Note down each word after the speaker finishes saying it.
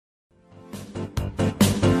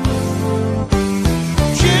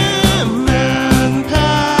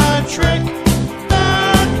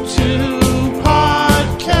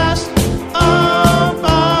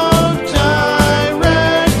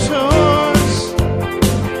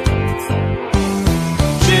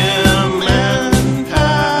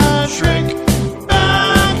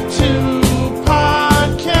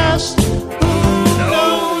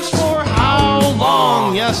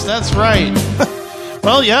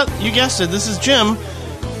Well, yeah, you guessed it. This is Jim.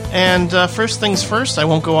 And first things first, I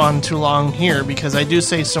won't go on too long here because I do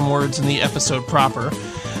say some words in the episode proper.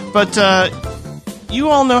 But you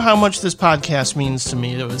all know how much this podcast means to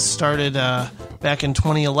me. It was started back in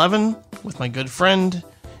 2011 with my good friend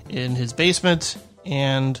in his basement.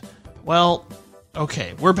 And, well,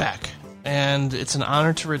 okay, we're back. And it's an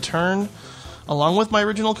honor to return, along with my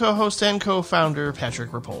original co-host and co-founder,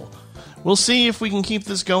 Patrick Rapole. We'll see if we can keep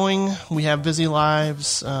this going. We have busy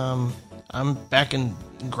lives. I'm back in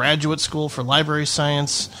graduate school for library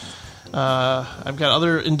science. I've got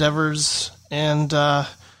other endeavors. And, well,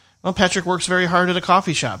 Patrick works very hard at a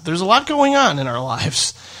coffee shop. There's a lot going on in our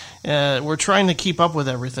lives. We're trying to keep up with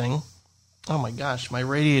everything. Oh, my gosh, my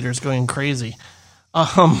radiator's going crazy.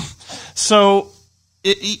 So,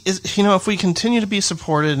 if we continue to be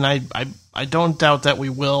supported, and I don't doubt that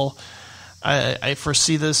we will, I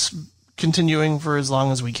foresee this continuing for as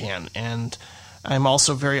long as we can. And I'm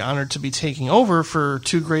also very honored to be taking over for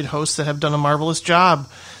two great hosts that have done a marvelous job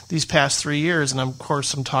these past 3 years. And of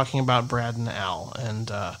course, I'm talking about Brad and Al.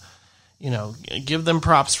 And, give them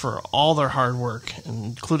props for all their hard work,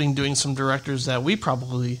 including doing some directors that we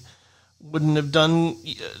probably wouldn't have done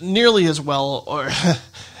nearly as well, or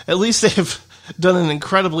at least they've done an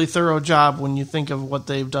incredibly thorough job when you think of what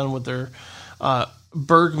they've done with their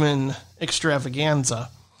Bergman extravaganza.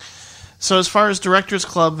 So as far as Directors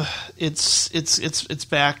Club, it's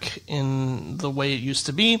back in the way it used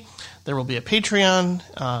to be. There will be a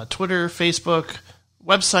Patreon, Twitter, Facebook,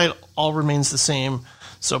 website, all remains the same.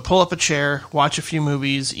 So pull up a chair, watch a few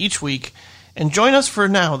movies each week, and join us for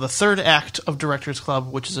now, the third act of Directors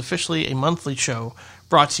Club, which is officially a monthly show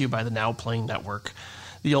brought to you by the Now Playing Network.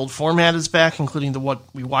 The old format is back, including the What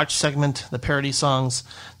We Watch segment, the parody songs,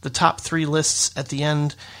 the top 3 lists at the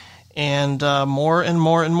end, and more and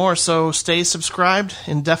more and more. So stay subscribed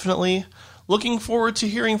indefinitely. Looking forward to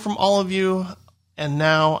hearing from all of you. And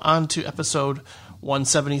now on to episode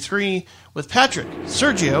 173 with Patrick,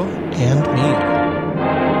 Sergio, and me.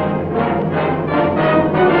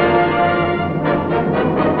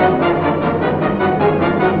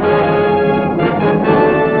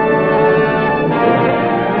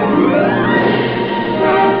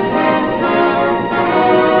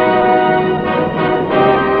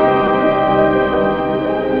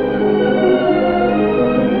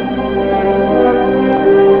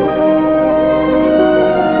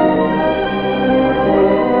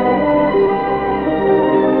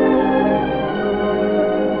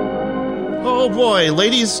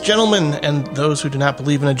 Ladies, gentlemen, and those who do not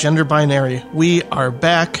believe in a gender binary, we are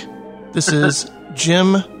back. This is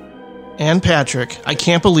Jim and Patrick. I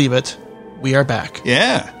can't believe it. We are back.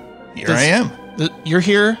 Yeah, I am. You're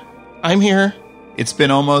here. I'm here. It's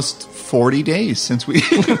been almost 40 days since we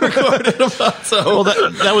recorded about. So, well,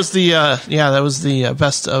 that was the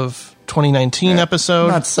best of 2019 episode.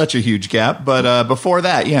 Not such a huge gap, but before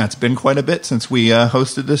that, it's been quite a bit since we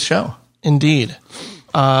hosted this show. Indeed.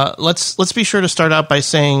 Let's be sure to start out by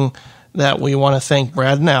saying that we want to thank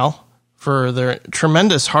Brad and Al for their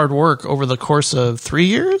tremendous hard work over the course of 3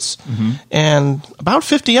 years and about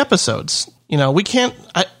 50 episodes. We can't.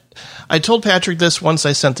 I told Patrick this once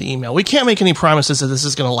I sent the email. We can't make any promises that this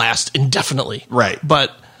is going to last indefinitely. Right.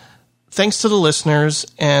 But thanks to the listeners,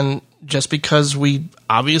 and just because we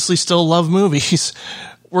obviously still love movies,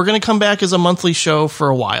 we're going to come back as a monthly show for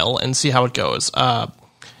a while and see how it goes.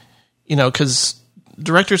 Because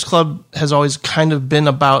Directors Club has always kind of been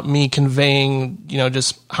about me conveying,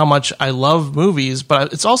 just how much I love movies,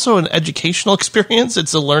 but it's also an educational experience.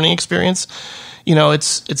 It's a learning experience.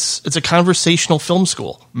 It's a conversational film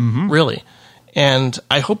school, really. And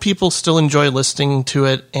I hope people still enjoy listening to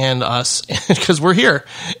it and us because we're here.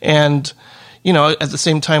 And, at the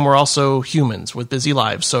same time, we're also humans with busy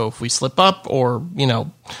lives. So if we slip up or,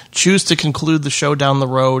 choose to conclude the show down the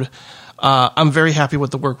road, I'm very happy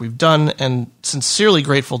with the work we've done and sincerely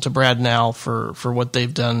grateful to Brad and Al for what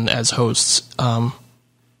they've done as hosts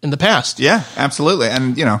in the past. Yeah, absolutely.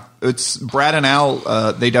 And, it's Brad and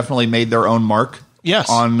Al, they definitely made their own mark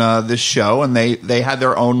on this show, and they had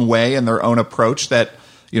their own way and their own approach that,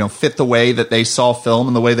 fit the way that they saw film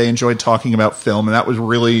and the way they enjoyed talking about film. And that was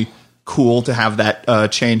really cool to have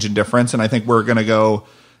that change and difference. And I think we're going to go,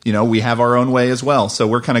 we have our own way as well. So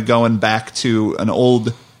we're kind of going back to an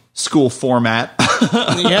old school format.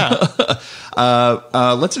 Yeah.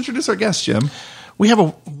 Let's introduce our guest, Jim. We have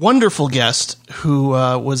a wonderful guest who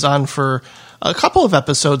was on for a couple of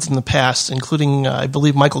episodes in the past, including, I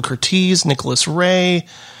believe, Michael Curtiz, Nicholas Ray,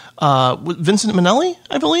 Vincent Minnelli,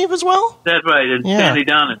 I believe, as well. That's right, and Sandy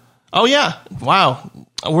Donnan. Oh, yeah. Wow.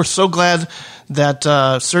 We're so glad that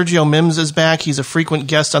Sergio Mims is back. He's a frequent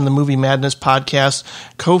guest on the Movie Madness podcast,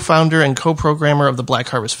 co-founder and co-programmer of the Black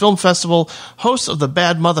Harvest Film Festival, host of the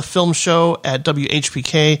Bad Mother Film Show at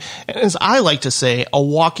WHPK, and as I like to say, a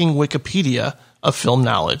walking Wikipedia of film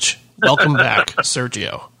knowledge. Welcome back,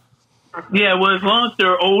 Sergio. Yeah, well, as long as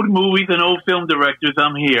there are old movies and old film directors,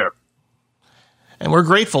 I'm here. And we're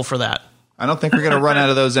grateful for that. I don't think we're going to run out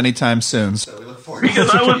of those anytime soon. So we look forward because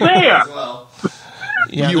I was there. Well.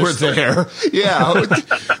 Yeah, you were there. Yeah.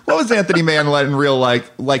 What was Anthony Mann like in real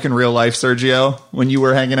life, Sergio, when you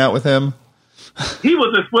were hanging out with him? He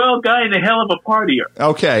was a swell guy and a hell of a partier.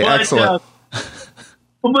 Okay, excellent.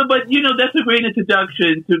 But that's a great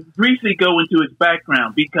introduction to briefly go into his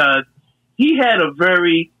background, because he had a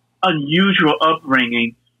very unusual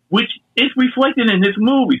upbringing, which is reflected in his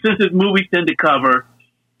movies, since his movies tend to cover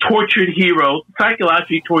tortured heroes,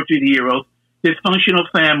 psychologically tortured heroes, dysfunctional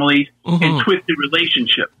families, and twisted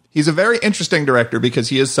relationships. He's a very interesting director because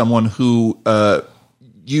he is someone who,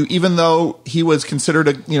 even though he was considered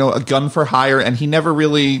a gun for hire, and he never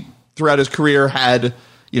really throughout his career had,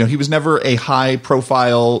 he was never a high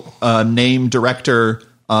profile name director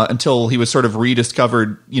until he was sort of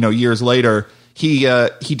rediscovered, years later. He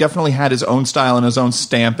definitely had his own style and his own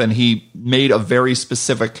stamp, and he made a very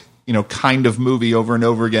specific, kind of movie over and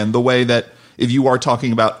over again. The way that, if you are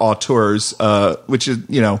talking about auteurs, which is,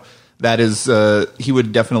 that is, he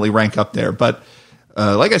would definitely rank up there. But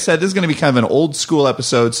like I said, this is going to be kind of an old school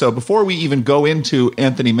episode. So before we even go into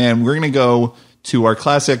Anthony Mann, we're going to go to our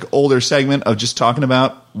classic older segment of just talking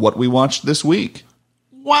about what we watched this week.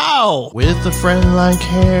 Wow! With a friend like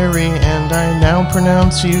Harry, and I now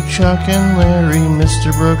pronounce you Chuck and Larry,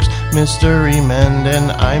 Mr. Brooks, Mystery Mend,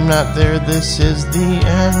 and I'm not there, this is the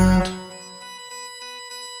end.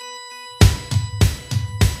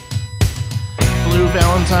 Blue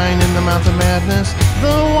Valentine in the Mouth of Madness,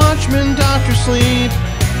 The Watchmen, Dr. Sleep.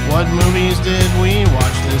 What movies did we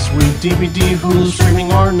watch this week? DVD, Hulu, streaming,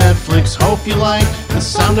 or Netflix? Hope you like the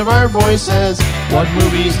sound of our voices. What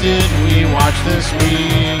movies did we watch this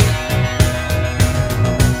week?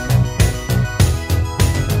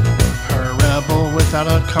 Her Rebel Without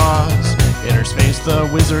a Cause, Interspace, The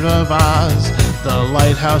Wizard of Oz, The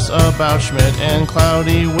Lighthouse about Schmidt and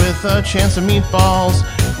Cloudy with a Chance of Meatballs,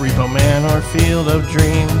 Repo Man or Field of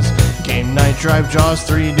Dreams, Game Night, Drive, Jaws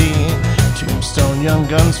 3D, Tombstone, Young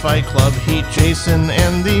Guns, Fight Club, Heat, Jason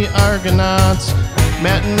and the Argonauts,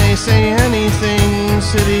 Matinee, Say Anything,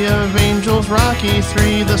 City of Angels, Rocky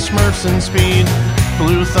 3, The Smurfs and Speed,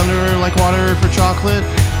 Blue Thunder, Like Water for Chocolate,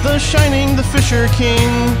 The Shining, The Fisher King.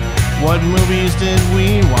 What movies did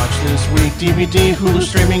we watch this week? DVD, Hulu,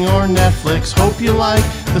 streaming, or Netflix? Hope you like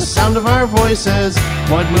the sound of our voices.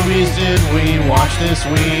 What movies did we watch this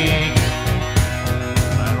week?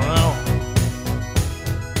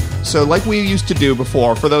 So like we used to do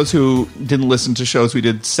before, for those who didn't listen to shows we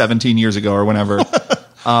did 17 years ago or whenever,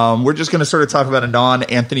 we're just going to sort of talk about a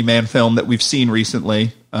non-Anthony Mann film that we've seen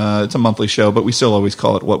recently. It's a monthly show, but we still always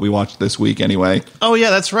call it What We Watched This Week anyway. Oh,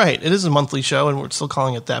 yeah, that's right. It is a monthly show, and we're still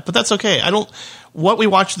calling it that. But that's okay. What We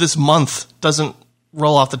Watched This Month doesn't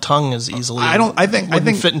roll off the tongue as easily. I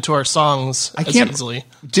think fit into our songs as easily.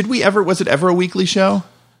 Was it ever a weekly show?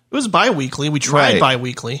 It was bi-weekly. We tried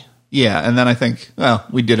bi-weekly. Yeah, and then I think,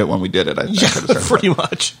 we did it when we did it. Pretty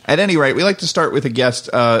much. At any rate, we like to start with a guest.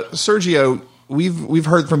 Sergio, we've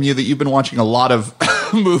heard from you that you've been watching a lot of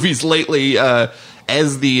movies lately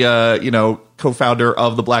as the co-founder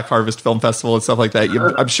of the Black Harvest Film Festival and stuff like that.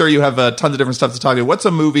 I'm sure you have tons of different stuff to talk about. What's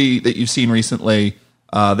a movie that you've seen recently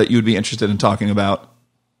that you would be interested in talking about?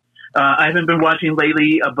 I haven't been watching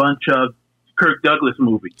lately a bunch of Kirk Douglas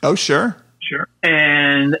movies. Oh, sure. Sure.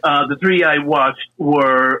 And the three I watched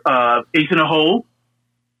were Ace in a Hole.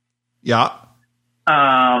 Yeah.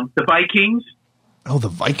 The Vikings. Oh, the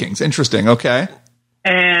Vikings. Interesting. Okay.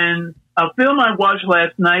 And a film I watched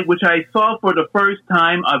last night, which I saw for the first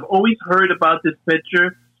time. I've always heard about this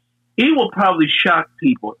picture. It will probably shock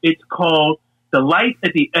people. It's called The Light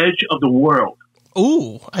at the Edge of the World.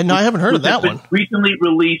 Ooh, I haven't heard of that one. Recently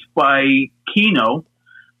released by Kino.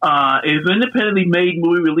 It was an independently made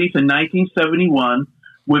movie released in 1971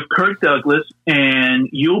 with Kirk Douglas and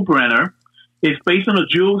Yul Brynner. It's based on a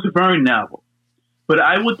Jules Verne novel. But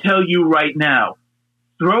I will tell you right now,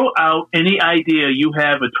 throw out any idea you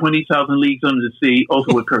have of 20,000 Leagues Under the Sea,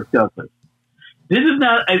 also with Kirk Douglas. This is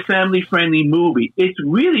not a family-friendly movie. It's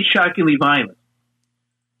really shockingly violent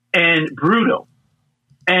and brutal.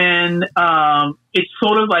 And it's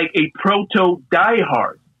sort of like a proto-Die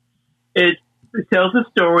Hard. It tells the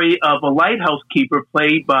story of a lighthouse keeper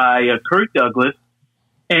played by Kirk Douglas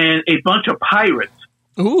and a bunch of pirates.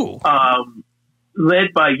 Ooh.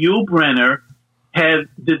 led by Yul Brynner, have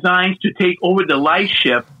designs to take over the light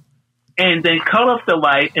ship and then cut off the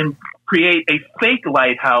light and create a fake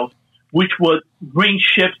lighthouse, which would bring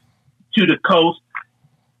ships to the coast,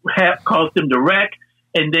 cause them to wreck,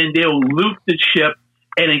 and then they'll loot the ship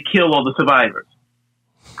and then kill all the survivors.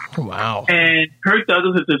 Wow. And Kirk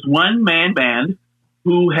Douglas is this one-man band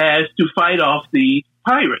who has to fight off the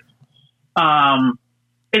pirates.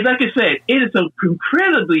 It's like I said, it is an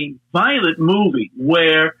incredibly violent movie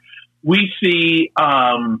where we see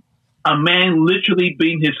a man literally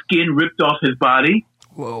being his skin ripped off his body.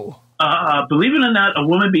 Whoa. Believe it or not, a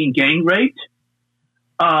woman being gang raped.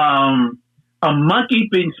 A monkey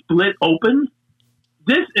being split open.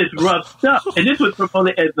 This is rough stuff. And this was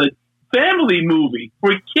promoted as a family movie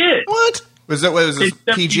for kids. What? Was this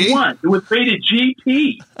PG? It was rated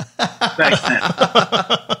GP back then.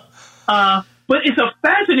 But it's a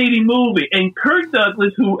fascinating movie. And Kirk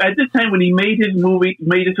Douglas, who at this time when he made his film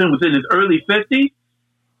was in his early 50s.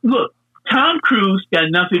 Look, Tom Cruise got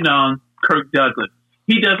nothing on Kirk Douglas.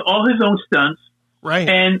 He does all his own stunts. Right.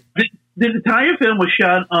 And this entire film was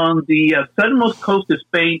shot on the southernmost coast of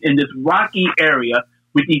Spain in this rocky area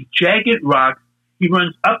with these jagged rocks. He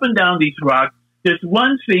runs up and down these rocks. There's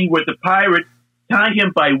one scene where the pirates tie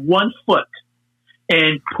him by 1 foot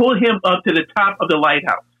and pull him up to the top of the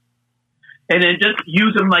lighthouse. And then just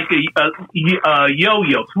use him like a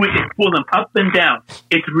yo-yo, swing and pull him up and down.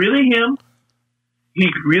 It's really him.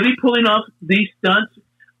 He's really pulling off these stunts.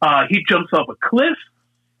 He jumps off a cliff,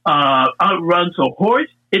 outruns a horse.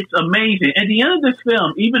 It's amazing. At the end of this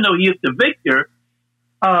film, even though he is the victor,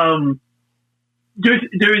 the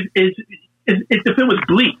film is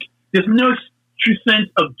bleak. There's no true sense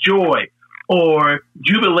of joy or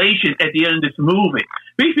jubilation at the end of this movie.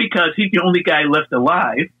 Basically because he's the only guy left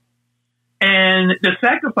alive. And the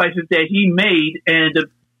sacrifices that he made and the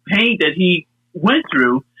pain that he went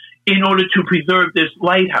through in order to preserve this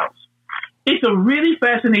lighthouse. It's a really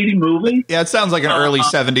fascinating movie. Yeah, it sounds like an early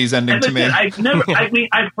 70s ending to me. I've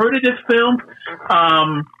heard of this film.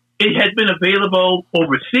 It had been available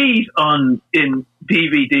overseas in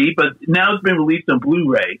DVD, but now it's been released on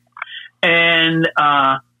Blu-ray. And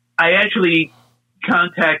I actually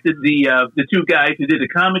contacted the two guys who did the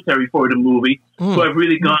commentary for the movie, who I've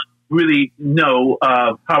really know,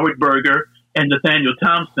 Howard Berger and Nathaniel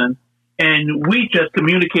Thompson. And we just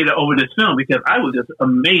communicated over this film because I was just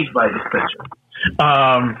amazed by this picture.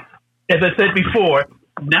 As I said before,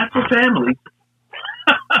 not for family.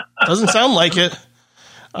 Doesn't sound like it.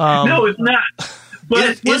 No, it's not.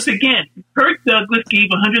 But once again, Kirk Douglas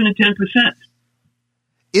gave 110%.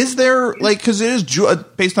 Is there, because it is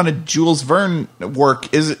based on a Jules Verne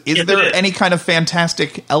work, is there any kind of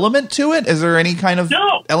fantastic element to it? Is there any kind of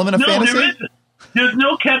element of fantasy? There isn't. There's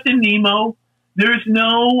no Captain Nemo. There's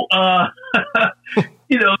no, a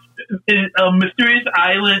mysterious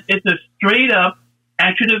island. It's a straight up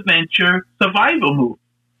action-adventure survival movie.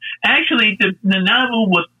 Actually, the novel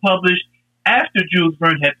was published after Jules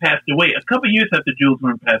Verne had passed away, a couple years after Jules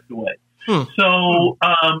Verne passed away. So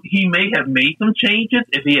he may have made some changes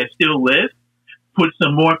if he had still lived, put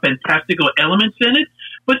some more fantastical elements in it.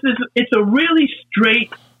 But it's a really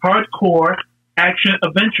straight, hardcore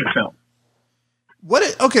action-adventure film.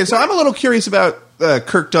 So I'm a little curious about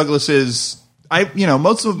Kirk Douglas's.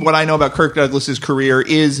 Most of what I know about Kirk Douglas's career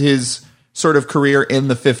is his sort of career in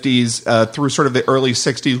the 50s through sort of the early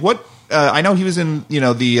 60s. What I know he was in, he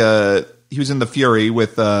was in The Fury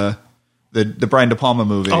with the Brian De Palma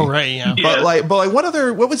movie. Oh right, yeah. But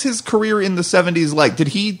what was his career in the 70s like? Did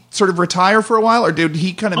he sort of retire for a while, or did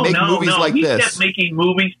he kind of make movies like this? He kept making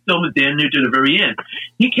movies till damn near to the very end.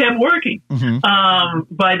 He kept working. Mm-hmm.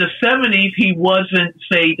 By the 70s, he wasn't,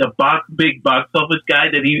 say, the big box office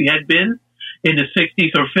guy that he had been in the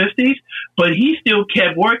 60s or 50s, but he still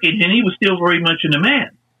kept working, and he was still very much in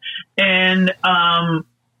demand. And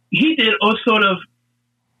he did all sort of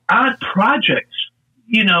odd projects,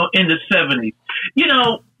 in the 70s.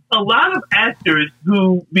 A lot of actors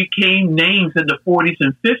who became names in the 40s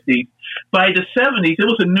and 50s, by the 70s, it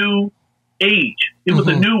was a new age. It was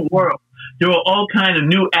a new world. There were all kinds of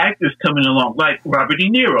new actors coming along, like Robert De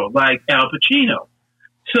Niro, like Al Pacino.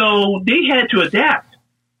 So they had to adapt,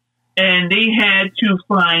 and they had to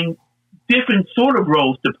find different sort of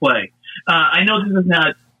roles to play. I know this is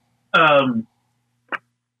not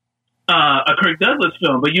a Kirk Douglas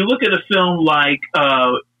film, but you look at a film like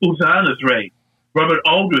Uzana's Raid, Robert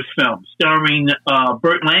Aldrich's film starring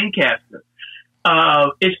Burt Lancaster.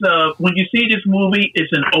 When you see this movie,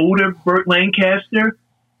 it's an older Burt Lancaster.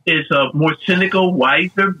 It's a more cynical,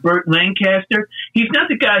 wiser Burt Lancaster. He's not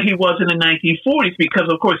the guy he was in the 1940s because,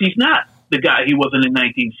 of course, he's not the guy he was in the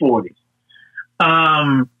 1940s.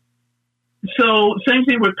 So same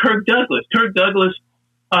thing with Kirk Douglas. Kirk Douglas,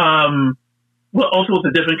 also was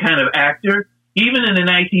a different kind of actor. Even in the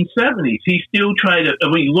 1970s, he still tried to.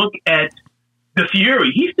 When you look at The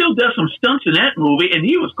Fury, he still does some stunts in that movie, and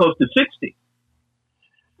he was close to 60.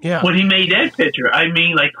 Yeah. When he made that picture, I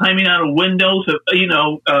mean, like climbing out of windows,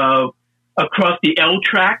 across the L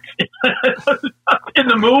tracks in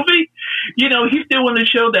the movie. He still wanted to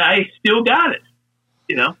show that I still got it.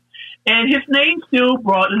 And his name still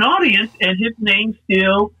brought an audience, and his name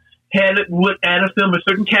still would add a film a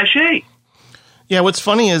certain cachet. Yeah, what's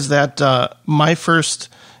funny is that my first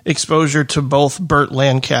exposure to both Burt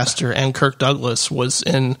Lancaster and Kirk Douglas was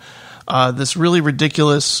in this really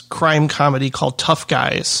ridiculous crime comedy called Tough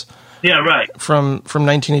Guys. Yeah, right. From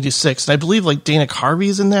 1986. And I believe like Dana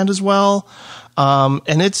Carvey's in that as well.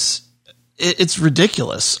 And it's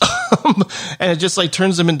ridiculous. And it just like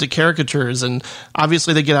turns them into caricatures. And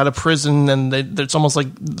obviously they get out of prison and it's almost like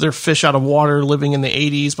they're fish out of water living in the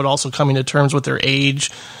 80s, but also coming to terms with their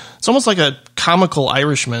age. It's almost like a comical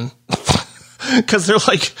Irishman because they're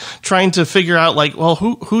like trying to figure out like, well,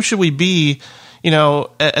 who should we be,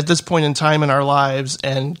 at this point in time in our lives,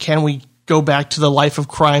 and can we go back to the life of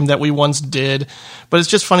crime that we once did? But it's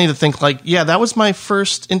just funny to think like, yeah, that was my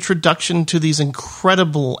first introduction to these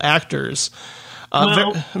incredible actors.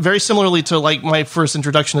 Very similarly to like my first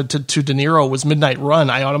introduction to De Niro was Midnight Run.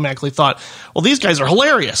 I automatically thought, well, these guys are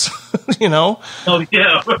hilarious, Oh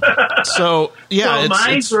yeah. So yeah. So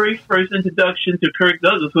my very first introduction to Kirk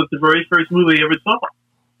Douglas was the very first movie I ever saw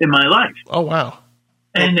in my life. Oh wow.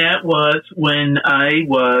 And that was when I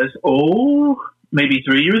was maybe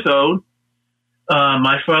 3 years old.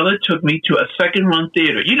 My father took me to a second-run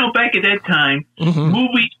theater. Back at that time,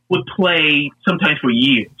 movies would play sometimes for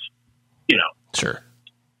years. Sure.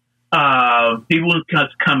 People would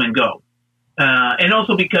come and go. And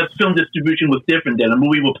also because film distribution was different then. A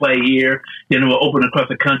movie would play here, then it would open across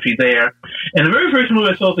the country there. And the very first movie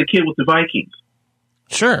I saw as a kid was The Vikings.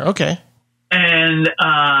 Sure, okay. And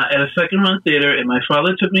at a second-run theater, and my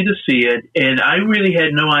father took me to see it, and I really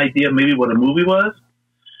had no idea maybe what a movie was.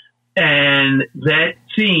 And that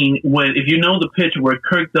scene, if you know the picture where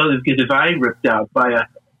Kirk Douglas gets his eye ripped out by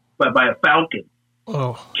a falcon,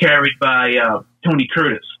 carried by Tony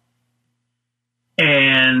Curtis,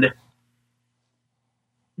 and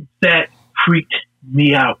that freaked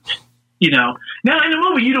me out. Now in the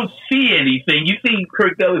movie you don't see anything. You see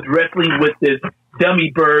Kirk Douglas wrestling with this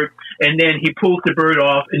dummy bird, and then he pulls the bird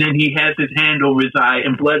off, and then he has his hand over his eye,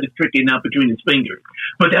 and blood is trickling out between his fingers.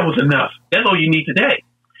 But that was enough. That's all you need today.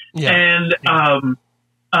 Yeah. And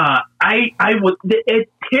it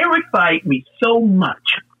terrified me so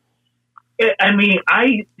much. I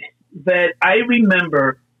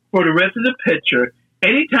remember for the rest of the picture,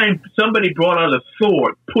 anytime somebody pulled out a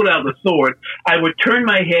sword, I would turn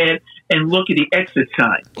my head and look at the exit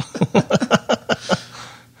sign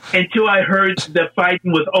until I heard the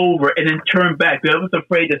fighting was over, and then turn back. I was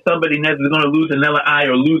afraid that somebody next was going to lose another eye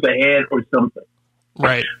or lose a head or something.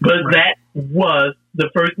 Right. But that was the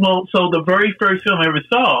first one. So the very first film I ever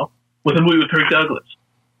saw was a movie with Kirk Douglas.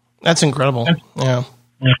 That's incredible. Yeah.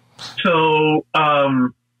 So,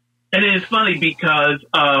 and it's funny because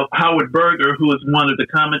Howard Berger, who is one of the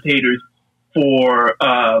commentators for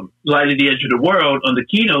Light at the Edge of the World on the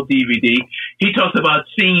Kino DVD, he talks about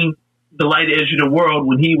seeing The Light at the Edge of the World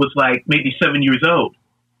when he was like maybe 7 years old.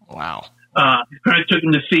 Wow. His parents took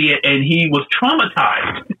him to see it, and he was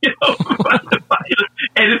traumatized.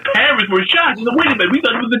 And his parents were shocked. Wait a minute, we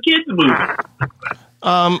thought it was a kids' movie.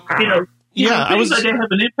 Things like that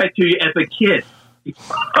have an impact to you as a kid.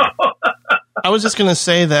 I was just going to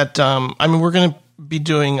say that, we're going to be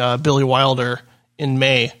doing Billy Wilder in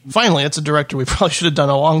May. Finally, it's a director we probably should have done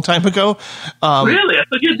a long time ago. Really? I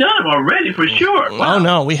thought you'd done him already, for sure. Wow. Oh,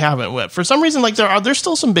 no, we haven't. For some reason, there's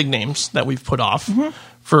still some big names that we've put off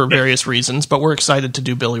for various reasons, but we're excited to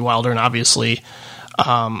do Billy Wilder, and obviously,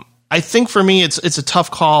 I think for me, it's a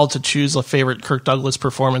tough call to choose a favorite Kirk Douglas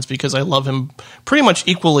performance because I love him pretty much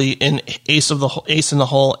equally in Ace in the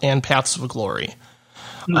Hole and Paths of Glory.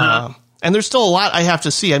 And there's still a lot I have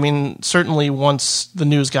to see. I mean, certainly once the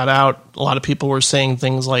news got out, a lot of people were saying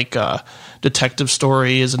things like Detective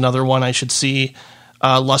Story is another one I should see.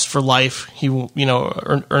 Lust for Life, he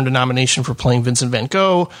earned a nomination for playing Vincent Van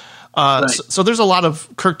Gogh. Right. So there's a lot of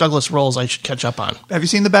Kirk Douglas roles I should catch up on. Have you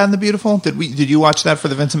seen The Bad and the Beautiful? Did you watch that for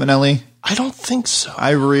the Vincent Minnelli? I don't think so.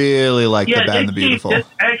 I really like The Bad and the Beautiful. That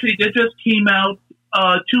just came out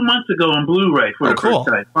 2 months ago on Blu-ray for the first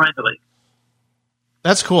time, finally.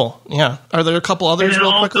 That's cool. Yeah. Are there a couple others? And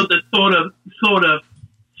also the sort of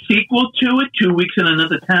sequel to it, 2 Weeks in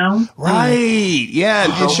Another Town. Right. Yeah.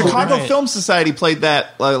 Oh, the Chicago right. Film Society played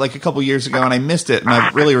that like a couple years ago, and I missed it, and I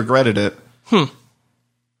really regretted it.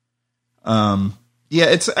 Yeah,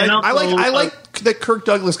 it's I like that Kirk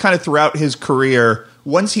Douglas kind of throughout his career,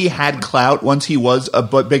 once he had clout, once he was a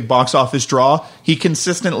big box office draw, he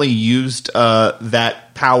consistently used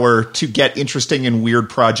that power to get interesting and weird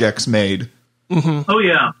projects made. Mm-hmm. Oh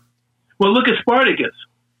yeah. Well, look at Spartacus,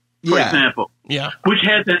 for example. Yeah. Which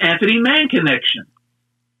has an Anthony Mann connection.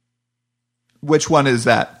 Which one is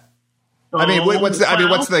that? I mean, what's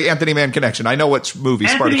the Anthony Mann connection? I know which movie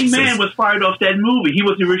Anthony Spartacus Mann is. was fired off that movie. He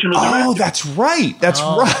was the original director. Oh, that's right. That's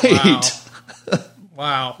right.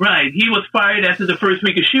 Wow. Right. He was fired after the first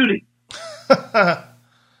week of shooting.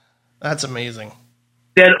 That's amazing.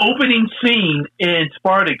 That opening scene in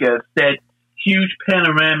Spartacus, that huge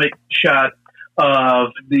panoramic shot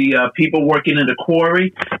of the people working in the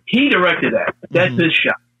quarry, he directed that. That's his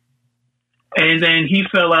shot. And then he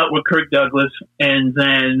fell out with Kirk Douglas, and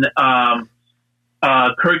then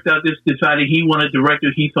Kirk Douglas decided he wanted a director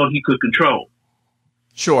he thought he could control.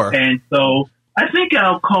 Sure. And so I think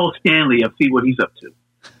I'll call Stanley and see what he's up to.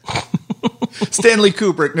 Stanley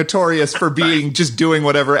Kubrick, notorious for just doing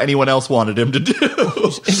whatever anyone else wanted him to do.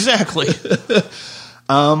 Exactly.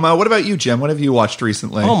 What about you, Jim? What have you watched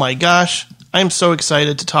recently? Oh my gosh. I'm so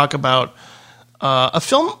excited to talk about a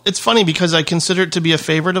film. It's funny because I consider it to be a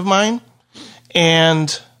favorite of mine,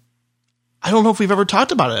 and I don't know if we've ever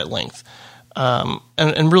talked about it at length.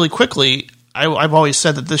 And really quickly, I've always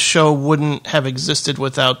said that this show wouldn't have existed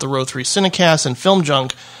without the Row 3 Cinecast and Film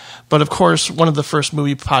Junk. But of course, one of the first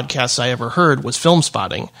movie podcasts I ever heard was Film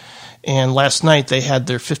Spotting. And last night they had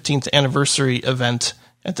their 15th anniversary event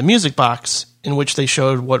at the Music Box, in which they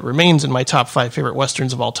showed what remains in my top 5 favorite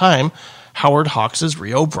Westerns of all time, Howard Hawks'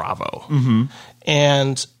 Rio Bravo. Mm-hmm.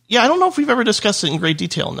 And yeah, I don't know if we've ever discussed it in great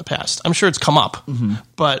detail in the past. I'm sure it's come up.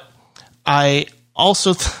 But I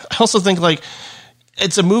also think like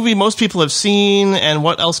it's a movie most people have seen, and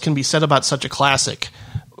what else can be said about such a classic?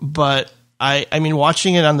 But I mean,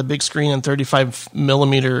 watching it on the big screen in 35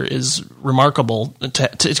 millimeter is remarkable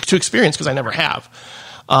to experience because I never have.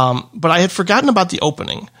 But I had forgotten about the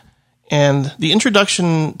opening, and the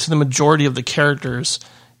introduction to the majority of the characters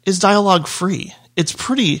is dialogue free. It's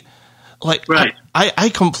pretty like right. I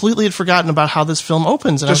completely had forgotten about how this film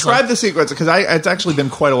opens. And describe the sequence because it's actually been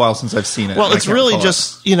quite a while since I've seen it. Well, it's really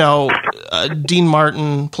just Dean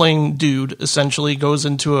Martin playing Dude essentially goes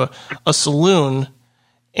into a saloon,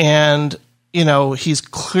 and he's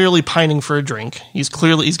clearly pining for a drink. He's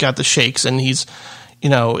got the shakes, and he's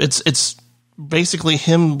it's basically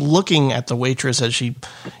him looking at the waitress as she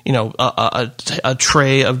a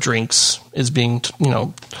tray of drinks is being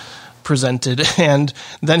presented, and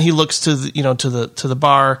then he looks to the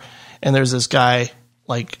bar, and there's this guy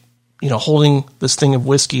holding this thing of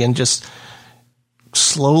whiskey and just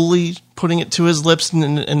slowly putting it to his lips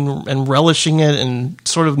and relishing it, and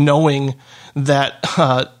sort of knowing that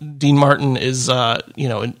Dean Martin is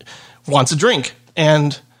wants a drink,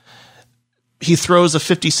 and he throws a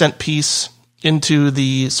 50-cent piece into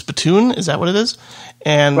the spittoon. Is that what it is?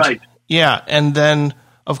 And right. Yeah, and then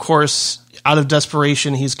of course, out of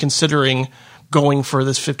desperation, he's considering going for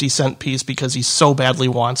this 50-cent piece because he so badly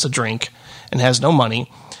wants a drink and has no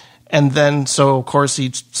money. And then, so of course,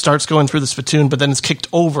 he starts going through the spittoon, but then it's kicked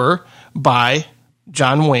over by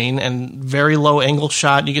John Wayne, and very low angle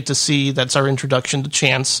shot. You get to see that's our introduction to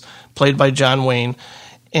Chance, played by John Wayne.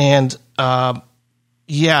 And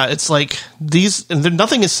it's like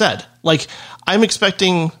nothing is said. Like, I'm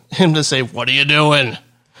expecting him to say, "What are you doing?"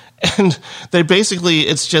 And they basically,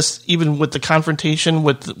 it's just, even with the confrontation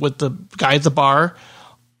with the guy at the bar,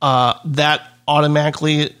 that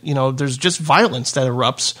automatically, there's just violence that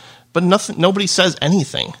erupts, but nobody says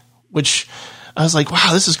anything, which I was like,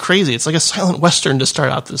 wow, this is crazy. It's like a silent Western to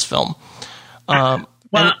start out this film. I'm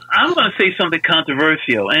going to say something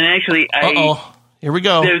controversial, and actually, here we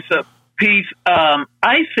go. There's a piece.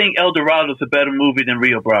 I think El Dorado is a better movie than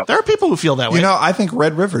Rio Bravo. There are people who feel that way. I think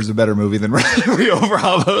Red River is a better movie than Rio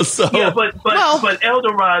Bravo. So. Yeah, but El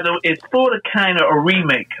Dorado is sort of kind of a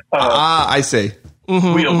remake of I see.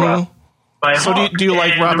 Rio Bravo. So do you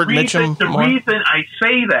like Robert Mitchum The more? reason I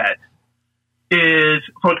say that is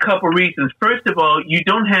for a couple reasons. First of all, you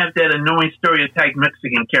don't have that annoying stereotype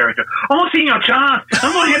Mexican character. Oh, Senor Chance,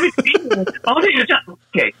 I'm going to have it seen. Oh, Senor Chance.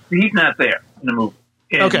 Okay, he's not there in the movie.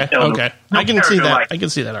 Okay. I can see that. I can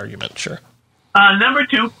see that argument. Sure. Number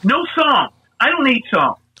 2, no song. I don't need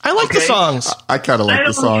songs. I like the songs. I kind of like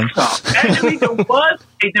the songs. Actually, there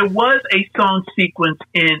was a song sequence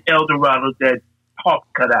in El Dorado that Hawk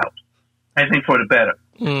cut out. I think for the better.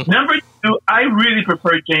 Number 2, I really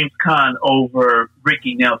prefer James Caan over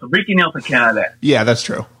Ricky Nelson. Ricky Nelson cannot act. Yeah, that's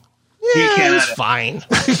true. He cannot act. Fine.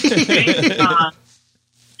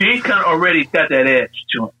 James Caan already got that edge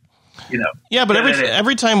to him. You know. Yeah, but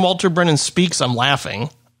every time Walter Brennan speaks, I'm laughing.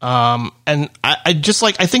 And I just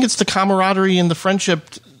I think it's the camaraderie and the friendship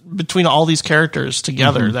between all these characters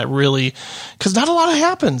together that really, because not a lot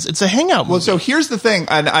happens. It's a hangout movie. Well, so here's the thing,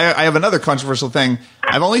 and I have another controversial thing.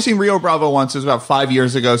 I've only seen Rio Bravo once. It was about 5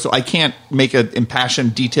 years ago, so I can't make an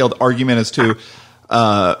impassioned, detailed argument as to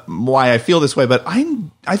why I feel this way, but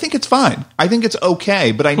I think it's fine. I think it's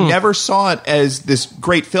okay, but I never saw it as this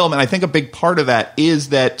great film, and I think a big part of that is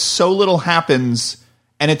that so little happens,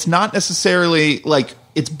 and it's not necessarily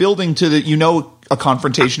it's building to a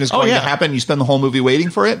confrontation is going to happen. You spend the whole movie waiting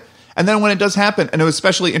for it. And then when it does happen, and it was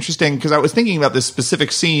especially interesting because I was thinking about this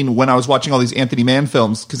specific scene when I was watching all these Anthony Mann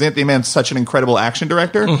films, because Anthony Mann's such an incredible action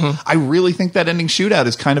director. I really think that ending shootout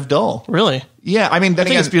is kind of dull. Really? Yeah. I mean, I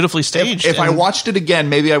think it's beautifully staged. If I watched it again,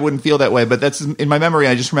 maybe I wouldn't feel that way. But that's in my memory.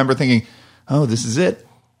 I just remember thinking, oh, this is it.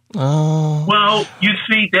 Oh. Well, you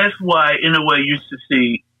see, that's why, in a way, you used to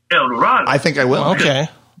see El Dorado. I think I will. Okay.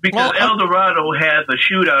 Because El Dorado has a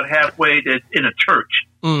shootout halfway that's in a church.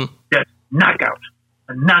 That's a knockout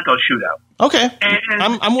shootout. Okay. And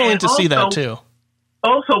I'm willing to see that too.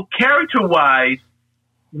 Also, character-wise,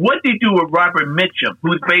 what they do with Robert Mitchum,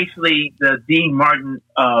 who's basically the Dean Martin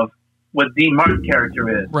of what Dean Martin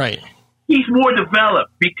character is. Right. He's more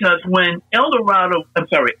developed because when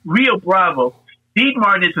Rio Bravo, Dean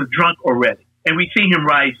Martin is a drunk already, and we see him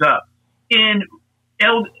rise up. In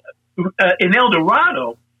El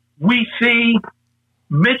Dorado, we see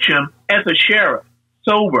Mitchum as a sheriff,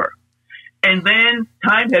 sober. And then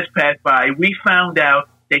time has passed by. We found out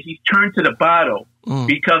that he's turned to the bottle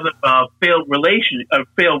because of a failed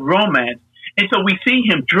romance. And so we see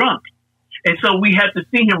him drunk. And so we have to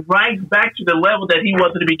see him rise back to the level that he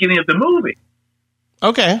was at the beginning of the movie.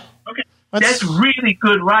 Okay. That's really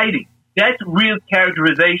good writing. That's real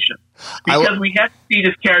characterization. Because we have to see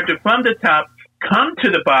this character from the top come to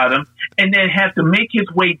the bottom and then have to make his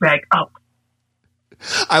way back up.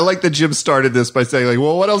 I like that Jim started this by saying,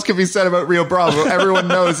 well, what else can be said about Rio Bravo? Everyone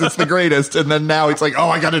knows it's the greatest. And then now it's I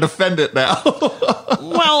got to defend it now.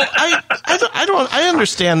 Well, I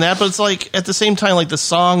understand that, but it's at the same time, the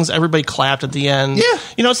songs, everybody clapped at the end. Yeah.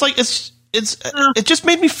 It just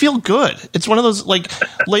made me feel good. It's one of those,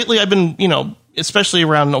 lately I've been, especially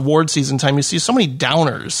around award season time, you see so many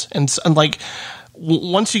downers and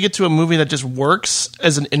once you get to a movie that just works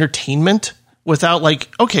as an entertainment without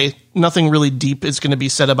nothing really deep is going to be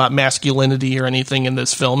said about masculinity or anything in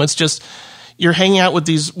this film. It's just you're hanging out with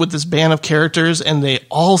this band of characters, and they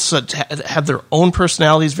all have their own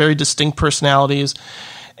personalities, very distinct personalities.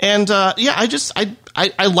 And I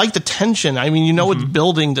like the tension. I mean, it's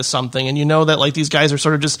building to something, and that these guys are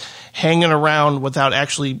sort of just hanging around without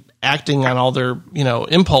actually acting on all their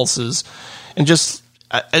impulses, and just.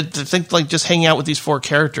 I think just hanging out with these four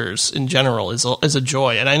characters in general is a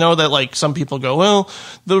joy. And I know that some people go, well,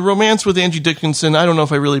 the romance with Angie Dickinson, I don't know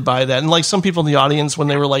if I really buy that. And some people in the audience when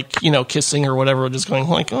they were kissing or whatever, were just going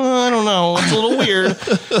oh, I don't know, it's a little weird.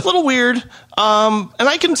 It's a little weird. And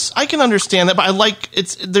I can understand that,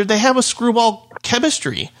 but they have a screwball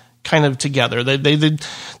chemistry kind of together.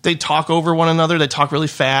 They talk over one another. They talk really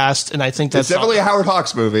fast, and I think that's definitely a Howard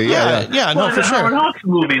Hawks movie. Yeah, for sure. Howard Hawks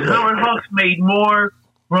movies. Howard Hawks made more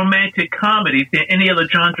romantic comedies than any other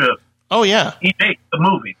genre. Oh yeah, he made a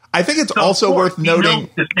movie. I think it's also worth noting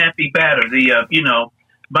the Snappy Batter,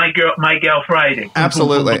 My Gal Friday.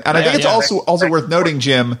 Absolutely, and I think it's also worth noting,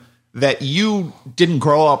 Jim, that you didn't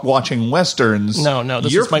grow up watching westerns. No,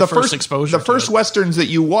 this is my first exposure. The first westerns that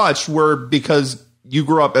you watched were because you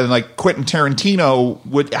grew up and Quentin Tarantino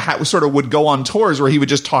would go on tours where he would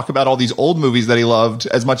just talk about all these old movies that he loved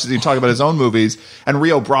as much as he'd talk about his own movies. And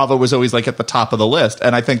Rio Bravo was always at the top of the list.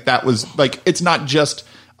 And I think that was it's not just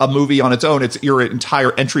a movie on its own. It's your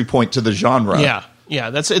entire entry point to the genre. Yeah.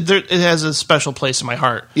 Yeah. That's it. It has a special place in my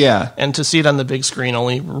heart. Yeah. And to see it on the big screen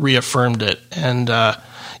only reaffirmed it. And,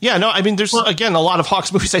 there's again, a lot of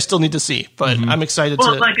Hawks movies I still need to see, but I'm excited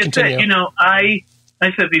to continue. I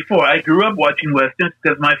said before, I grew up watching westerns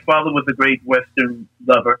because my father was a great western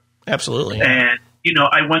lover. Absolutely. And,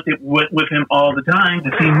 I went with him all the time to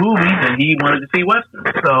see movies, and he wanted to see westerns.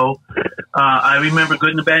 So I remember Good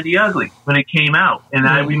and the Bad and the Ugly when it came out. And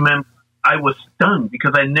I remember I was stunned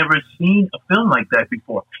because I'd never seen a film like that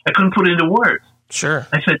before. I couldn't put it into words. Sure.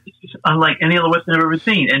 I said, this is unlike any other western I've ever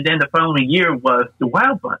seen. And then the following year was The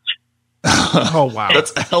Wild Bunch. Oh wow,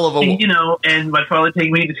 that's a hell of a and my father took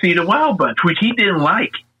me to see The Wild Bunch, which he didn't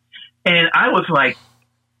like, and I was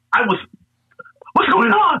what's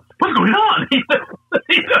going on? What's going on?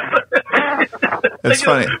 That's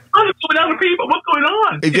funny. What's going on with people? What's going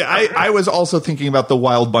on? I was also thinking about The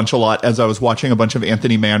Wild Bunch a lot as I was watching a bunch of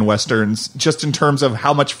Anthony Mann westerns, just in terms of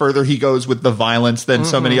how much further he goes with the violence than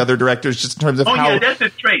so many other directors, just in terms of that's a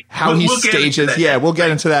trait. How he stages. Yeah, we'll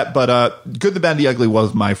get into that. But Good, the Bad, the Ugly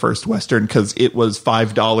was my first western because it was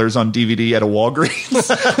 $5 on DVD at a Walgreens.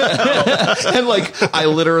 And like, I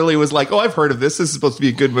literally was like, oh, I've heard of this. This is supposed to be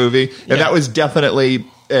a good movie. And that was definitely,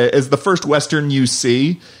 as the first western you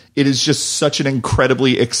see, it is just such an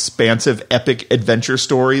incredibly expansive, epic adventure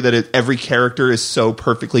story that every character is so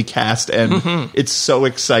perfectly cast, and it's so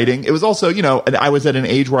exciting. It was also, you know, and I was at an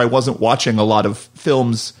age where I wasn't watching a lot of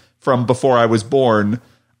films from before I was born.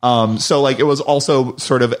 So like, it was also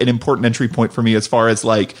sort of an important entry point for me as far as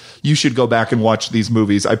like, you should go back and watch these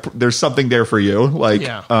movies. There's something there for you. Like,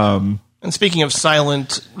 and speaking of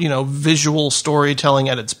silent, you know, visual storytelling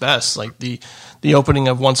at its best, like the opening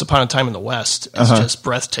of Once Upon a Time in the West is just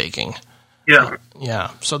breathtaking. Yeah.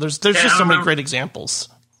 Yeah. So there's just so many great examples.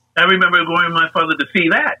 I remember going with my father to see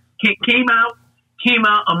that. Came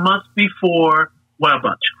out a month before Wild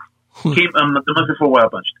Bunch. The month before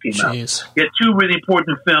Wild Bunch came out. He had two really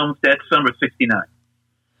important films that summer, '69,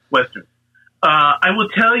 Westerns. I will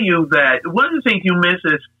tell you that one of the things you miss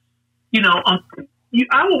is, you know,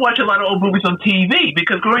 I will watch a lot of old movies on TV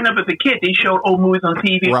because growing up as a kid, they showed old movies on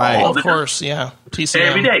TV all the time. Of course, yeah. TCM.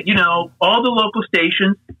 Every day. You know, all the local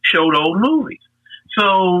stations showed old movies.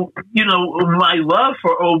 So, you know, my love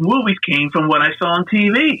for old movies came from what I saw on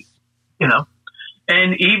TV, you know.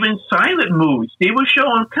 And even silent movies, they were shown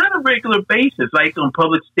on kind of regular basis, like on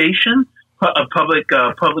public station, public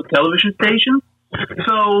television stations.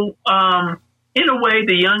 So, in a way,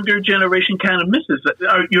 the younger generation kind of misses it.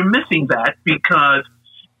 You're missing that because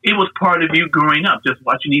it was part of you growing up, just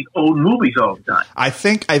watching these old movies all the time. I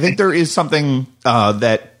think there is something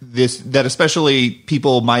that especially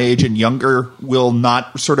people my age and younger will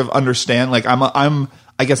not sort of understand. Like I'm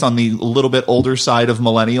I guess on the little bit older side of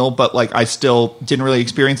millennial, but like I still didn't really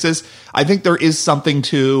experience this. I think there is something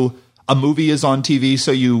to a movie is on TV,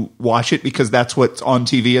 so you watch it because that's what's on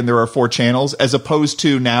TV and there are 4 channels, as opposed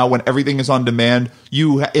to now when everything is on demand,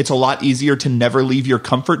 it's a lot easier to never leave your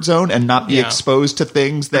comfort zone and not be exposed to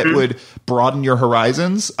things that would broaden your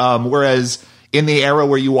horizons. Whereas in the era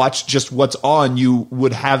where you watch just what's on, you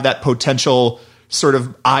would have that potential sort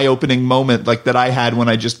of eye-opening moment like that I had when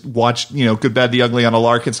I just watched, you know, Good, Bad, the Ugly on a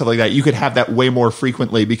lark and stuff like that. You could have that way more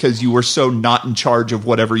frequently because you were so not in charge of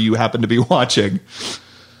whatever you happen to be watching.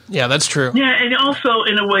 Yeah, that's true. Yeah, and also,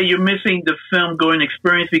 in a way, you're missing the film-going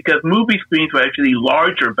experience because movie screens were actually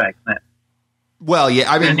larger back then. Well,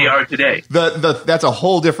 yeah, I mean, than they are today. That's a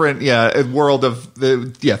whole different world of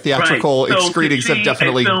the theatrical screenings have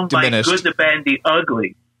definitely diminished. Like Good, the Bad, and the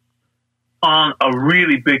Ugly on a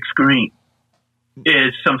really big screen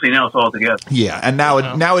is something else altogether. Yeah, and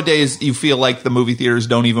nowadays you feel like the movie theaters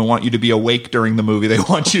don't even want you to be awake during the movie. They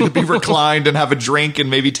want you to be reclined and have a drink and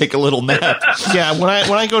maybe take a little nap. Yeah, when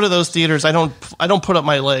I go to those theaters, I don't put up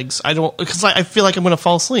my legs. I don't, because I feel like I'm going to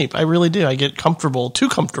fall asleep. I really do. I get too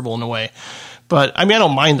comfortable in a way. But I mean, I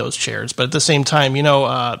don't mind those chairs. But at the same time, you know,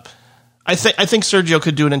 I think Sergio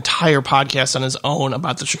could do an entire podcast on his own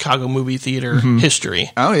about the Chicago movie theater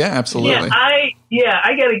history. Oh yeah, absolutely. I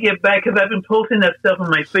got to get back because I've been posting that stuff on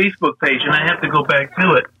my Facebook page, and I have to go back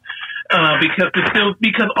to it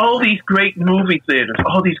because all these great movie theaters,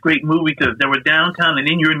 that were downtown and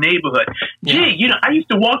in your neighborhood. Yeah. Gee, you know, I used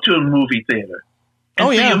to walk to a movie theater and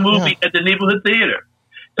see a movie at the neighborhood theater.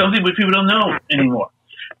 Something which people don't know anymore.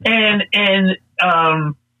 And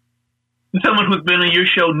someone who's been on your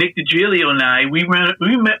show, Nick DiGilio, and I, we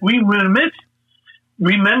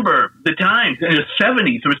remember the times in the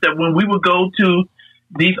 70s that when we would go to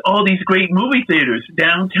all these great movie theaters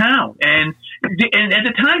downtown, and at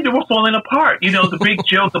the time they were falling apart. You know, the big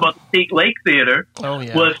joke about the State Lake Theater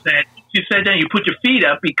was that you sat down, you put your feet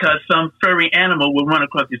up because some furry animal will run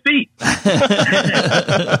across your feet,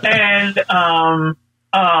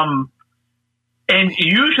 and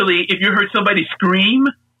usually if you heard somebody scream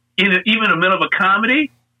even in the middle of a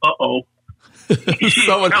comedy,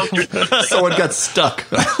 someone got stuck.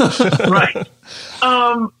 Right.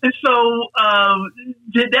 And so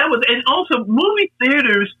that was, and also movie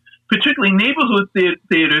theaters, particularly neighborhood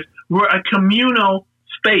theaters, were a communal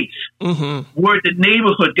space where the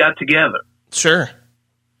neighborhood got together. Sure.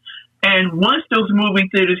 And once those movie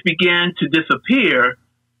theaters began to disappear,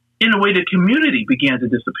 in a way, the community began to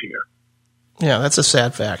disappear. Yeah, that's a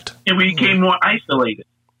sad fact. And we became more isolated.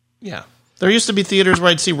 Yeah. There used to be theaters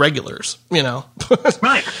where I'd see regulars, you know.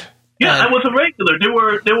 Right. Yeah, I was a regular. There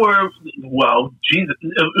were, well, Jesus.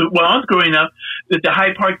 When I was growing up, the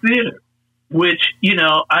Hyde Park Theater, which,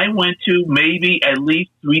 I went to maybe at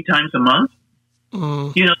least 3 times a month.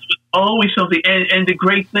 Mm. It was always something. And the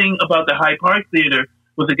great thing about the Hyde Park Theater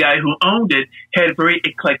was the guy who owned it had very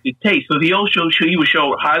eclectic taste. So he would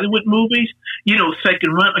show Hollywood movies,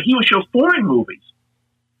 second run. He would show foreign movies.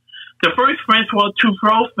 The first Francois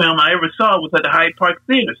Truffaut film I ever saw was at the Hyde Park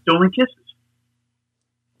Theater, Stolen Kisses.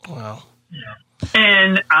 Wow.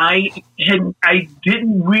 And I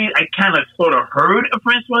didn't read, I kind of sort of heard of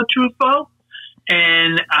Francois Truffaut,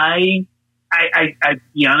 and I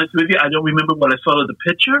be honest with you, I don't remember what I saw of the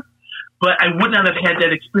picture, but I would not have had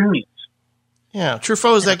that experience. Yeah,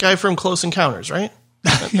 Truffaut is that guy from Close Encounters, right?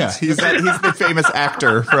 Yeah, he's the famous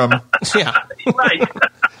actor from. Yeah, right.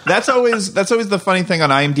 That's always the funny thing on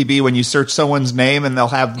IMDb when you search someone's name and they'll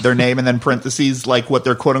have their name and then parentheses like what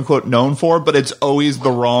they're quote unquote known for, but it's always the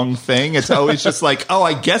wrong thing. It's always just like, oh,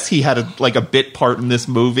 I guess he had a bit part in this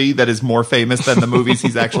movie that is more famous than the movies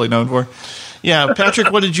he's actually known for. Yeah,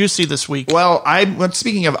 Patrick, what did you see this week? Well,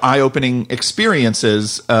 speaking of eye-opening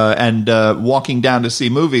experiences and walking down to see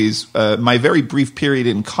movies, my very brief period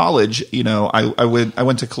in college, I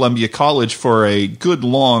went to Columbia College for a good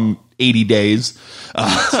long 80 days.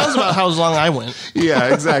 Sounds about how long I went.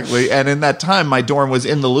 Yeah, exactly. And in that time, my dorm was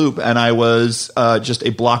in the Loop, and I was just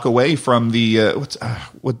a block away from the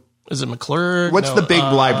what is it, McClure? What's the big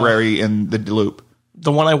library in the Loop?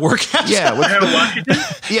 The one I work at? Yeah. Harold Washington?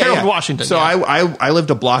 Harold Washington. So yeah. I lived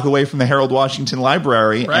a block away from the Harold Washington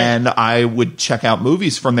Library, right. And I would check out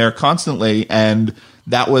movies from there constantly, and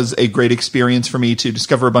that was a great experience for me to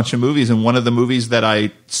discover a bunch of movies. And one of the movies that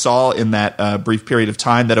I saw in that brief period of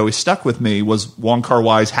time that always stuck with me was Wong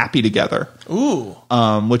Kar-wai's Happy Together. Ooh.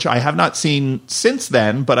 Which I have not seen since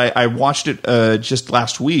then, but I watched it just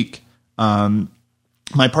last week.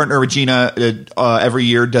 My partner Regina every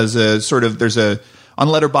year does on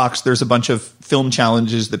Letterboxd, there's a bunch of film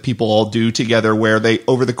challenges that people all do together where they,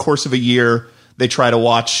 over the course of a year, they try to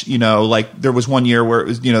watch, like there was one year where it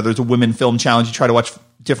was, there's a women film challenge. You try to watch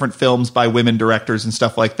different films by women directors and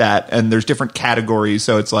stuff like that. And there's different categories.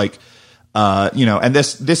 So it's like, and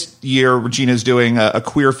this year Regina's doing a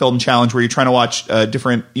queer film challenge where you're trying to watch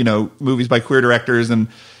different, movies by queer directors. And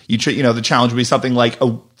the challenge would be something like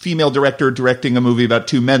a female director directing a movie about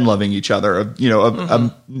 2 men loving each other,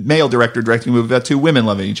 a male director directing a movie about 2 women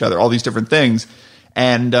loving each other, all these different things.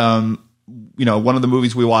 And, one of the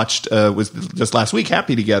movies we watched was just last week,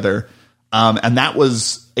 Happy Together. And that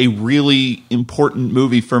was a really important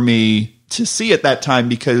movie for me to see at that time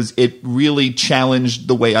because it really challenged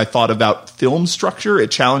the way I thought about film structure. It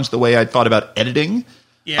challenged the way I thought about editing.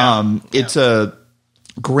 Yeah. It's a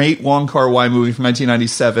great Wong Kar-wai movie from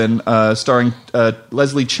 1997, starring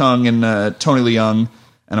Leslie Chung and Tony Leung.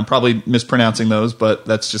 And I'm probably mispronouncing those, but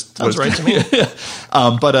that's just sounds right to me.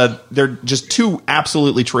 But they're just 2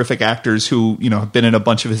 absolutely terrific actors who have been in a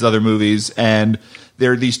bunch of his other movies, and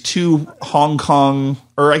they're these 2 Hong Kong,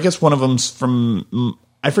 or I guess one of them's from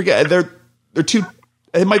I forget. They're 2.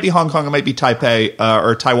 It might be Hong Kong, it might be Taipei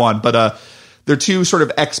or Taiwan, but they're 2 sort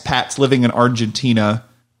of expats living in Argentina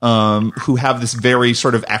who have this very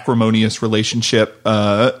sort of acrimonious relationship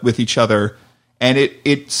with each other, and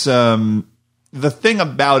it's. The thing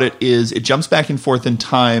about it is it jumps back and forth in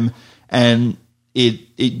time, and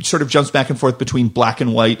it sort of jumps back and forth between black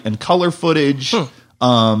and white and color footage.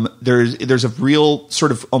 There's a real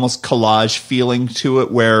sort of almost collage feeling to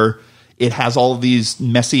it where it has all of these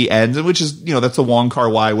messy ends, and which is, that's the Wong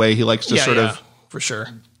Kar-wai way. He likes to for sure.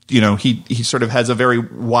 He sort of has a very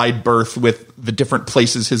wide berth with the different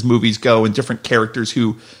places his movies go and different characters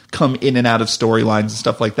who come in and out of storylines and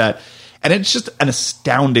stuff like that. And it's just an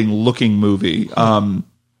astounding looking movie.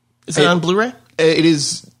 Is it on Blu-ray? It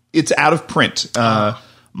is. It's out of print.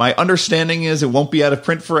 My understanding is it won't be out of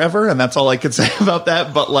print forever, and that's all I could say about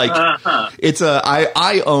that. But it's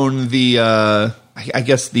I own the I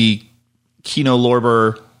guess the Kino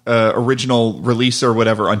Lorber original release or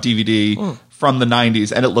whatever on DVD from the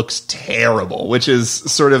 90s, and it looks terrible, which is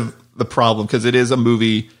sort of the problem because it is a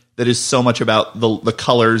movie that is so much about the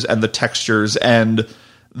colors and the textures and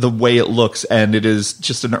the way it looks, and it is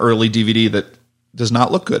just an early DVD that does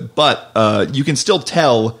not look good. But you can still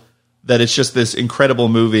tell that it's just this incredible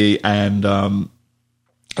movie, and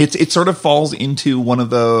it sort of falls into one of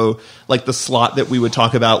the slot that we would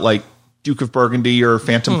talk about, like Duke of Burgundy or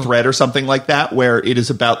Phantom Thread or something like that, where it is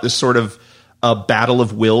about this sort of battle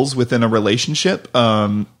of wills within a relationship.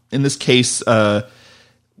 In this case,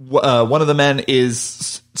 one of the men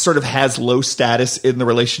sort of has low status in the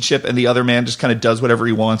relationship, and the other man just kind of does whatever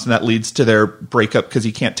he wants, and that leads to their breakup because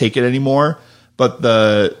he can't take it anymore. But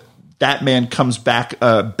that man comes back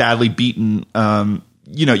badly beaten,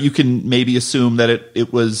 you can maybe assume that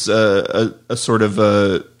it was a sort of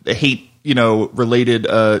a hate, related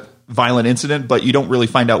violent incident, but you don't really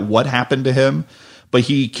find out what happened to him. But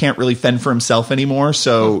he can't really fend for himself anymore,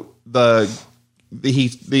 so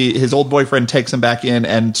his old boyfriend takes him back in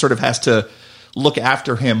and sort of has to look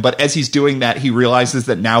after him. But as he's doing that, he realizes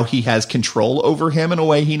that now he has control over him in a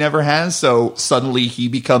way he never has. So suddenly he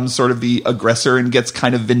becomes sort of the aggressor and gets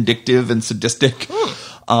kind of vindictive and sadistic.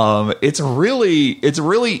 It's a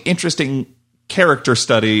really interesting character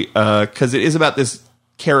study because it is about this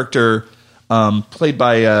character played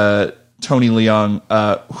by Tony Leung,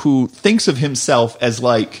 who thinks of himself as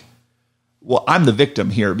like, well, I'm the victim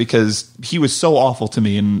here because he was so awful to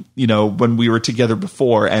me, and when we were together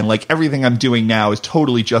before, and like everything I'm doing now is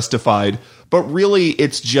totally justified. But really,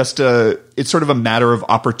 it's sort of a matter of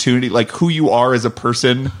opportunity. Like who you are as a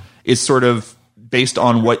person is sort of based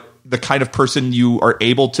on what the kind of person you are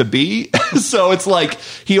able to be. So it's like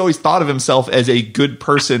he always thought of himself as a good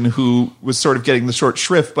person who was sort of getting the short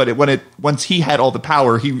shrift. But once he had all the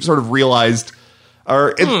power, he sort of realized.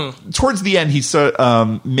 Towards the end, he's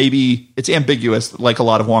maybe it's ambiguous, like a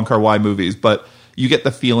lot of Wong Kar-wai movies, but you get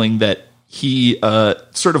the feeling that he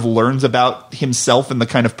sort of learns about himself and the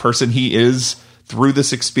kind of person he is through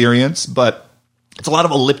this experience. But it's a lot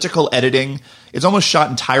of elliptical editing. It's almost shot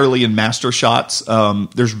entirely in master shots.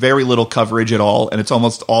 There's very little coverage at all, and it's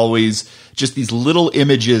almost always just these little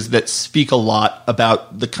images that speak a lot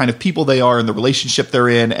about the kind of people they are and the relationship they're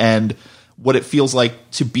in, and what it feels like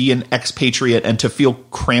to be an expatriate and to feel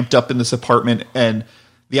cramped up in this apartment. And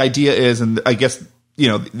the idea is, and I guess,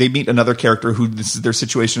 they meet another character who this is their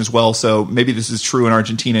situation as well. So maybe this is true in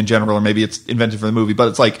Argentina in general, or maybe it's invented for the movie, but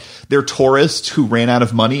it's like they're tourists who ran out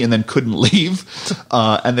of money and then couldn't leave.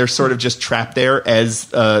 And they're sort of just trapped there as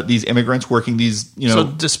these immigrants working these, So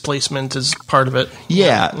displacement is part of it.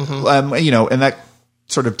 Yeah. Mm-hmm. And that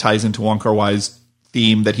sort of ties into Wong Kar-wai's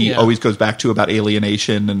theme that he always goes back to about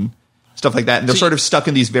alienation and stuff like that. And they're sort of stuck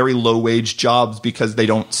in these very low-wage jobs because they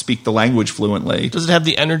don't speak the language fluently. Does it have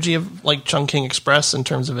the energy of like Chungking Express in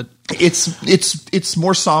terms of it? It's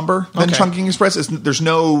more somber than Chungking Express. There's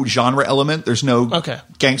no genre element. There's no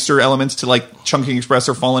gangster elements to like Chungking Express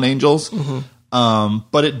or Fallen Angels. Mm-hmm.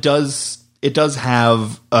 But it does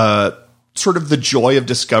have sort of the joy of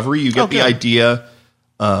discovery. You get the idea,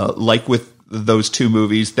 like with those two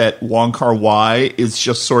movies, that Wong Kar-wai is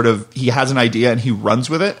just sort of, he has an idea and he runs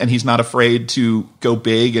with it, and he's not afraid to go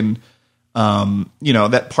big. And,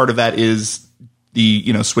 that part of that is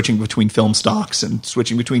the, switching between film stocks and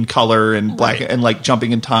switching between color and black and like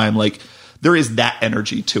jumping in time. Like there is that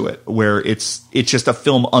energy to it where it's just a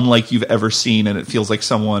film unlike you've ever seen. And it feels like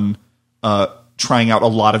someone, trying out a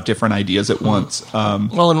lot of different ideas at once.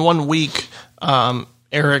 Well, in 1 week,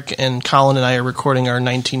 Eric and Colin and I are recording our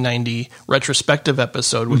 1990 retrospective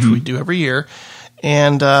episode, which we do every year,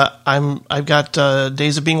 and I've got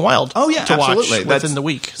Days of Being Wild. Oh yeah, to absolutely. watch within the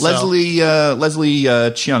week. So. Leslie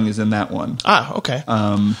Cheung is in that one. Ah, okay.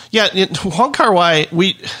 Wong Kar-wai.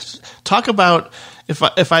 We talk about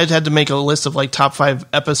if I had to make a list of like top 5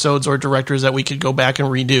 episodes or directors that we could go back and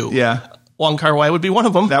redo. Yeah. Wong Kar-wai would be one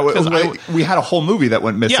of them. We had a whole movie that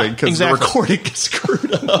went missing because the recording gets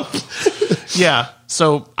screwed up. Yeah.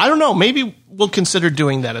 So I don't know. Maybe we'll consider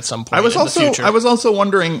doing that at some point. The future. I was also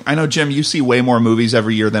wondering. I know, Jim, you see way more movies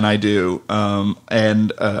every year than I do,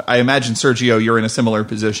 and I imagine, Sergio, you're in a similar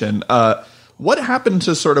position. What happened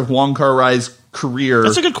to sort of Wong Kar-wai's career?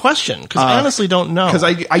 That's a good question, because I honestly don't know.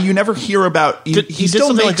 Because you never hear about. He did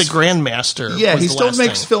something like The Grandmaster. Yeah, he still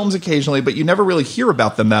makes films occasionally, but you never really hear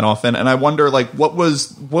about them that often. And I wonder, like,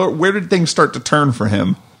 where did things start to turn for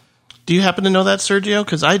him? Do you happen to know that, Sergio?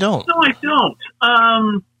 Because I don't. No, I don't.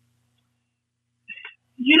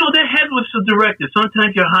 They're head with the director.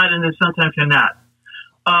 Sometimes you're hot and then sometimes you're not.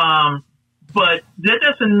 But that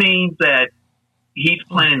doesn't mean that he's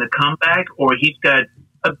planning to come back or he's got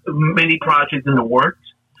many projects in the works.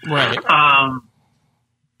 Right.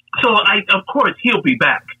 So, of course, he'll be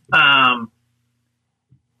back.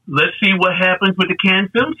 Let's see what happens with the Cannes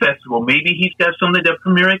Film Festival. Maybe he's got something that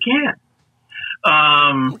premiere at Cannes.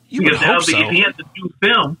 Because if he has to do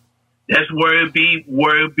film, that's where it'd be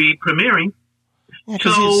premiering.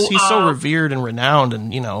 Because he's so revered and renowned,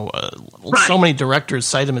 and so many directors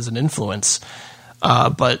cite him as an influence.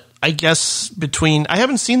 But I guess I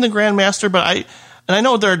haven't seen The Grandmaster, but I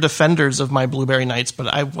know there are defenders of My Blueberry Nights, but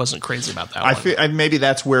I wasn't crazy about that one. Maybe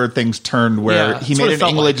that's where things turned, where he made an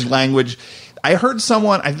English language. I heard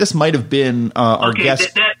someone. This might have been our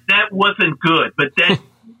guest. That wasn't good, but that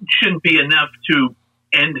shouldn't be enough to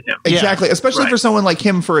end him. Exactly, especially for someone like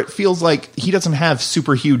him, for it feels like he doesn't have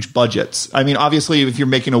super huge budgets. I mean, obviously, if you're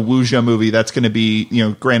making a wuxia movie, that's going to be,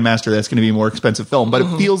 Grandmaster, that's going to be a more expensive film. But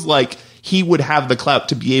it feels like he would have the clout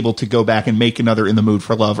to be able to go back and make another In the Mood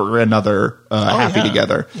for Love or another Happy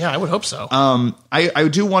Together. Yeah, I would hope so. I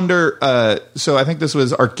do wonder, so I think this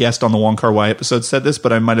was our guest on the Wong Kar-wai episode said this,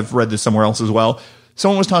 but I might have read this somewhere else as well.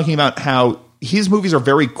 Someone was talking about how his movies are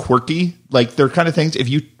very quirky. Like, they're kind of things,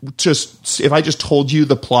 if I just told you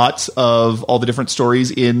the plots of all the different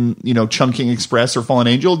stories in, Chungking Express or Fallen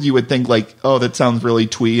Angel, you would think like, oh, that sounds really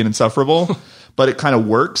twee and insufferable, but it kind of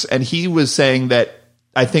works. And he was saying that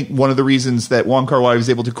I think one of the reasons that Wong Kar-wai was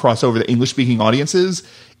able to cross over the English-speaking audiences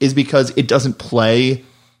is because it doesn't play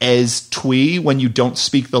as twee when you don't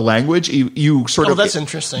speak the language. You sort of, that's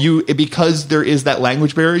interesting. Because there is that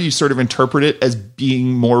language barrier, you sort of interpret it as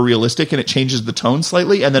being more realistic, and it changes the tone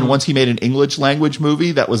slightly. And then once he made an English language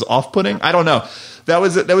movie that was off-putting, I don't know. That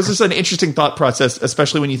was just an interesting thought process,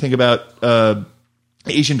 especially when you think about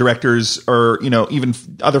Asian directors or, even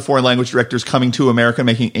other foreign language directors coming to America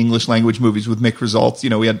making English language movies with mixed results.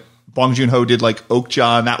 We had Bong Joon-ho did like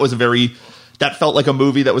Okja, and that felt like a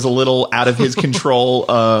movie that was a little out of his control.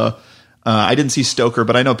 I didn't see Stoker,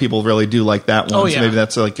 but I know people really do like that one. So maybe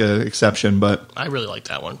that's like an exception, but I really like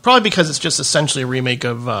that one. Probably because it's just essentially a remake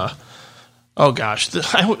of, I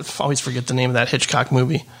always forget the name of that Hitchcock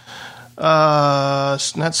movie.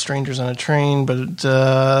 Not Strangers on a Train, but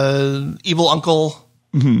Evil Uncle.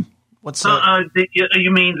 Mm-hmm. What's that?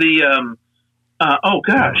 You mean the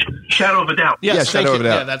Shadow of a Doubt. Yes, Shadow of a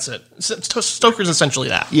Doubt. Yeah, that's it. Stoker's essentially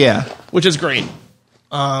that. Yeah, which is great.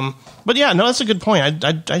 But yeah, no, that's a good point.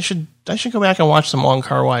 I should go back and watch some Wong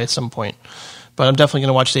Kar-wai at some point. But I'm definitely going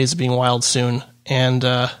to watch Days of Being Wild soon. And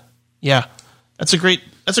that's a great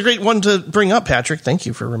one to bring up, Patrick. Thank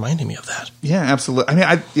you for reminding me of that. Yeah, absolutely.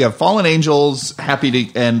 I mean, Fallen Angels, not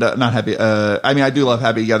Happy. I do love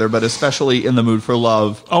Happy Together, but especially In the Mood for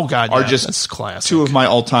Love. Oh God, are just that's classic. Two of my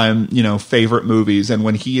all-time, favorite movies. And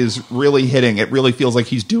when he is really hitting, it really feels like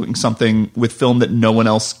he's doing something with film that no one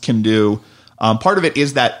else can do. Part of it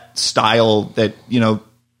is that style that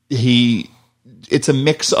it's a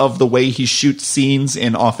mix of the way he shoots scenes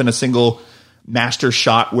in often a single master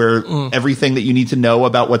shot where everything that you need to know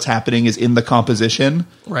about what's happening is in the composition.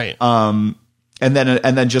 Right. And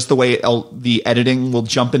then just the way the editing will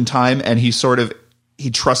jump in time, and he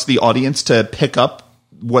trusts the audience to pick up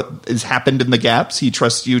what has happened in the gaps. He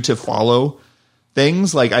trusts you to follow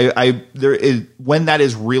things. Like when that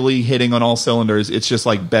is really hitting on all cylinders, it's just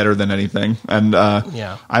like better than anything. And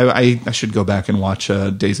I should go back and watch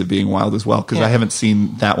Days of Being Wild as well, because I haven't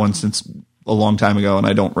seen that one since a long time ago, and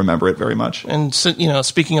I don't remember it very much. And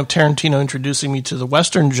speaking of Tarantino introducing me to the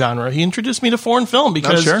Western genre, he introduced me to foreign film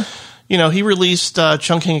because he released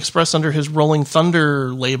Chungking Express under his Rolling Thunder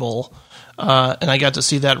label, and I got to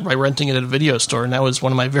see that by renting it at a video store, and that was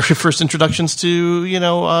one of my very first introductions to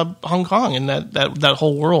Hong Kong and that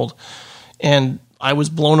whole world, and I was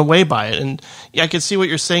blown away by it. And I could see what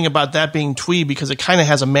you're saying about that being twee, because it kind of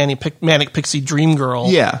has a manic pixie dream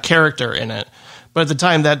girl character in it, but at the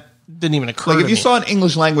time that didn't even occur to me. If you saw an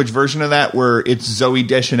English language version of that where it's Zooey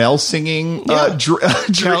Deschanel singing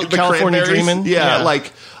California Dreamin',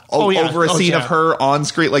 over a scene of her on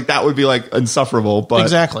screen, like that would be like insufferable. But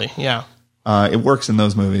exactly, yeah, it works in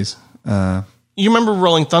those movies. You remember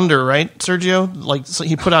Rolling Thunder, right, Sergio? Like, so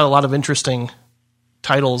he put out a lot of interesting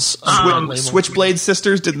titles. Switchblade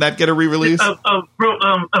Sisters, didn't that get a re-release?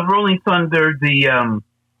 Rolling Thunder, the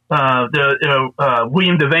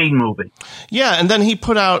William Devane movie. Yeah, and then he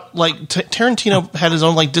put out Tarantino had his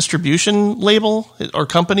own distribution label or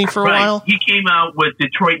company for a while. He came out with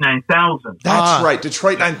Detroit 9000. That's right,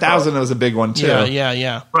 Detroit 9000 was a big one too.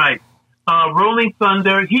 Yeah. Right. Rolling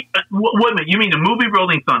Thunder. Wait a minute, you mean the movie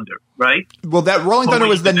Rolling Thunder, right? Well, that Rolling Thunder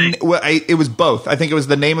was it was both. I think it was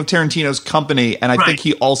the name of Tarantino's company, and I think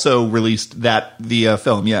he also released the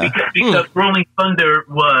film. Yeah, because Rolling Thunder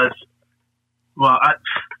was. Well,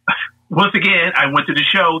 once again, I went to the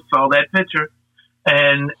show, saw that picture,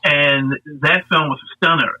 and that film was a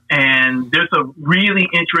stunner. And there's a really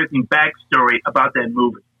interesting backstory about that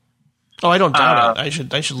movie. Oh, I don't doubt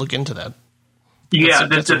it. I should look into that. The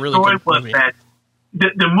story was that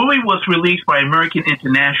the movie was released by American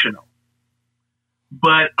International,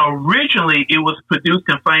 but originally it was produced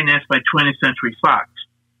and financed by 20th Century Fox.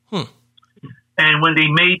 And when they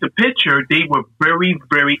made the picture, they were very,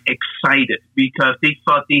 very excited because they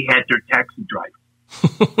thought they had their taxi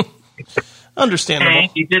driver. Understandable. And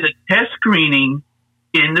they did a test screening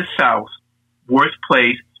in the South, worst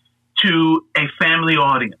place, to a family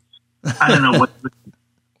audience. I don't know what.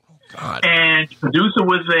 God. And the producer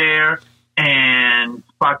was there, and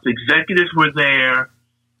Fox executives were there,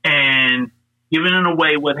 and giving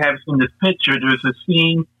away what happens in this picture, there's a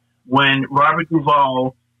scene when Robert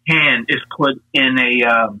Duvall's hand is put in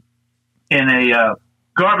a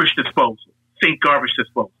garbage disposal, sink garbage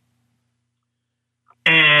disposal.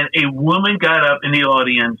 And a woman got up in the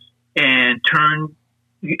audience and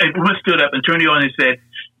a woman stood up and turned to the audience and said,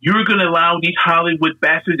 "You're going to allow these Hollywood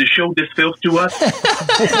bastards to show this filth to us?"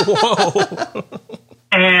 Whoa.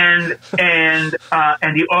 And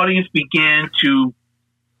the audience began to,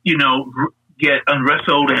 get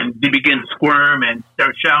unwrestled, and they began to squirm and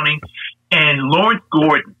start shouting. And Lawrence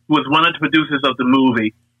Gordon, who was one of the producers of the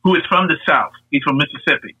movie, who is from the South, he's from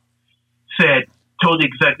Mississippi, told the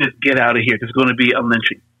executives, "Get out of here. There's going to be a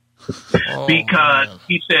lynching." Because man.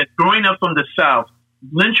 He said, growing up from the South,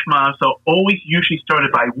 lynch mobs are always usually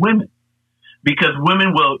started by women, because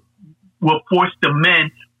women will force the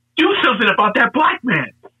men, do something about that black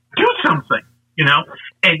man, do something,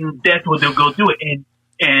 and that's what they'll go do it.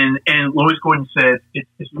 And Lawrence Gordon said,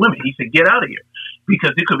 it's women. He said, "Get out of here,"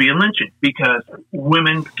 because it could be a lynching, because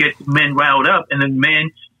women get men riled up, and then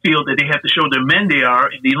men feel that they have to show their men they are,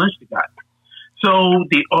 and they lynch the guy. So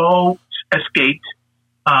they all escaped,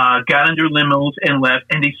 got under limos and left,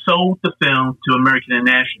 and they sold the film to American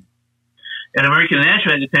International. And American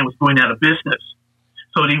International at the time was going out of business.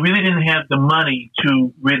 So they really didn't have the money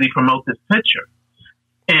to really promote this picture.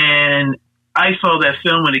 And I saw that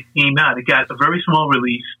film when it came out. It got a very small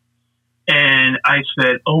release. And I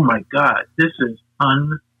said, "Oh my God, this is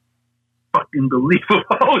unfucking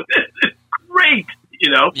believable. This is great,"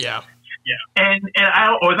 Yeah. Yeah. And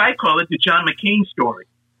or as I call it, the John McCain story.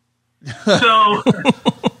 So,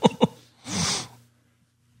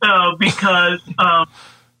 because, that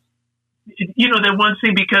one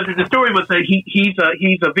thing, because the story was that he's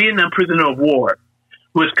a Vietnam prisoner of war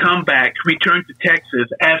who has come back, returned to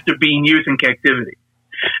Texas after being years in captivity.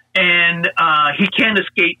 And he can't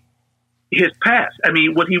escape his past. I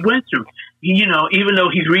mean, what he went through. Even though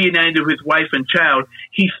he's reunited with his wife and child,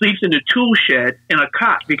 he sleeps in a tool shed in a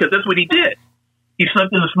cot, because that's what he did. He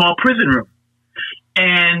slept in a small prison room.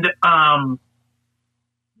 And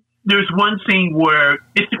there's one scene where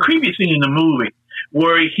it's the creepiest scene in the movie,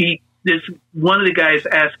 where one of the guys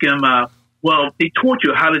asked him, "Well, they torture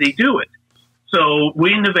you. How do they do it?" So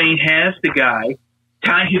William Devane has the guy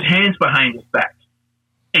tie his hands behind his back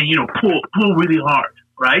and pull really hard,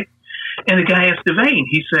 right? And the guy asks Devane,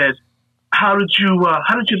 he says, How did you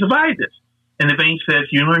survive this? And Devane says,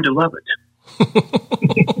 "You learn to love it."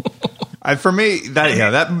 For me,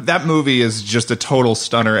 that movie is just a total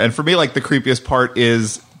stunner. And for me, like, the creepiest part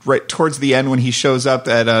is right towards the end when he shows up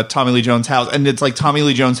at Tommy Lee Jones' house, and it's like Tommy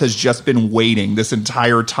Lee Jones has just been waiting this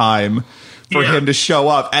entire time for him to show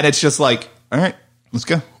up, and it's just like, all right, let's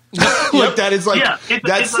go. Like, that is like,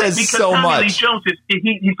 that says so Tommy much. Lee Jones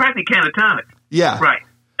he's practically catatonic. Yeah, right.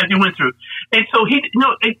 As he went through, and so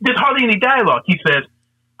there's hardly any dialogue. He says,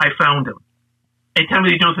 "I found him," and Tommy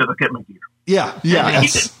Lee Jones says, "I'll get my gear." Yeah.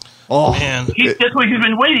 Oh man, that's what he's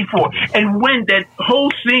been waiting for. And when that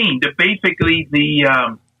whole scene, basically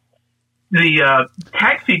the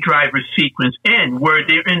taxi driver sequence where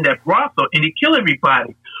they're in that brothel and they kill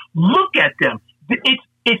everybody. Look at them.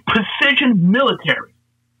 It's precision military.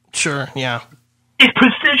 Sure, yeah. It's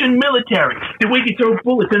precision military. The way they throw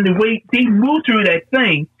bullets and the way they move through that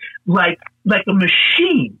thing like a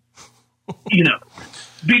machine,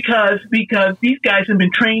 because these guys have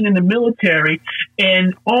been trained in the military,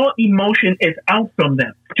 and all emotion is out from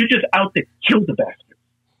them. They're just out to kill the bastard.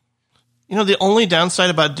 The only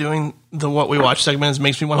downside about doing the What We Watch segment is it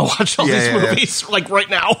makes me want to watch all these movies like right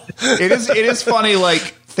now. It is funny,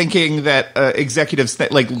 like, thinking that executives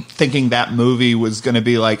thinking that movie was going to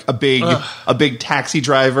be like a big taxi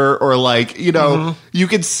driver, or like, you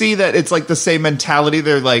could see that it's like the same mentality.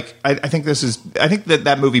 They're like, I think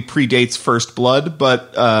that movie predates First Blood,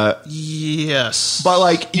 but yes, but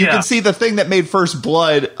like you can see the thing that made First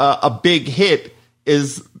Blood a big hit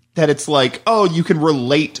is that it's like, oh, you can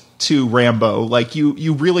relate to Rambo, like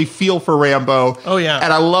you really feel for Rambo. Oh yeah,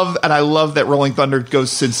 and I love that Rolling Thunder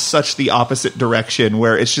goes in such the opposite direction,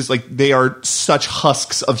 where it's just like they are such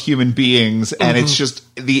husks of human beings, and it's just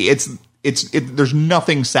there's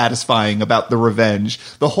nothing satisfying about the revenge.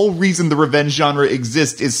 The whole reason the revenge genre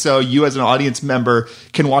exists is so you as an audience member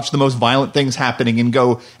can watch the most violent things happening and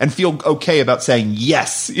go and feel okay about saying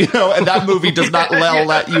yes, and that movie does not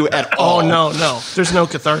let you at all. Oh no, there's no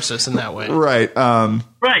catharsis in that way. Right.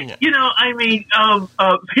 Right.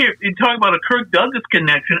 Here, you talk about a Kirk Douglas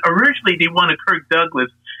connection. Originally, they wanted Kirk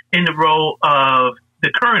Douglas in the role of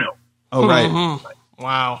the Colonel. Oh, right. Mm-hmm.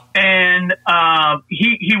 Wow. And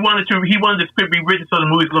he wanted the script to be written so the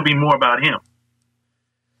movie's going to be more about him.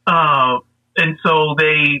 And so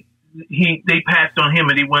they passed on him,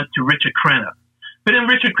 and he went to Richard Crenna. But then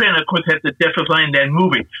Richard Crenna, of course, had the deafest line in that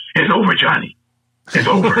movie: "It's over, Johnny. It's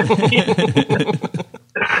over."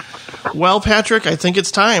 Well, Patrick, I think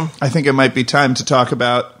it's time. I think it might be time to talk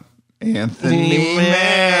about Anthony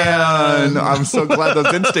Mann. I'm so glad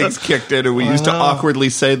those instincts kicked in, and we used to awkwardly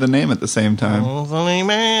say the name at the same time. Anthony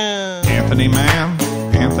Mann. Anthony Mann.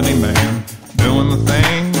 Anthony Mann. Doing the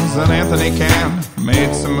things that Anthony can.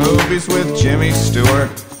 Made some movies with Jimmy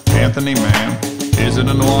Stewart. Anthony Mann. Is it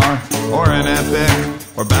a noir or an epic?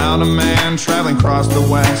 Or about a man traveling across the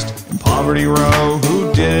West in Poverty Row?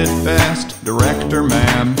 Who did it best? Director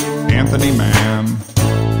man. Anthony Mann.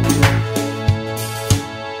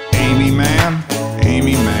 Amy Mann.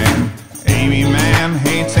 Amy Mann. Amy Mann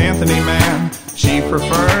hates Anthony Mann. She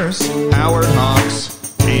prefers Howard Hawks.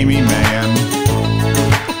 Amy Mann.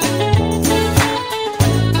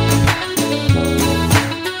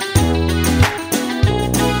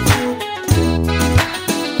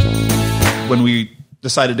 When we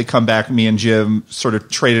decided to come back, me and Jim sort of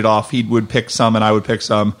traded off. He would pick some and I would pick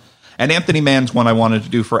some. And Anthony Mann's one I wanted to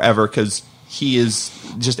do forever because he is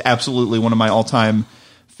just absolutely one of my all-time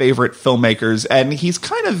favorite filmmakers. And he's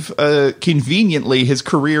kind of conveniently, his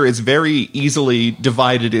career is very easily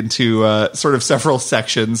divided into sort of several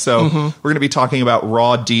sections. So we're going to be talking about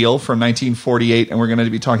Raw Deal from 1948, and we're going to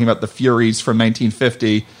be talking about The Furies from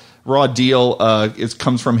 1950. Raw Deal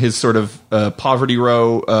comes from his sort of Poverty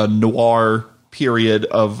Row noir period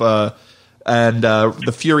of, and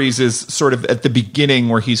The Furies is sort of at the beginning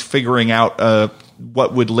where he's figuring out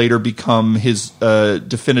what would later become his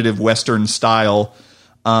definitive Western style.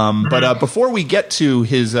 But before we get to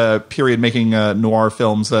his period making noir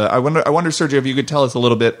films, I wonder, Sergio, if you could tell us a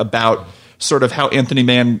little bit about sort of how Anthony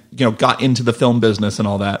Mann, got into the film business and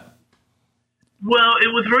all that. Well, it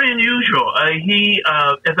was very unusual. He,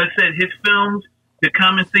 as I said, his films, the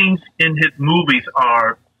common themes in his movies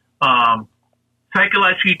are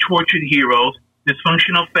psychologically tortured heroes,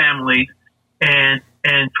 dysfunctional families, and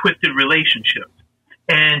twisted relationships.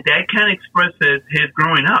 And that kind of expresses his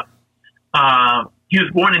growing up. He was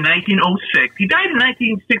born in 1906. He died in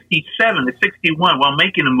 1967 to 61 while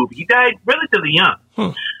making a movie. He died relatively young.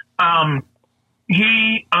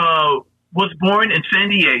 He was born in San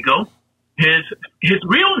Diego. His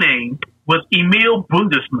real name was Emil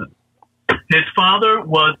Bundesmann. His father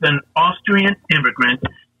was an Austrian immigrant,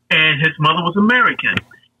 and his mother was American.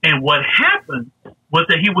 And what happened was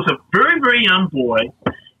that he was a very, very young boy.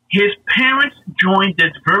 His parents joined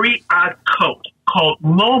this very odd cult called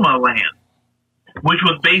Loma Land, which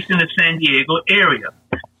was based in the San Diego area.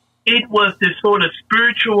 It was this sort of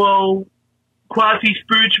spiritual,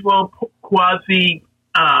 quasi-spiritual,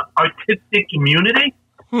 quasi-artistic community.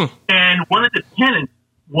 And one of the tenets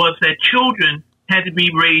was that children had to be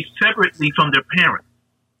raised separately from their parents.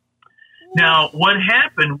 Now, what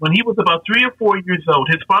happened when he was about 3 or 4 years old,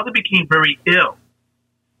 his father became very ill.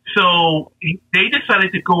 So he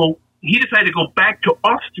decided to go back to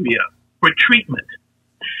Austria for treatment.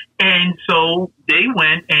 And so they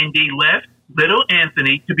went and they left little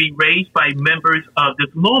Anthony to be raised by members of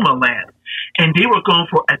this Loma Land. And they were gone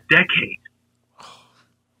for a decade.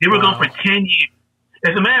 They were gone for 10 years.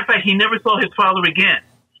 As a matter of fact, he never saw his father again.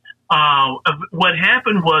 What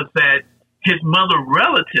happened was that his mother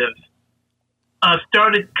relatives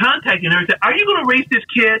started contacting her and said, "Are you going to raise this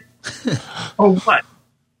kid or what?"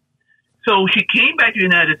 So she came back to the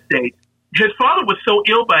United States. His father was so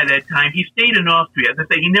ill by that time, he stayed in Austria. As I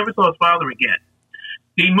say, he never saw his father again.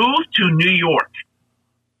 He moved to New York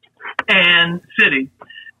and City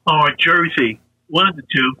or Jersey, one of the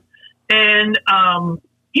two, and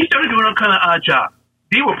he started doing all kind of odd jobs.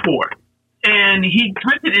 They were poor, and he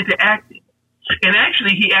drifted into acting. And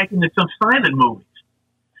actually, he acted in some silent movies.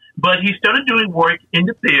 But he started doing work in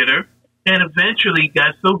the theater, and eventually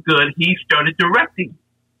got so good, he started directing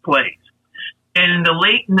plays. And in the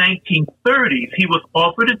late 1930s, he was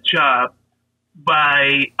offered a job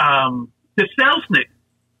by the Selznick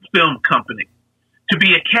Film Company to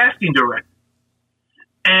be a casting director.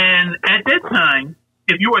 And at that time,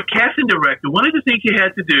 if you were a casting director, one of the things you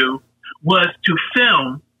had to do was to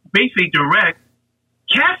film, basically direct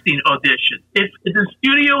casting auditions. If the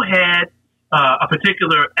studio had a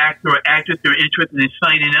particular actor or actress they were interested in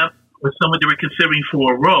signing up, or someone they were considering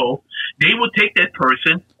for a role, they would take that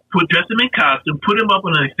person, dress them in costume, put them up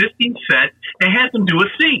on an existing set, and have them do a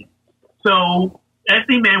scene. So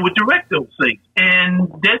Anthony Mann would direct those scenes,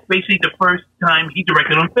 and that's basically the first time he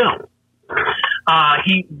directed on film.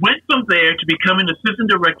 He went from there to become an assistant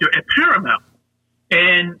director at Paramount.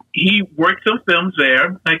 And he worked some films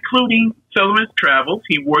there, including Sullivan's Travels.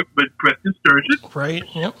 He worked with Preston Sturges. Right,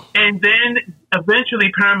 yep. And then eventually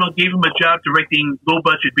Paramount gave him a job directing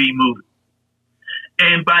low-budget B movies.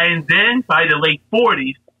 And by the late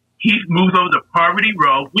 40s, he moved over to Poverty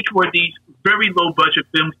Row, which were these very low-budget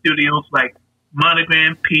film studios like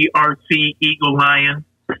Monogram, PRC, Eagle Lion.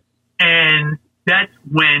 And that's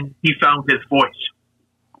when he found his voice,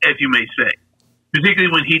 as you may say.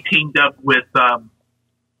 Particularly when he teamed up with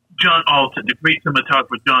John Alton, the great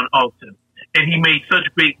cinematographer John Alton. And he made such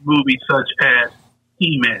great movies such as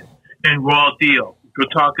He-Man and Raw Deal, which we'll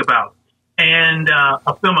talk about. And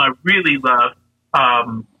a film I really love,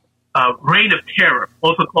 Reign of Terror,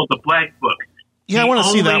 also called The Black Book. Yeah, I want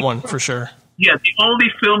to see that one for sure. Yeah, the only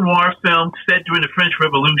film noir film set during the French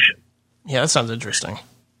Revolution. Yeah, that sounds interesting.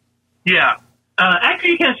 Yeah.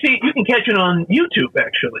 Actually, you can catch it on YouTube,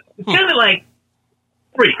 actually. It's kind of like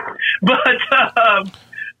free. But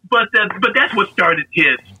that's what started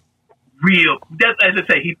his as I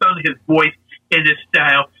say, he found his voice in this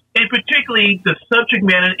style, and particularly the subject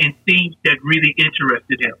matter and themes that really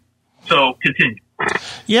interested him. So, continue.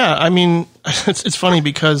 Yeah, I mean, it's funny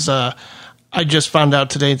because I just found out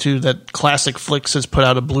today, too, that Classic Flicks has put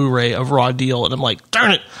out a Blu-ray of Raw Deal, and I'm like,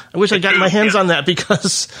 darn it, I wish I got my hands on that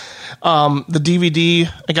because the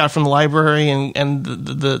DVD I got from the library and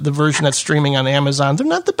the version that's streaming on Amazon, they're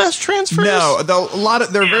not the best transfers. No,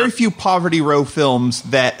 there are very few Poverty Row films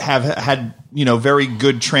that have had, very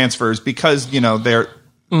good transfers because, they're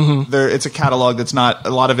it's a catalog that's not, a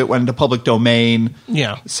lot of it went into public domain.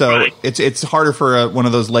 Yeah. So it's harder for one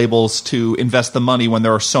of those labels to invest the money when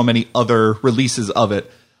there are so many other releases of it.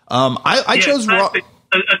 I chose a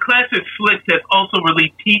Classic Flick that's also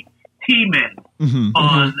released T-Men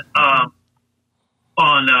on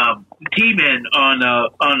T-Men on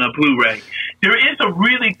a Blu-ray. There is a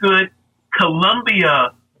really good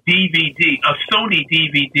Columbia DVD, a Sony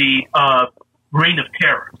DVD of Reign of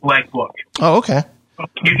Terror, Black Book. Oh, okay.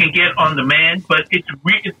 You can get on demand, but it's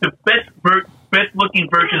the best looking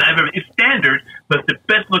version I've ever. It's standard, but the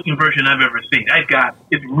best looking version I've ever seen.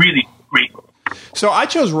 It's really great. So I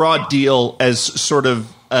chose Raw Deal as sort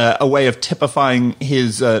of a way of typifying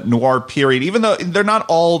his noir period, even though they're not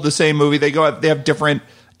all the same movie. They have different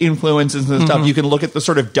influences and stuff. You can look at the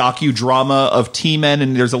sort of docudrama of T-Men,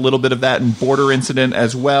 and there's a little bit of that in Border Incident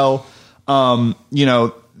as well. Raw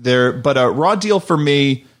Deal for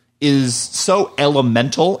me is so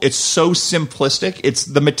elemental. It's so simplistic. It's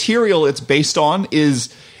the material it's based on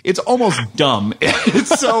it's almost dumb.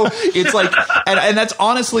 It's like, and that's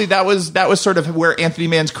honestly, that was sort of where Anthony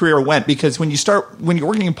Mann's career went, because when you're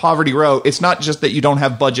working in Poverty Row, it's not just that you don't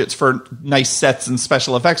have budgets for nice sets and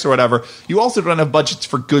special effects or whatever. You also don't have budgets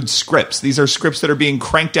for good scripts. These are scripts that are being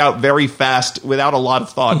cranked out very fast without a lot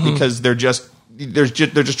of thought because they're just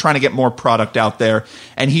trying to get more product out there.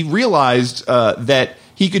 And he realized that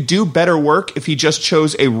he could do better work if he just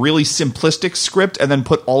chose a really simplistic script and then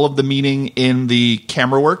put all of the meaning in the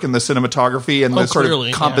camera work and the cinematography and the sort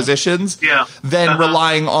of compositions than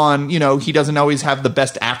relying on, he doesn't always have the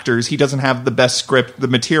best actors. He doesn't have the best script, the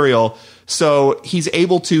material. So he's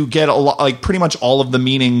able to get a lot, like pretty much all of the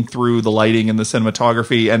meaning through the lighting and the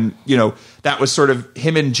cinematography. And, that was sort of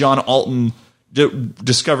him and John Alton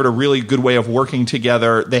discovered a really good way of working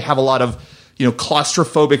together. They have a lot of,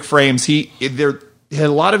 claustrophobic frames. A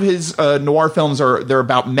lot of his noir films they're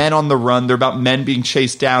about men on the run. They're about men being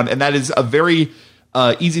chased down, and that is a very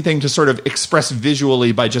easy thing to sort of express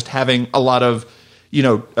visually by just having a lot of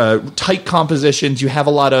tight compositions. You'll have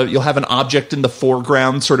an object in the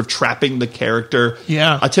foreground, sort of trapping the character.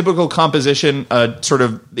 Yeah, a typical composition, sort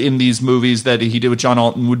of in these movies that he did with John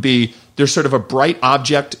Alton would be there's sort of a bright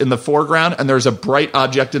object in the foreground, and there's a bright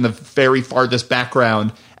object in the very farthest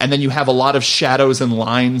background. And then you have a lot of shadows and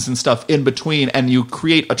lines and stuff in between, and you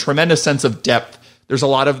create a tremendous sense of depth. There's a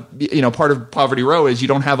lot of, part of Poverty Row is you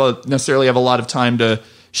don't necessarily have a lot of time to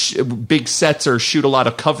big sets or shoot a lot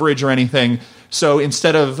of coverage or anything. So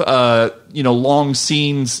instead of, long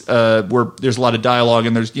scenes where there's a lot of dialogue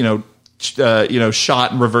and there's,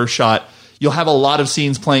 shot and reverse shot, you'll have a lot of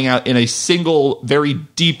scenes playing out in a single, very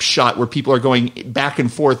deep shot where people are going back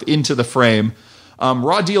and forth into the frame.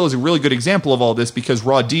 Raw Deal is a really good example of all this because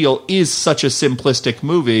Raw Deal is such a simplistic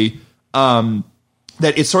movie that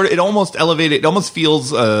it almost elevated. It almost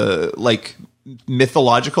feels like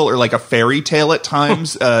mythological or like a fairy tale at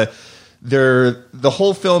times. The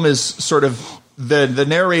whole film is sort of the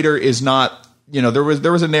narrator is not. There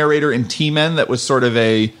was a narrator in T-Men that was sort of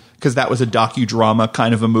because that was a docudrama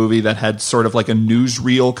kind of a movie that had sort of like a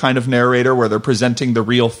newsreel kind of narrator where they're presenting the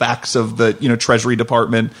real facts of the Treasury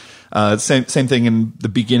Department. Same thing in the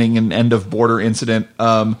beginning and end of Border Incident.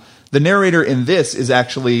 The narrator in this is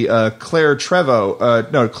actually Claire Trevor,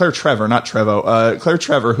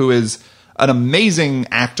 who is an amazing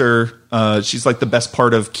actor. She's like the best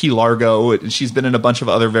part of Key Largo. She's been in a bunch of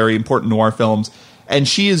other very important noir films. And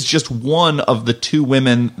she is just one of the two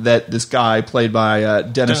women that this guy, played by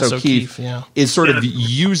Dennis O'Keefe, is sort of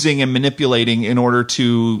using and manipulating in order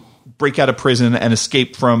to break out of prison and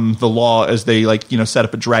escape from the law as they set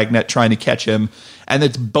up a dragnet trying to catch him. And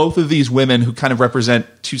it's both of these women who kind of represent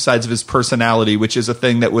two sides of his personality, which is a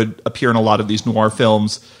thing that would appear in a lot of these noir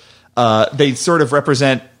films. They sort of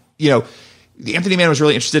represent, Anthony Mann was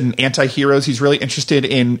really interested in anti-heroes. He's really interested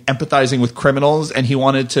in empathizing with criminals, and he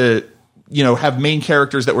wanted to have main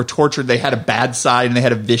characters that were tortured. They had a bad side and they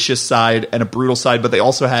had a vicious side and a brutal side, but they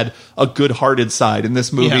also had a good-hearted side. In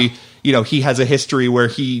this movie, he has a history where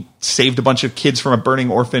he saved a bunch of kids from a burning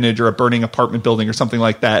orphanage or a burning apartment building or something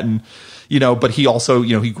like that. And, but he also,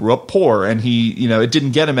 he grew up poor and he, it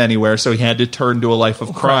didn't get him anywhere. So he had to turn to a life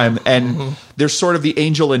of crime. And there's sort of the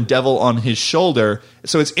angel and devil on his shoulder.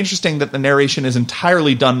 So it's interesting that the narration is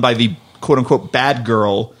entirely done by the quote unquote bad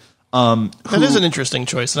girl. That is an interesting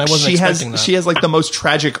choice, and I wasn't expecting that. She has like the most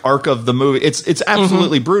tragic arc of the movie. It's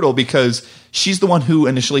absolutely brutal because she's the one who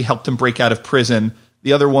initially helped him break out of prison.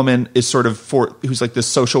 The other woman is sort of who's like this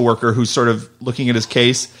social worker who's sort of looking at his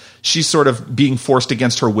case. She's sort of being forced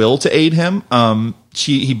against her will to aid him.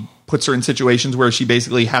 He puts her in situations where she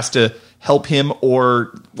basically has to help him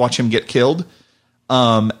or watch him get killed.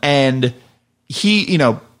 And he,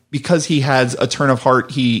 because he has a turn of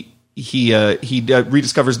heart, he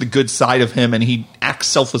rediscovers the good side of him and he acts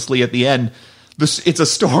selflessly at the end. It's a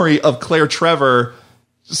story of Claire Trevor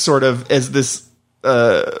sort of as this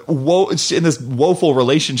in this woeful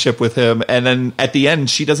relationship with him, and then at the end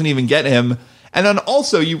she doesn't even get him. And then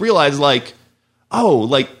also you realize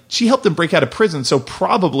she helped him break out of prison, so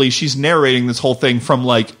probably she's narrating this whole thing from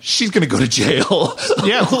she's going to go to jail.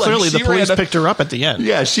 Yeah, clearly the police picked her up at the end.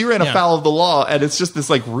 Yeah, she ran afoul of the law, and it's just this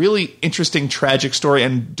really interesting, tragic story.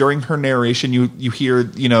 And during her narration, you hear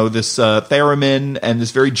this theremin and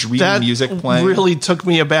this very dreamy music playing. Really took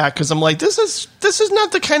me aback because I'm like, this is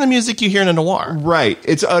not the kind of music you hear in a noir. Right.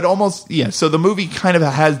 It almost So the movie kind of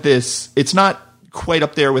has this. It's not quite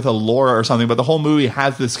up there with a Laura or something, but the whole movie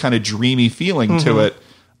has this kind of dreamy feeling to it.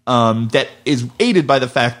 That is aided by the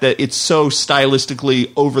fact that it's so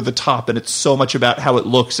stylistically over the top, and it's so much about how it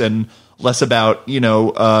looks and less about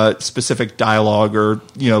specific dialogue or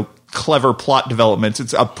clever plot developments.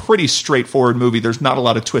 It's a pretty straightforward movie. There's not a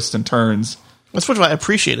lot of twists and turns. That's what I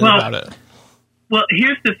appreciated about it. Well,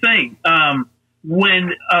 here's the thing. And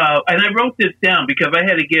I wrote this down because I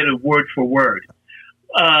had to get it word for word.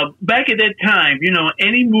 Back at that time,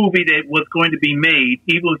 any movie that was going to be made,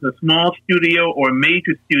 even if it was a small studio or a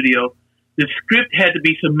major studio, the script had to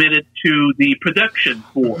be submitted to the production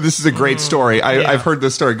board. This is a great story. I've heard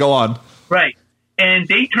this story. Go on. Right. And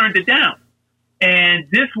they turned it down. And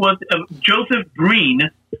this was Joseph Breen,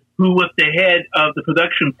 who was the head of the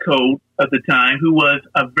production code of the time, who was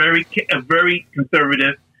a very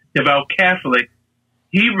conservative, devout Catholic.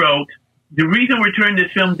 He wrote, "The reason we're turning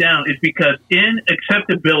this film down is because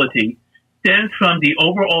inacceptability stems from the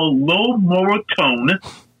overall low moral tone.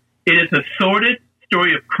 It is a sordid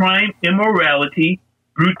story of crime, immorality,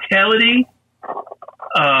 brutality,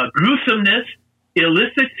 gruesomeness,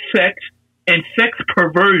 illicit sex, and sex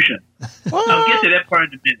perversion." I'll get to that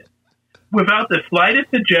part in a minute. "Without the slightest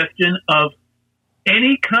suggestion of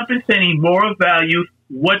any compensating moral values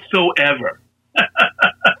whatsoever."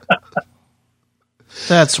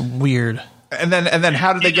 That's weird. And then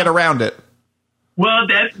how did they get around it? Well,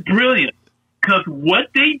 that's brilliant. Because what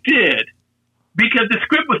they did, because the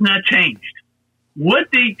script was not changed, what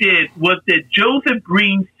they did was that Joseph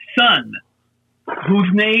Breen's son, whose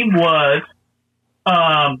name was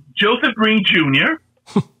Joseph Breen Jr.,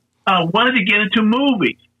 wanted to get into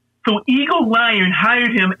movies. So Eagle Lion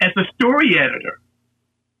hired him as a story editor,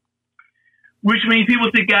 which means he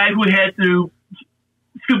was the guy who had to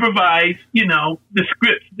supervise, the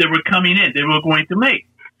scripts that were coming in, they were going to make.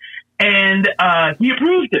 And he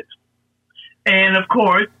approved it. And of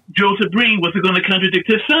course, Joseph Breen was going to contradict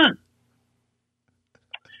his son.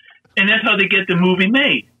 And that's how they get the movie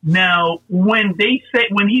made. Now, when he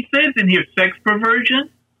says in here sex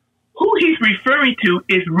perversion, who he's referring to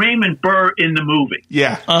is Raymond Burr in the movie.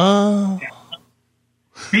 Yeah.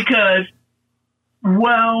 Because,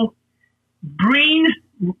 Breen,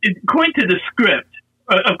 according to the script,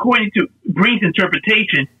 according to Breen's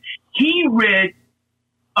interpretation, he read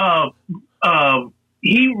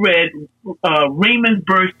Raymond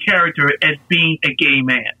Burr's character as being a gay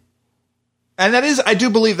man. And that is, I do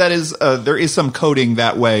believe that is, there is some coding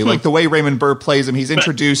that way. Like the way Raymond Burr plays him, he's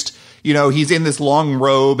introduced, he's in this long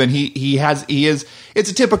robe and it's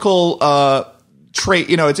a typical, trait,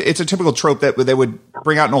 it's a typical trope that they would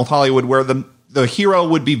bring out in old Hollywood where the hero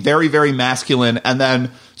would be very, very masculine and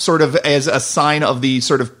then sort of as a sign of the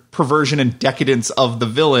sort of perversion and decadence of the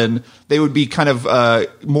villain, they would be kind of,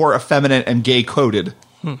 more effeminate and gay coded.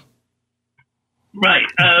 Right.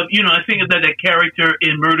 I think about that character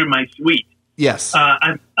in Murder My Sweet. Yes.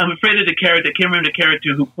 I'm afraid of the character. I can't remember the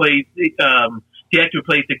character who plays the actor who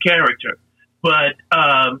plays the character, but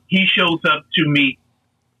he shows up to meet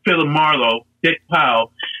Philip Marlowe, Dick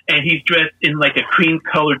Powell, and he's dressed in like a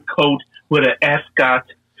cream-colored coat with an ascot,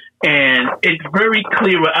 and it's very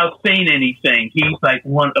clear without saying anything. He's like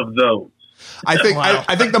one of those. I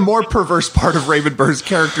think the more perverse part of Raymond Burr's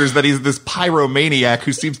character is that he's this pyromaniac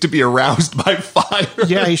who seems to be aroused by fire.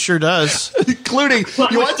 Yeah, he sure does. Including,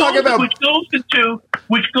 you want to talk about...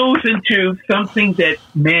 Which goes into something that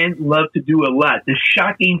men love to do a lot, the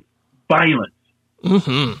shocking violence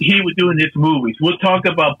he would do in his movies. We'll talk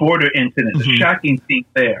about Border Incident, the shocking scene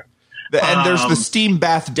there. And there's the steam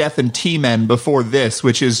bath death and T-Men before this,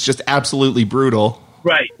 which is just absolutely brutal.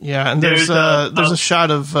 Right. Yeah, and there's a shot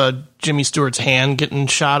of Jimmy Stewart's hand getting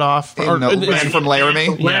shot off. From Laramie.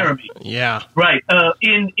 Laramie. Yeah. Right.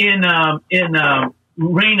 In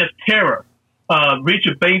Reign of Terror,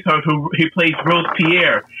 Richard Basehart, who plays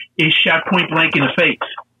Robespierre, is shot point blank in the face.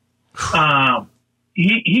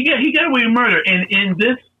 He got away with murder, and in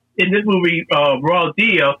this movie, Raw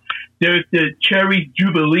Deal, there's the Cherry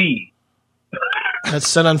Jubilee. That's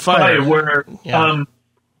set on fire. Where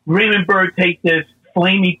Raymond Burr takes this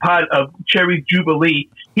flaming pot of Cherry Jubilee.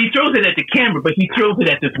 He throws it at the camera, but he throws it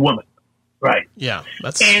at this woman. Right. Yeah.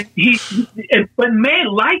 But man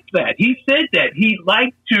liked that. He said that. He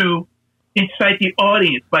liked to incite the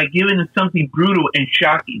audience by giving them something brutal and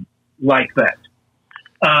shocking like that.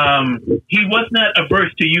 He was not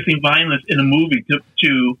averse to using violence in a movie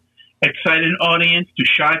to excite an audience, to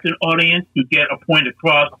shock an audience, to get a point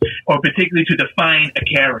across, or particularly to define a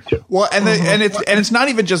character. Well, and it's not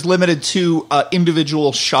even just limited to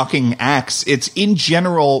individual shocking acts. It's in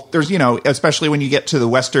general. There's especially when you get to the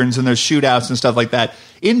westerns and there's shootouts and stuff like that.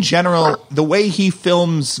 In general, the way he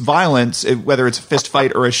films violence, whether it's a fist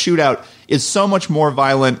fight or a shootout, is so much more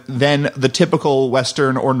violent than the typical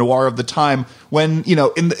western or noir of the time. When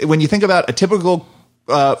when you think about a typical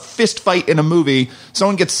fist fight in a movie,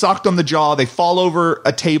 someone gets socked on the jaw, they fall over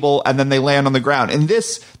a table, and then they land on the ground. In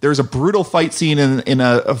this, there's a brutal fight scene in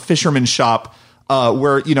a fisherman's shop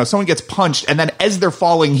where someone gets punched, and then as they're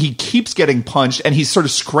falling, he keeps getting punched, and he's sort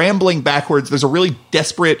of scrambling backwards. There's a really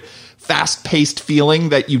desperate, fast-paced feeling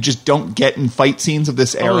that you just don't get in fight scenes of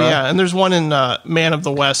this era. Oh, yeah, and there's one in Man of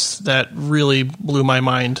the West that really blew my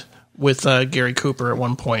mind with Gary Cooper at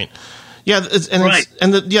one point. Yeah,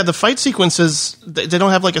 the fight sequences, they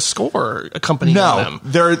don't have like a score accompanying them.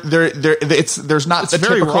 There's not the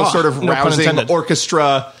typical raw, sort of rousing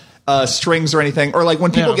orchestra strings or anything. Or like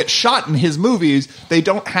when people get shot in his movies, they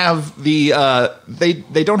don't have the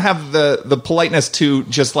they don't have the politeness to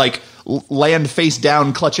just like land face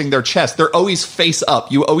down clutching their chest. They're always face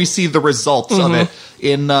up. You always see the results of it.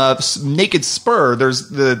 In Naked Spur, there's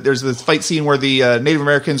this fight scene where the Native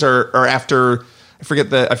Americans are after, I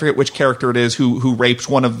forget which character it is who raped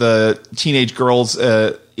one of the teenage girls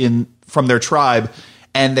from their tribe,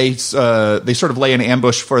 and they sort of lay an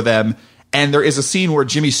ambush for them. And there is a scene where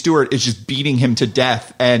Jimmy Stewart is just beating him to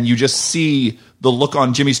death, and you just see the look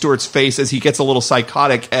on Jimmy Stewart's face as he gets a little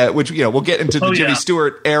psychotic. Which we'll get into the Jimmy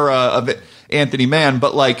Stewart era of Anthony Mann,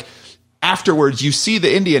 but like afterwards, you see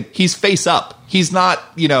the Indian. He's face up. He's not.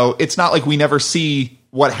 It's not like we never see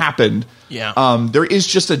what happened. Yeah. There is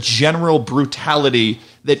just a general brutality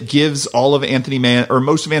that gives all of Anthony Mann, or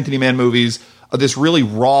most of Anthony Mann movies, this really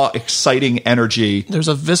raw, exciting energy. There's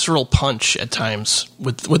a visceral punch at times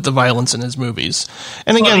with the violence in his movies.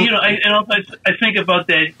 And again, I think about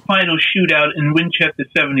that final shootout in Winchester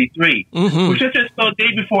 73, which I just saw the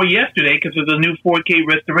day before yesterday because there's a new 4K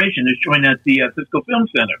restoration that's showing at the Cisco Film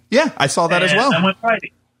Center. Yeah, I saw that as well. I went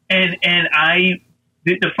Friday, and I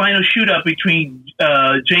did the final shootout between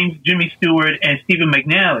Jimmy Stewart and Stephen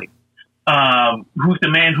McNally, who's the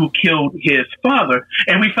man who killed his father,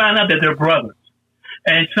 and we found out that they're brothers.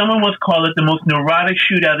 And someone once called it the most neurotic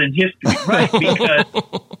shootout in history, right? Because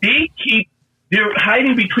they're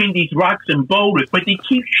hiding between these rocks and boulders, but they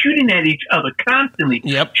keep shooting at each other constantly.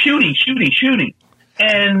 Yep. Shooting.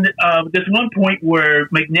 And there's one point where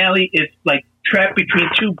McNally is like trapped between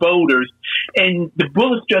two boulders, and the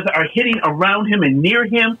bullets just are hitting around him and near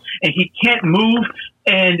him, and he can't move.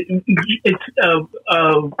 And it's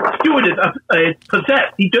Stewart is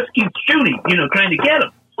possessed. He just keeps shooting, trying to get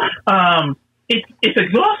him. It's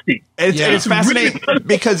exhausting. It's fascinating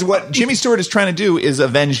because what Jimmy Stewart is trying to do is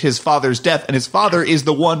avenge his father's death, and his father is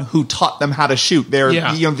the one who taught them how to shoot. They're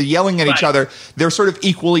they're yelling at each other. They're sort of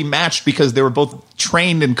equally matched because they were both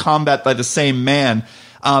trained in combat by the same man.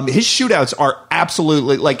 His shootouts are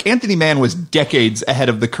absolutely like Anthony Mann was decades ahead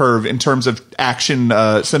of the curve in terms of action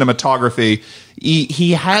cinematography.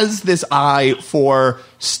 He has this eye for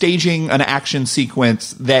staging an action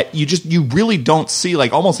sequence that you really don't see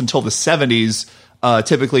like almost until the 70s.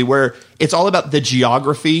 Typically, where it's all about the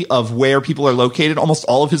geography of where people are located. Almost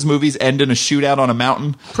all of his movies end in a shootout on a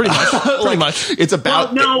mountain. Pretty much. It's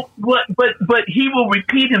about but he will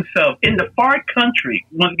repeat himself in the far country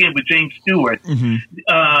once again with James Stewart. Mm-hmm.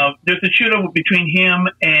 There's a shootout between him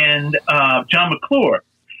and John McClure,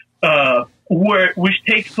 which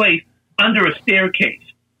takes place under a staircase.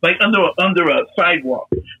 Like under a sidewalk,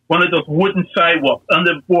 one of those wooden sidewalks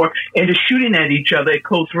under the floor, and they're shooting at each other at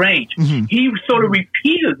close range. Mm-hmm. He sort of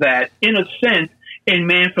repeated that in a sense in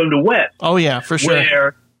Man from the West. Oh yeah, for sure.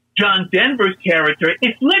 Where John Denver's character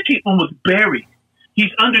is literally almost buried. He's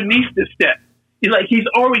underneath the steps. He's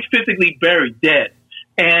always physically buried, dead.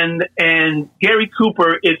 And Gary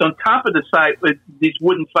Cooper is on top of the side with these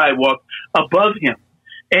wooden sidewalks above him.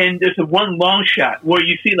 And there's one long shot where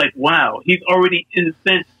you see, wow, he's already, in a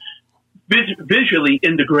sense, visually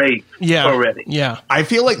in the grave already. Yeah. I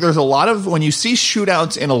feel like there's a lot of, when you see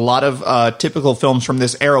shootouts in a lot of typical films from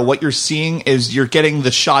this era, what you're seeing is you're getting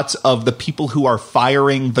the shots of the people who are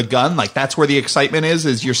firing the gun. Like, that's where the excitement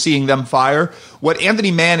is you're seeing them fire. What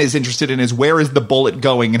Anthony Mann is interested in is where is the bullet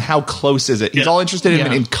going and how close is it? He's all interested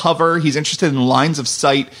in cover. He's interested in lines of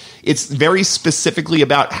sight. It's very specifically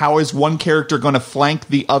about how is one character going to flank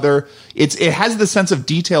the other. It has the sense of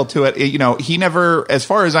detail to it. He never, as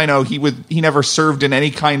far as I know, he never served in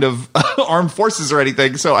any kind of armed forces or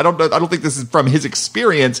anything. So I don't think this is from his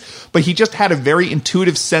experience, but he just had a very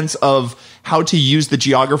intuitive sense of how to use the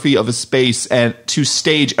geography of a space and to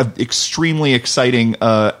stage an extremely exciting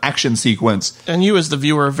action sequence. And you, as the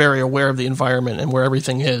viewer, are very aware of the environment and where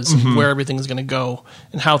everything is, and where everything is going to go,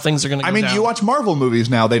 and how things are going to go down. You watch Marvel movies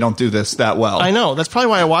now; they don't do this that well. I know. That's probably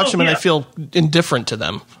why I watch them, and I feel indifferent to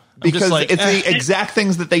them. Because it's the exact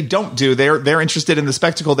things that they don't do. They're interested in the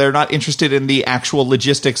spectacle. They're not interested in the actual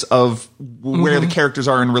logistics of where the characters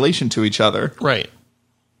are in relation to each other. Right.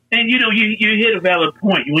 And you hit a valid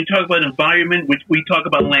point. When we talk about environment, which we talk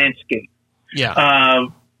about landscape. Yeah.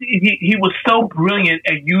 He was so brilliant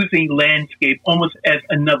at using landscape almost as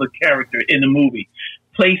another character in the movie,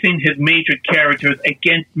 placing his major characters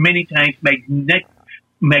against many times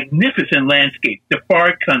magnificent landscape. The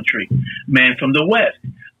Far Country, Man from the West,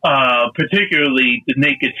 particularly The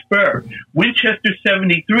Naked Spur. Winchester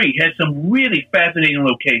 73 has some really fascinating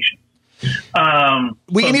locations.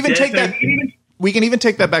 We can even take that. We can even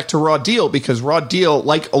take that back to Raw Deal, because Raw Deal,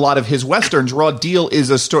 like a lot of his westerns, Raw Deal is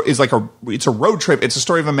it's a road trip. It's a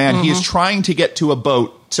story of a man. He is trying to get to a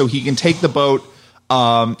boat so he can take the boat,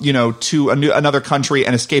 to another country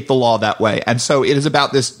and escape the law that way. And so it is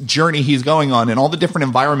about this journey he's going on and all the different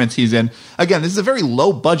environments he's in. Again, this is a very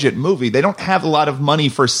low budget movie. They don't have a lot of money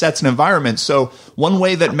for sets and environments. So one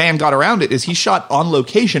way that Mann got around it is he shot on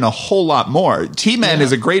location a whole lot more. T-Man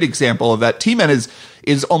is a great example of that. T-Man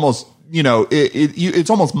is almost, it's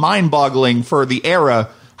almost mind-boggling for the era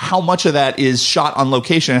how much of that is shot on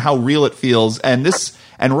location and how real it feels. And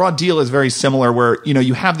Raw Deal is very similar, where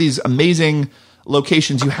you have these amazing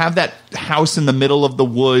locations. You have that house in the middle of the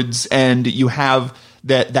woods, and you have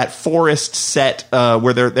that forest set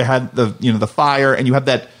where they had the fire, and you have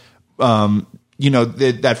that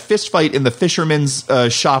that fist fight in the fisherman's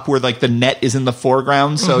shop where the net is in the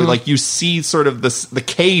foreground. So you see sort of the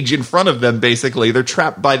cage in front of them. Basically, they're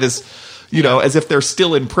trapped by this, as if they're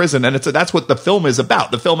still in prison. And that's what the film is about.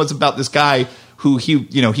 The film is about this guy who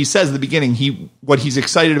he says at the beginning, what he's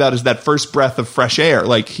excited about is that first breath of fresh air.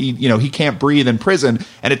 He can't breathe in prison,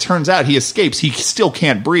 and it turns out he escapes. He still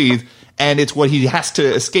can't breathe. And it's what he has to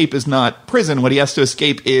escape is not prison. What he has to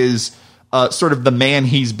escape is sort of the man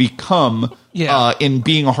he's become in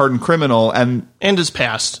being a hardened criminal and his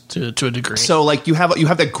past to a degree. So you have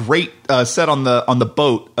that great set on the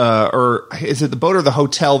boat, or is it the boat or the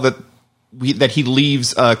hotel that he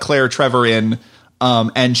leaves Claire Trevor in,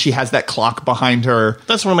 and she has that clock behind her.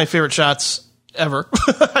 That's one of my favorite shots ever.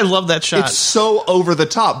 I love that shot. It's so over the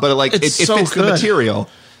top, but it so fits good. The material.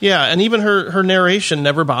 Yeah, and even her narration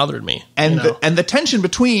never bothered me. And the tension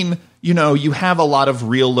between you have a lot of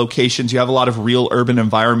real locations, you have a lot of real urban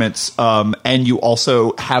environments, and you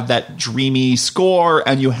also have that dreamy score,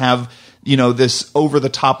 and you have, this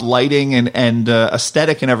over-the-top lighting and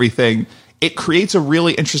aesthetic and everything. It creates a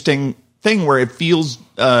really interesting thing where it feels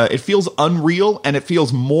unreal and it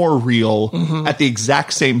feels more real at the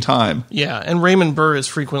exact same time. Yeah, and Raymond Burr is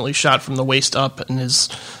frequently shot from the waist up and is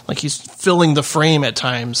like he's filling the frame at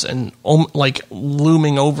times and like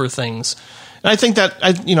looming over things. And I think that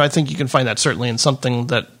I think you can find that certainly in something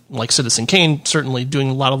that like Citizen Kane, certainly doing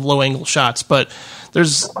a lot of low angle shots, but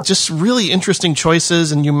there's just really interesting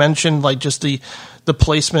choices. And you mentioned like just the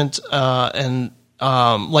placement and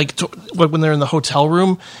when they're in the hotel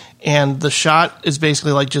room and the shot is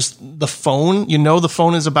basically like just the phone, the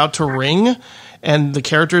phone is about to ring and the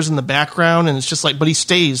character's in the background and it's just like, but he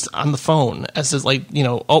stays on the phone as is like,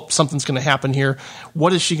 something's going to happen here.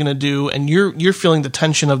 What is she going to do? And you're feeling the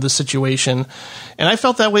tension of the situation. And I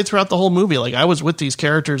felt that way throughout the whole movie. Like I was with these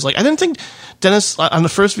characters. Like I didn't think on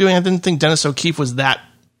the first viewing, I didn't think Dennis O'Keefe was that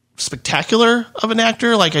spectacular of an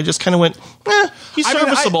actor. Like I just kind of went, he's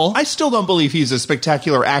serviceable. I still don't believe he's a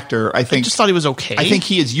spectacular actor. I just thought he was okay. I think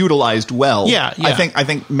he is utilized well. Yeah. I think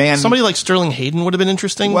somebody like Sterling Hayden would have been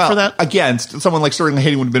interesting for that. Again, someone like Sterling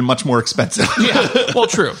Hayden would have been much more expensive. Yeah. Well,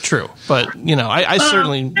 true. But I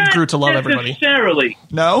certainly grew to love everybody. Necessarily.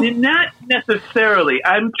 No, not necessarily.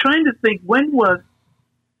 I'm trying to think when was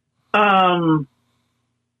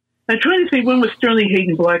Sterling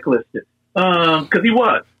Hayden blacklisted? Because he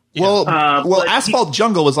was. Yeah. Well, Asphalt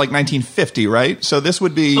Jungle was like 1950, right? So this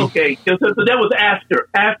would be okay. So that was after.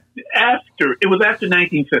 It was after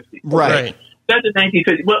 1950, right? That's in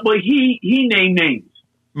 1950. But he named names.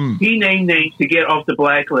 He named names to get off the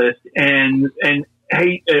blacklist, and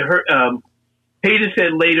Hayden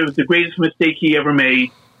said later it was the greatest mistake he ever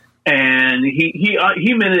made, and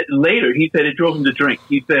he meant it later. He said it drove him to drink.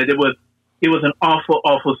 He said it was an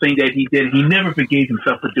awful thing that he did. He never forgave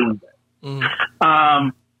himself for doing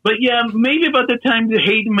that. But yeah, maybe about the time that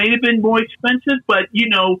Hayden may have been more expensive, but you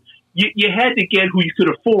had to get who you could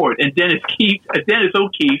afford, and Dennis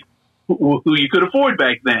O'Keefe, who you could afford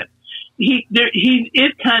back then. He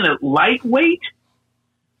is kind of lightweight,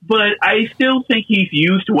 but I still think he's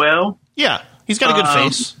used well. Yeah, he's got a good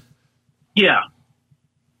face. Yeah.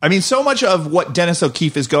 I mean, so much of what Dennis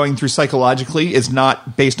O'Keefe is going through psychologically is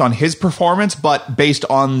not based on his performance, but based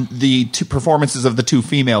on the two performances of the two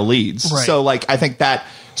female leads. Right. So, like, I think that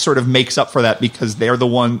sort of makes up for that because they're the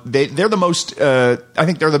most I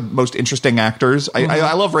think they're the most interesting actors.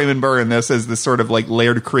 I love Raymond Burr in this as this sort of like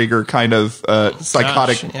Laird Krieger kind of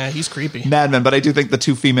psychotic. Yeah, he's creepy madman. But I do think the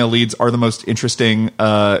two female leads are the most interesting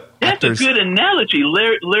That's actors. A good analogy,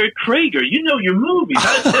 Laird Krieger. You know your movie.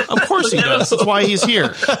 Of course he does. That's why he's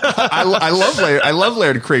here. I love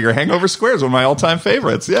Laird Krieger. Hangover Square is one of my all-time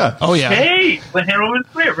favorites. Yeah. Oh yeah. Hey, Hangover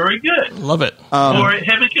Square, very good. Love it. Or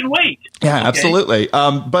Heaven Can Wait. Yeah, okay. Absolutely.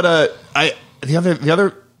 But the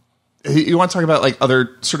other you want to talk about like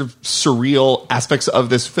other sort of surreal aspects of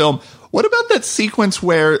this film. What about that sequence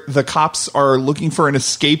where the cops are looking for an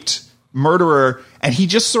escaped murderer and he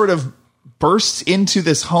just sort of bursts into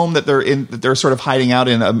this home that they're sort of hiding out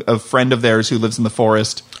in, a friend of theirs who lives in the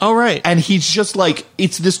forest. Oh, right. And he's just like,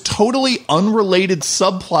 it's this totally unrelated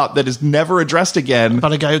subplot that is never addressed again.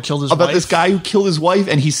 About a guy who killed his wife. About this guy who killed his wife,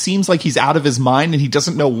 and he seems like he's out of his mind and he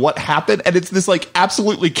doesn't know what happened. And it's this like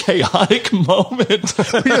absolutely chaotic moment.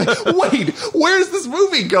 Wait, where's this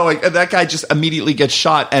movie going? And that guy just immediately gets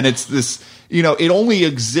shot. And it's this, it only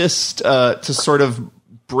exists to sort of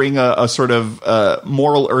bring a sort of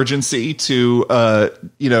moral urgency to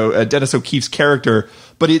Dennis O'Keefe's character,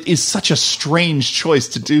 but it is such a strange choice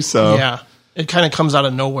to do so. Yeah, it kind of comes out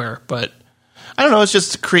of nowhere, but I don't know. It's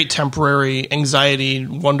just to create temporary anxiety,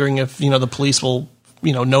 wondering if the police will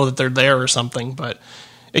know that they're there or something. But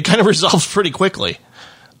it kind of resolves pretty quickly.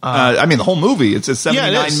 I mean, the whole movie, it's a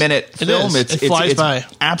 79-minute film. It flies by.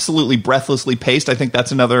 Absolutely breathlessly paced. I think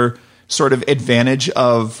that's another sort of advantage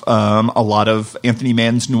of a lot of Anthony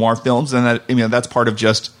Mann's noir films, and that's part of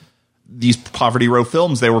just these Poverty Row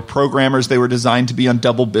films. They were programmers. They were designed to be on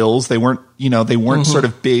double bills. They weren't sort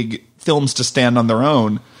of big films to stand on their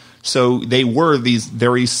own. So they were these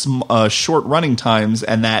very short running times,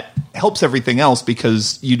 and that helps everything else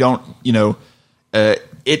because you don't,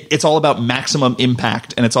 it's all about maximum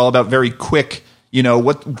impact, and it's all about very quick.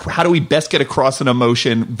 How do we best get across an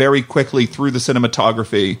emotion very quickly through the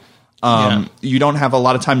cinematography? You don't have a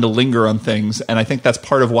lot of time to linger on things, and I think that's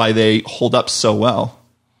part of why they hold up so well.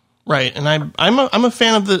 Right, and I'm a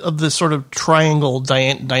fan of the sort of triangle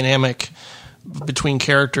dynamic between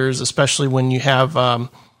characters, especially when you have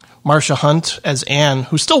Marsha Hunt as Anne,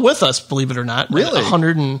 who's still with us, believe it or not. Really?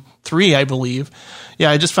 103, I believe.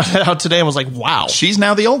 Yeah, I just found that out today and was like, wow. She's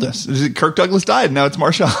now the oldest. Kirk Douglas died. Now it's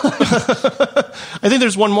Marsha Hunt. I think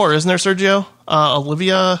there's one more, isn't there, Sergio?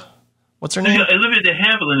 Olivia, what's her name? Olivia de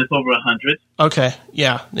Havilland is over 100. Okay,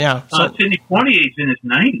 yeah. So, Sidney Poitier's in his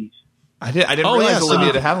 90s. I didn't realize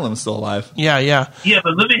Olivia de Havilland was still alive. Yeah. Yeah,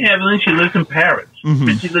 but Olivia de Havilland, she lives in Paris.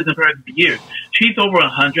 Mm-hmm. She lives in Paris for years. She's over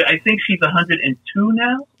 100. I think she's 102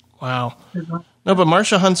 now. Wow. No, but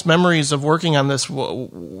Marsha Hunt's memories of working on this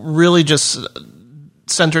really just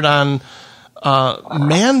centered on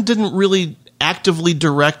Mann didn't really actively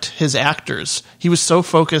direct his actors. He was so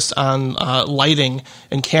focused on lighting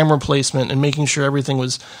and camera placement and making sure everything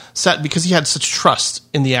was set because he had such trust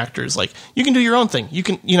in the actors. Like, you can do your own thing. You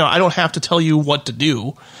can, I don't have to tell you what to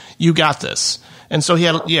do. You got this. And so he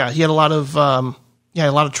had a lot of a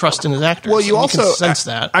lot of trust in his actors. Well, you also can sense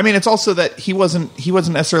that. I mean, it's also that he wasn't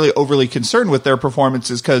necessarily overly concerned with their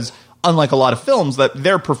performances because, unlike a lot of films, that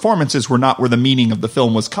their performances were not where the meaning of the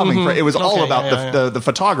film was coming from. It was all about the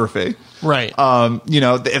photography, right?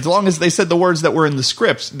 As long as they said the words that were in the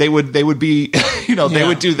scripts, they would be, they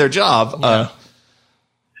would do their job. Yeah.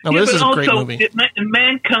 No, this is a great movie.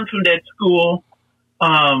 Mann comes from that school,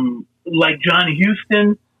 like John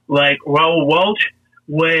Huston, like Raoul Walsh,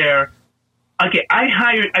 where. Okay,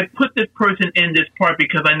 I put this person in this part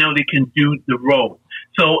because I know they can do the role.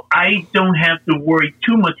 So I don't have to worry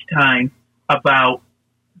too much time about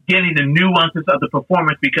getting the nuances of the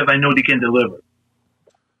performance because I know they can deliver.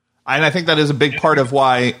 And I think that is a big part of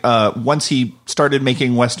why once he started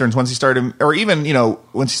making Westerns, once he started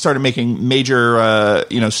making major,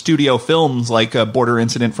 studio films like Border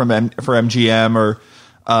Incident for MGM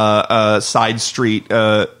or Side Street,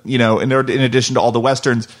 in addition to all the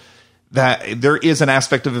Westerns, that there is an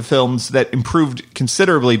aspect of the films that improved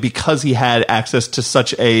considerably because he had access to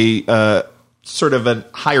such a sort of a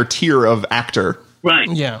higher tier of actor.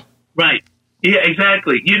 Right. Yeah. Right. Yeah,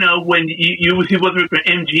 exactly. When he was working for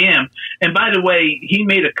MGM, and by the way, he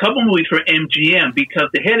made a couple movies for MGM because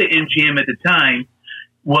the head of MGM at the time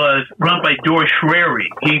was run by Doris Schrery.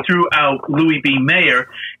 He threw out Louis B. Mayer,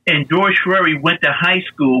 and Doris Schrery went to high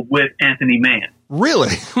school with Anthony Mann.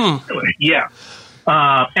 Really? Yeah.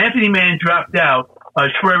 Anthony Mann dropped out.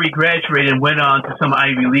 Schrery graduated and went on to some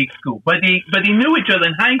Ivy League school, but they knew each other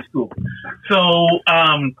in high school. So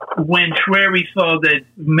when Schrery saw that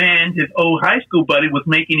Mann, his old high school buddy, was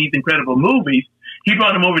making these incredible movies, he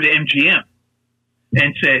brought him over to MGM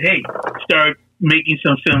and said, "Hey, start making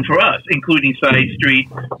some films for us, including Side Street,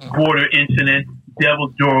 Border Incident,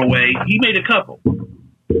 Devil's Doorway." He made a couple.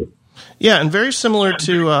 Yeah, and very similar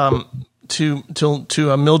to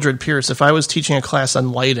Mildred Pierce. If I was teaching a class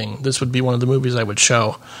on lighting, this would be one of the movies I would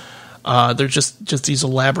show. They're just these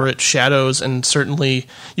elaborate shadows, and certainly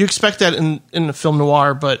you expect that in the film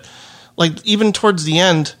noir, but like even towards the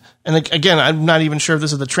end, and again, I'm not even sure if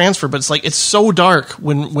this is the transfer, but it's so dark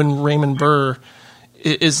when Raymond Burr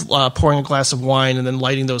is pouring a glass of wine and then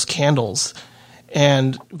lighting those candles,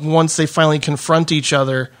 and once they finally confront each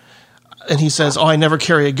other, and he says, "Oh, I never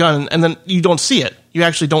carry a gun," and then you don't see it. You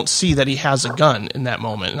actually don't see that he has a gun in that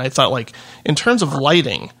moment. And I thought, in terms of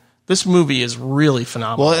lighting, this movie is really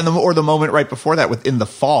phenomenal. Well, the moment right before that within the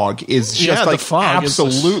fog is just the fog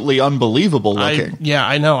absolutely unbelievable looking.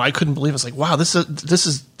 I know. I couldn't believe it. It's like, wow, this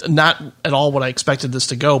is not at all what I expected this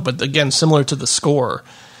to go. But again, similar to the score,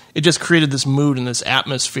 it just created this mood and this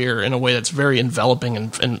atmosphere in a way that's very enveloping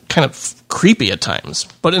and kind of creepy at times,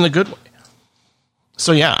 but in a good way.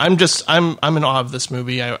 So yeah, I'm in awe of this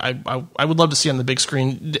movie. I would love to see it on the big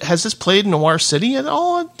screen. Has this played in Noir City at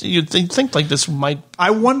all? You'd think like this might. I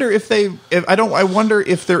wonder if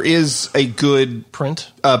there is a good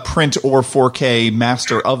print or 4K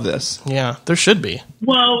master of this. Yeah, there should be.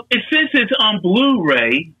 Well, since it's on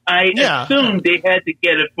Blu-ray, I assume they had to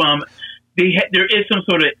get it from. There is some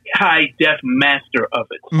sort of high def master of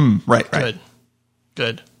it. Right.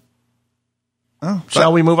 Good. Oh,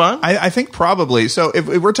 shall we move on? I think probably. So if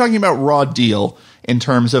we're talking about Raw Deal in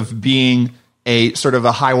terms of being a sort of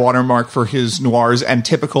a high watermark for his noirs and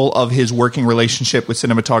typical of his working relationship with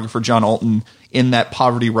cinematographer John Alton in that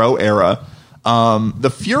Poverty Row era, The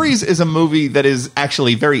Furies is a movie that is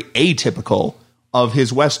actually very atypical of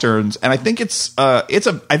his westerns, and I think it's a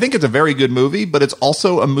very good movie, but it's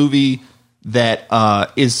also a movie that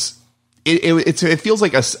it feels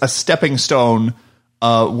like a stepping stone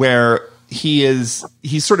where he's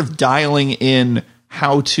sort of dialing in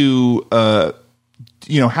how to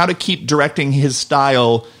keep directing his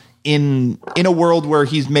style in a world where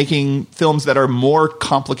he's making films that are more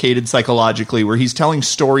complicated psychologically, where he's telling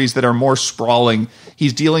stories that are more sprawling.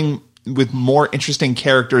 He's dealing more interesting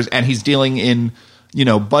characters, and he's dealing in,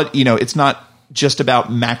 but it's not just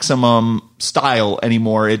about maximum style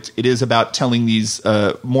anymore. It is about telling these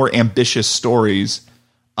more ambitious stories.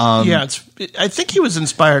 I think he was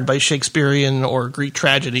inspired by Shakespearean or Greek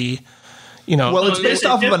tragedy. Well, it's based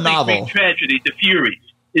off of a novel. Greek tragedy, The Furies.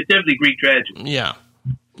 It's definitely Greek tragedy. Yeah.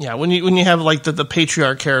 Yeah, when you have like the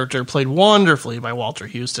patriarch character played wonderfully by Walter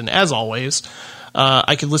Huston, as always,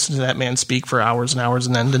 I could listen to that man speak for hours and hours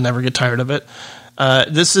and then to never get tired of it.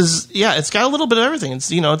 It's got a little bit of everything. It's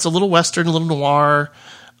it's a little Western, a little noir,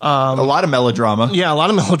 a lot of melodrama. Yeah, a lot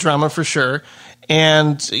of melodrama for sure,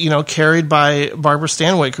 and carried by Barbara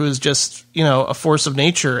Stanwyck, who is just a force of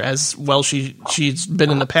nature as well. She's been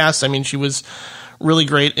in the past. I mean, she was really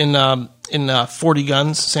great in 40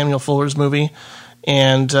 Guns, Samuel Fuller's movie.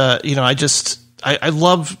 And, I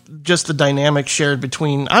love just the dynamic shared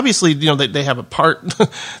between, obviously, they have a part,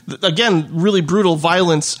 again, really brutal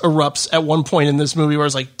violence erupts at one point in this movie where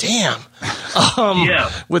it's like, damn,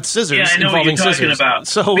 with scissors, I know involving what you're scissors. talking about.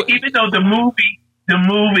 So, but even though the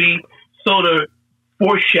movie sort of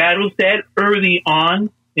foreshadows that early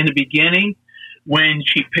on in the beginning when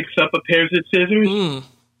she picks up a pair of scissors,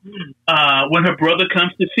 when her brother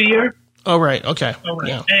comes to see her. Oh, right. Okay.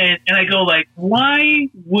 Yeah. And I go like, why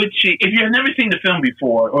would she, if you've never seen the film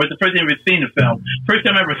before, or it's the first time you've ever seen the film, first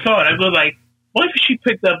time I ever saw it, I go like, why would she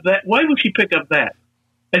pick up that? Why would she pick up that?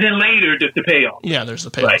 And then later, there's the payoff. Yeah, there's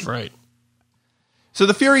the payoff, right. So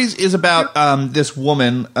The Furies is about this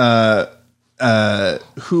woman who...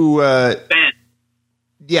 Vance.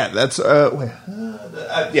 Yeah, that's...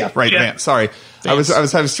 Vance. Sorry.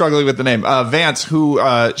 Vance. I was struggling with the name. Vance, who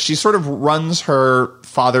she sort of runs her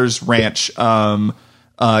father's ranch.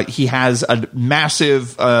 He has a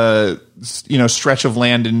massive, stretch of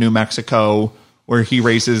land in New Mexico where he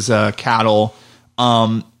raises cattle.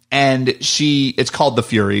 And it's called The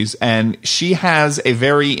Furies, and she has a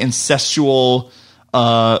very incestual,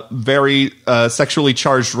 very sexually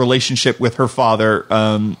charged relationship with her father.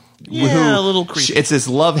 A little creepy. It's this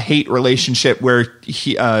love-hate relationship where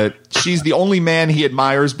she's the only man he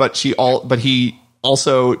admires, but he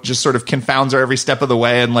also just sort of confounds her every step of the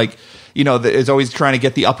way, and is always trying to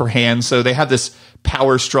get the upper hand. So they have this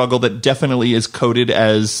power struggle that definitely is coded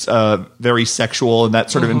as very sexual, and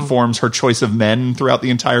that sort of informs her choice of men throughout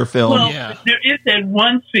the entire film. Well, there is that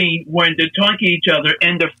one scene when they're talking to each other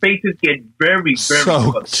and their faces get very, very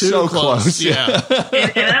close. So close. Yeah.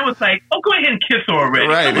 and I was like, oh, go ahead and kiss her already.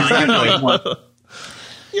 Right, exactly.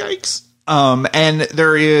 Yikes. And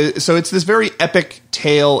there is, so it's this very epic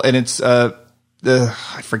tale, and it's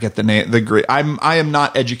I forget the name. I am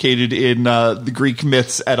not educated in the Greek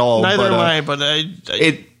myths at all. Neither am I. But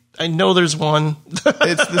I know there's one.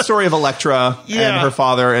 It's the story of Electra and her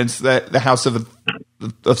father, and it's the house of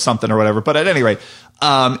something or whatever. But at any rate,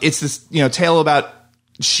 it's this tale about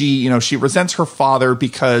she resents her father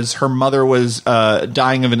because her mother was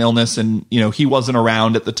dying of an illness, and he wasn't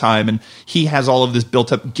around at the time, and he has all of this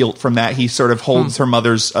built up guilt from that. He sort of holds her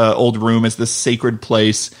mother's old room as this sacred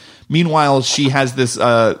place. Meanwhile, she has this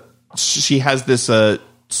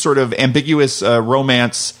sort of ambiguous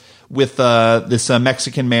romance with this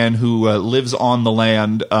Mexican man who lives on the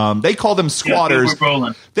land. They call them squatters.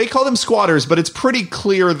 They call them squatters, but it's pretty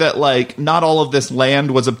clear that not all of this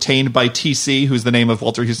land was obtained by TC, who's the name of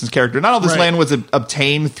Walter Huston's character. Not all this land was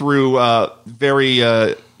obtained through very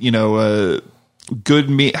good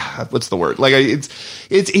what's the word? It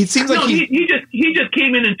seems like he just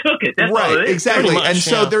came in and took it. That's right, all it is. exactly. Much, and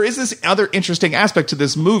so there is this other interesting aspect to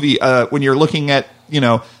this movie when you're looking at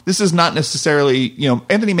this is not necessarily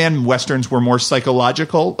Anthony Mann westerns were more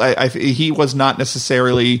psychological. He was not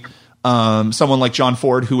necessarily someone like John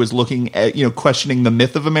Ford who was looking at questioning the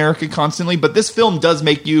myth of America constantly. But this film does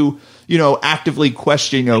make you actively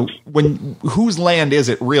question when whose land is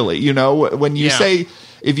it really? When you say.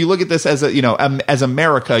 If you look at this as as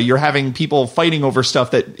America, you're having people fighting over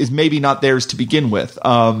stuff that is maybe not theirs to begin with.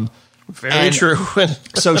 Very true.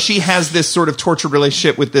 So she has this sort of tortured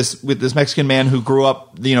relationship with this Mexican man who grew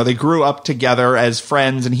up. They grew up together as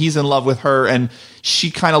friends, and he's in love with her, and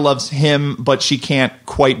she kind of loves him, but she can't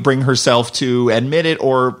quite bring herself to admit it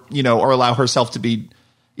or allow herself to be.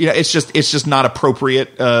 It's just not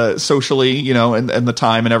appropriate socially, and the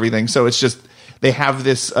time and everything. So it's just. They have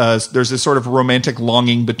this, there's this sort of romantic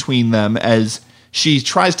longing between them as she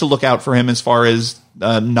tries to look out for him as far as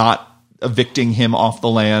not evicting him off the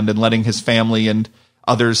land and letting his family and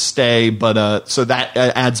others stay. But so that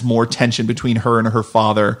adds more tension between her and her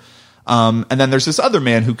father. And then there's this other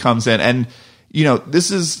man who comes in, and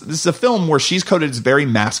this is a film where she's coded as very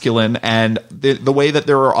masculine, and the way that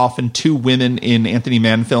there are often two women in Anthony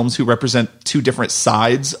Mann films who represent two different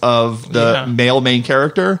sides of the male main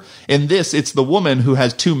character. In this, it's the woman who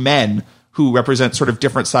has two men who represent sort of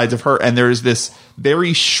different sides of her, and there's this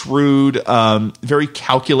very shrewd, very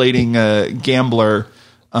calculating gambler.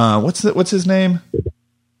 What's his name?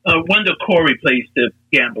 Wendell Corey plays the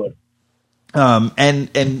gambler.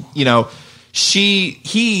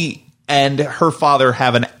 He and her father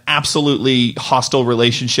have an absolutely hostile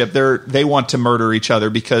relationship. They want to murder each other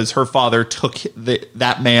because her father took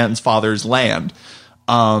that man's father's land.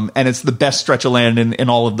 And it's the best stretch of land in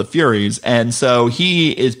all of the Furies. And so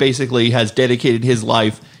he is basically has dedicated his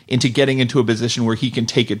life into getting into a position where he can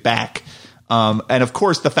take it back. And of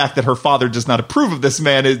course, the fact that her father does not approve of this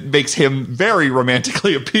man makes him very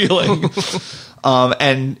romantically appealing.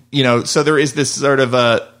 So there is this sort of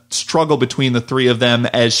a struggle between the three of them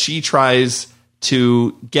as she tries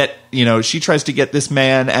to get this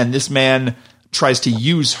man, and this man tries to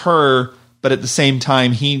use her, but at the same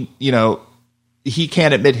time, he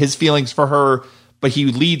can't admit his feelings for her, but he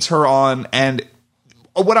leads her on. And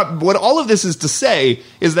what all of this is to say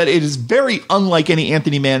is that it is very unlike any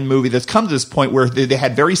Anthony Mann movie that's come to this point, where they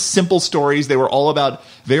had very simple stories. They were all about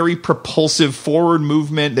very propulsive forward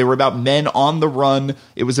movement. They were about men on the run.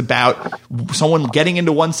 It was about someone getting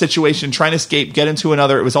into one situation, trying to escape, get into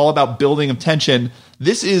another. It was all about building of tension.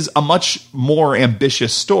 This is a much more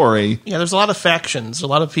ambitious story. Yeah, there's a lot of factions, a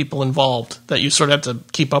lot of people involved that you sort of have to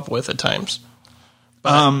keep up with at times.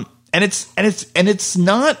 And it's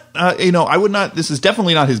not, I would not, this is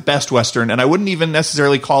definitely not his best Western, and I wouldn't even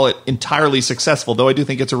necessarily call it entirely successful, though I do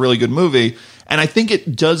think it's a really good movie. And I think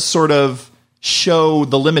it does sort of show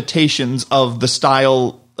the limitations of the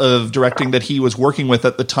style of directing that he was working with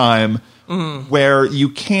at the time, where you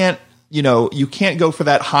can't go for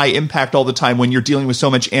that high impact all the time when you're dealing with so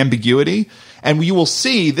much ambiguity. And you will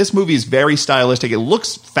see this movie is very stylistic. It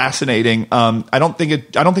looks fascinating. I don't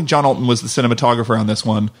think John Alton was the cinematographer on this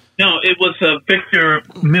one. No, it was Victor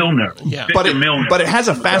Milner. Yeah, but it has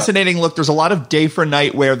a fascinating look. There's a lot of day for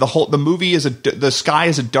night where the movie the sky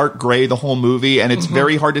is a dark gray the whole movie, and it's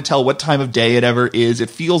very hard to tell what time of day it ever is.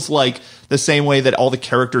 It feels like the same way that all the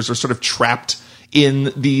characters are sort of trapped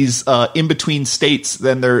in these in between states.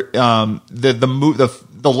 Then they're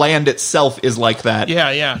the land itself is like that.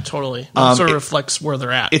 Yeah, totally. It sort of reflects where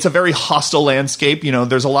they're at. It's a very hostile landscape.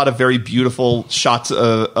 There's a lot of very beautiful shots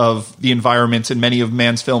of the environments in many of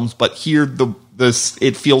Mann's films, but here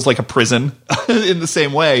it feels like a prison in the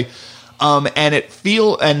same way.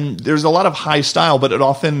 And there's a lot of high style, but it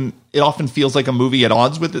often feels like a movie at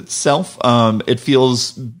odds with itself. It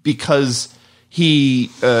feels because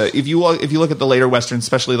if you look at the later Westerns,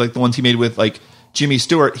 especially like the ones he made with like Jimmy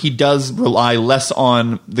Stewart, he does rely less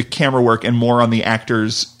on the camera work and more on the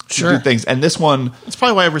actors to do things. And this one, that's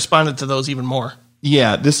probably why I responded to those even more.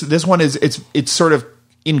 Yeah, this one is it's sort of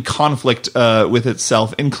in conflict with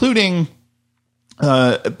itself, including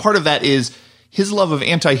part of that is his love of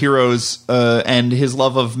anti-heroes and his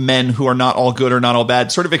love of men who are not all good or not all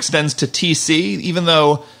bad sort of extends to TC, even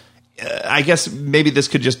though I guess maybe this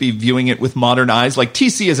could just be viewing it with modern eyes. Like,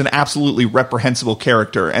 TC is an absolutely reprehensible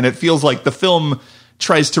character, and it feels like the film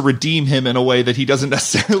tries to redeem him in a way that he doesn't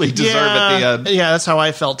necessarily deserve at the end. Yeah, that's how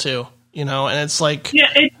I felt too. And it's like,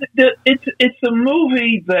 yeah, it's a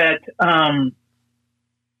movie that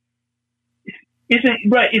isn't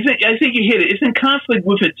right. I think you hit it. It's in conflict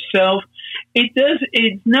with itself.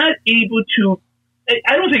 It's not able to.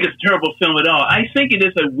 I don't think it's a terrible film at all. I think it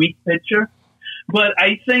is a weak picture. But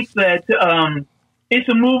I think that it's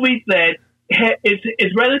a movie that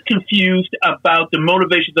is rather confused about the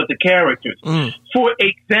motivations of the characters. For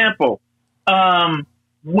example,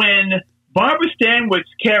 when Barbara Stanwyck's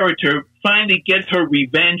character finally gets her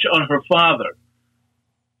revenge on her father,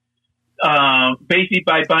 basically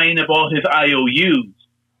by buying up all his IOUs,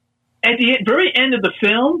 at the very end of the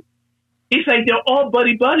film, it's like they're all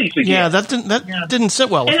buddies again. Yeah, that didn't sit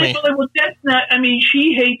well with me. Well, that's not. I mean,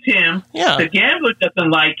 she hates him. Yeah. The gambler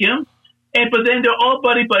doesn't like him, but then they're all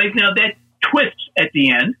buddies. Now that twists at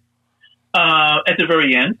the end, at the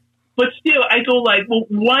very end. But still, I go like, well,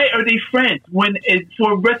 why are they friends when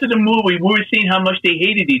for the rest of the movie we were seeing how much they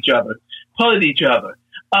hated each other, pulled each other.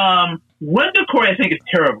 Wendell Corey, I think, is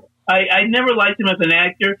terrible. I never liked him as an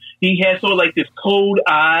actor. He has sort of like this cold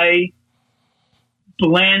eye,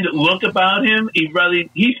 bland look about him. He's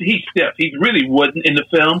stiff. He's really wooden in the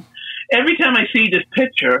film. Every time I see this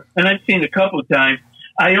picture, and I've seen it a couple of times,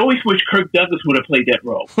 I always wish Kirk Douglas would have played that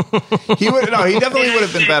role. He definitely would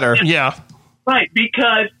have been better. Yeah. Right,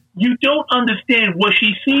 because you don't understand what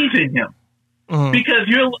she sees in him. Because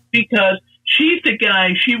she's the guy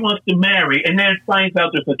she wants to marry, and then finds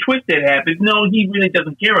out there's a twist that happens. No, he really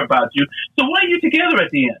doesn't care about you. So why are you together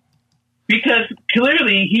at the end? Because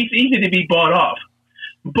clearly he's easy to be bought off.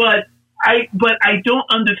 But I don't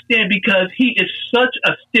understand, because he is such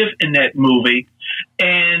a stiff in that movie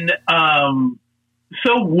and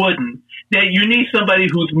so wooden, that you need somebody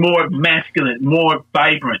who's more masculine, more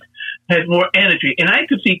vibrant, has more energy. And I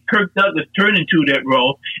could see Kirk Douglas turn into that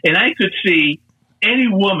role, and I could see any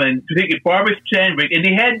woman, particularly Barbara Stanwyck, and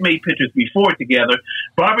they had made pictures before together,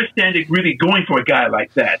 Barbara Stanwyck really going for a guy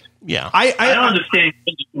like that. Yeah. I don't understand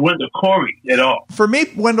Wendell Corey at all. For me,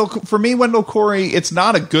 Wendell Corey, it's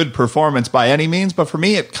not a good performance by any means, but for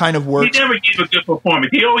me, it kind of works. He never gave a good performance.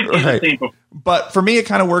 He always gave the same performance. But for me, it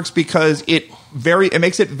kind of works because it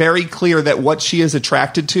makes it very clear that what she is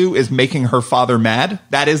attracted to is making her father mad.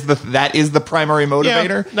 That is the primary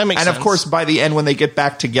motivator. Yeah, that makes sense. And of course, by the end, when they get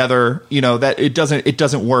back together, that it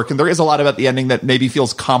doesn't work. And there is a lot about the ending that maybe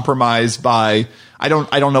feels compromised by. I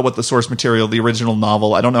don't know what the source material, the original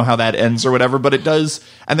novel, I don't know how that ends or whatever, but it does.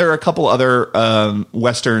 And there are a couple other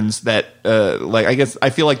westerns that, I guess I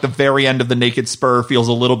feel like the very end of The Naked Spur feels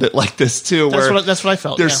a little bit like this too. That's what I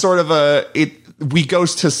felt. There's sort of we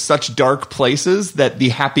goes to such dark places that the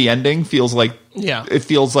happy ending feels like it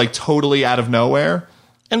feels like totally out of nowhere.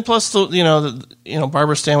 And plus, Barbara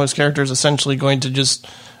Stanwyck's character is essentially going to just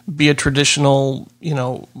be a traditional,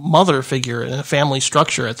 mother figure in a family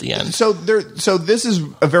structure at the end. So this is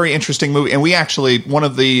a very interesting movie, and we actually, one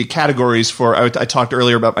of the categories for, I talked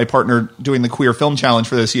earlier about my partner doing the Queer Film Challenge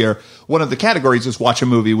for this year. One of the categories is watch a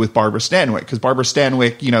movie with Barbara Stanwyck, because Barbara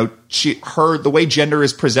Stanwyck, the way gender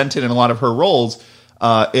is presented in a lot of her roles,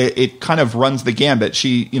 it kind of runs the gambit.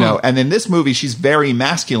 She, and in this movie, she's very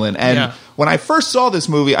masculine. And when I first saw this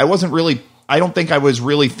movie, I don't think I was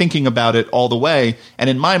really thinking about it all the way. And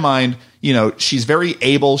in my mind, she's very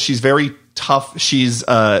able. She's very tough. She's,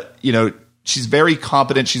 she's very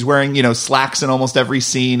competent. She's wearing, slacks in almost every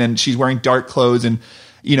scene, and she's wearing dark clothes. And,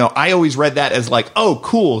 I always read that as like, oh,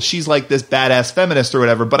 cool. She's like this badass feminist or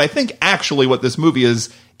whatever. But I think actually what this movie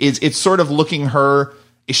is it's sort of looking her.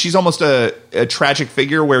 She's almost a tragic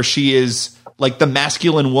figure where she is like the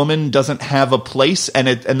masculine woman doesn't have a place, and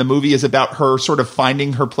the movie is about her sort of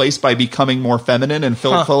finding her place by becoming more feminine and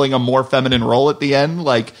fulfilling a more feminine role at the end.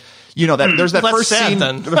 Like, there's that first scene.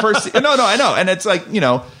 Then. The first, no, I know, and it's like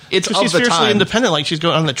it's of she's the fiercely time. Independent. Like she's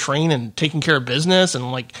going on the train and taking care of business,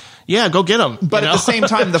 and like, yeah, go get him. But at the same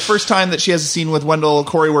time, the first time that she has a scene with Wendell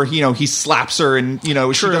Corey where he slaps her and she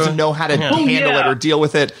doesn't know how to handle it or deal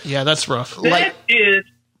with it. Yeah, that's rough.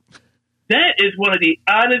 That is one of the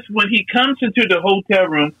oddest. When he comes into the hotel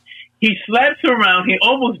room, he slaps her around. He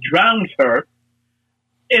almost drowns her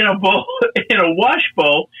in a bowl, in a wash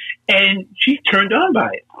bowl, and she's turned on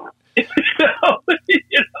by it.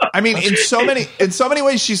 I mean, in so many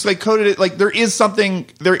ways, she's like coded it. Like there is something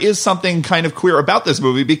kind of queer about this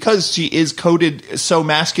movie because she is coded so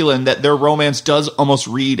masculine that their romance does almost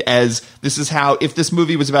read as this is how, if this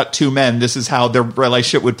movie was about two men, this is how their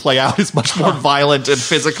relationship would play out. It's much more violent and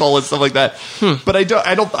physical and stuff like that. But I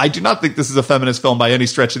do not think this is a feminist film by any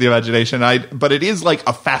stretch of the imagination. But it is like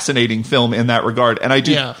a fascinating film in that regard, and I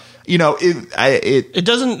do. Yeah. It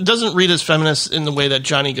doesn't read as feminist in the way that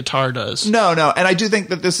Johnny Guitar does. No, and I do think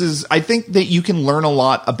that I think that you can learn a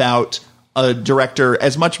lot about a director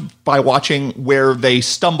as much by watching where they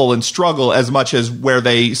stumble and struggle as much as where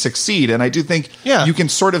they succeed. And I do think you can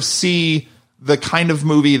sort of see the kind of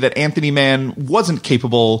movie that Anthony Mann wasn't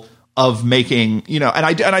capable of making, and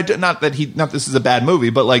I not this is a bad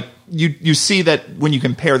movie, but like you see that when you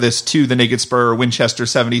compare this to The Naked Spur or Winchester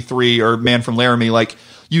 73 or Man from Laramie, like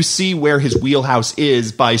you see where his wheelhouse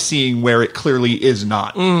is by seeing where it clearly is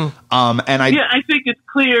not. I think it's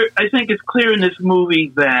clear. I think it's clear in this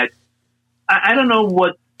movie that I don't know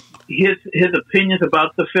what his opinions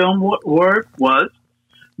about the film was,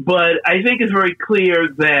 but I think it's very clear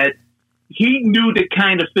that he knew the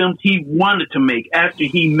kind of films he wanted to make after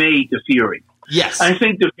he made The Fury. Yes. I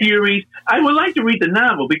think The Furies, I would like to read the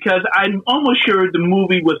novel because I'm almost sure the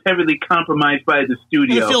movie was heavily compromised by the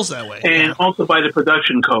studio. It feels that way. And also by the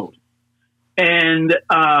production code. And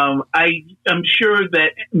I am sure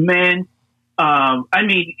that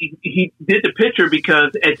he did the picture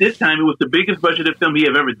because at this time it was the biggest budgeted film he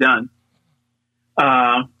had ever done.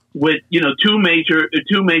 With, two major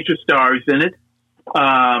stars in it.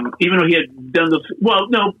 Even though he had done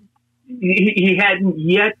he hadn't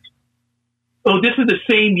yet. Oh, this is the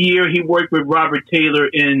same year he worked with Robert Taylor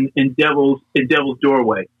in Devil's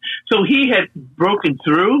Doorway. So he had broken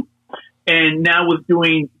through and now was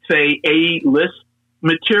doing, say, A-list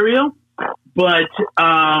material. But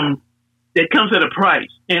that comes at a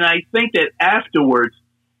price. And I think that afterwards,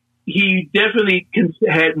 he definitely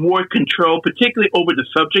had more control, particularly over the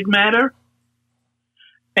subject matter,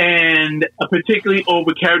 and particularly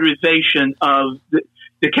over characterization of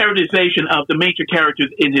the characterization of the major characters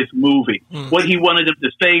in his movie, what he wanted them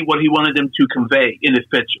to say, what he wanted them to convey in his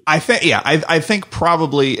picture. I think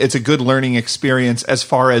probably it's a good learning experience as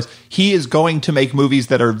far as he is going to make movies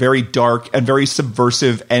that are very dark and very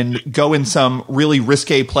subversive and go in some really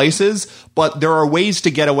risque places, but there are ways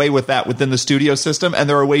to get away with that within the studio system, and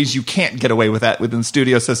there are ways you can't get away with that within the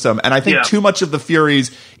studio system. And I think too much of the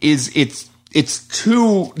Furies is it's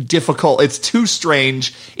too difficult, it's too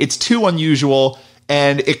strange, it's too unusual,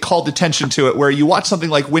 and it called attention to it, where you watch something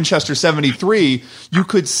like Winchester 73, you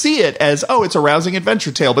could see it as, oh, it's a rousing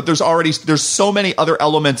adventure tale, but there's so many other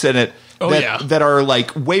elements in it that are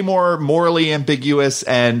like way more morally ambiguous,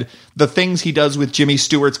 and the things he does with Jimmy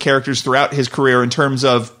Stewart's characters throughout his career in terms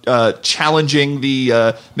of challenging the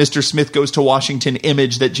Mr. Smith Goes to Washington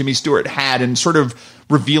image that Jimmy Stewart had and sort of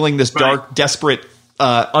revealing this dark, desperate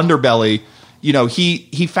underbelly. You know,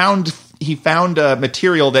 he found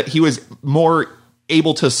material that he was more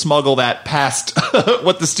able to smuggle that past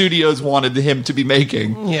what the studios wanted him to be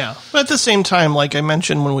making. Yeah. But at the same time, like I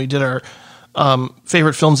mentioned when we did our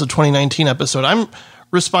favorite films of 2019 episode, I'm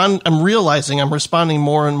realizing I'm responding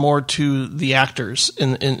more and more to the actors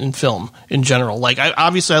in film in general. Like,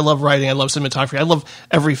 I love writing, I love cinematography, I love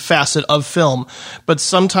every facet of film. But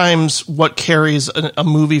sometimes what carries a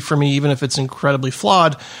movie for me, even if it's incredibly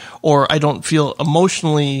flawed, or I don't feel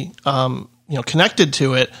emotionally, connected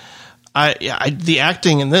to it, the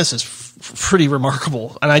acting in this is pretty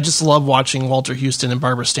remarkable, and I just love watching Walter Huston and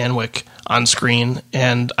Barbara Stanwyck on screen,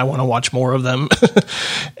 and I want to watch more of them.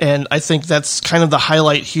 And I think that's kind of the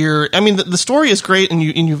highlight here. I mean, the story is great, and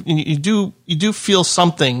you do feel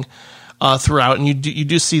something throughout, and you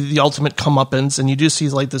do see the ultimate comeuppance, and you do see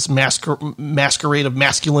like this masquerade of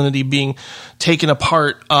masculinity being taken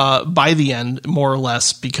apart by the end, more or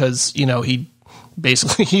less, because he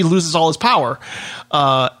loses all his power,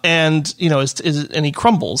 and he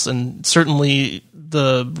crumbles, and certainly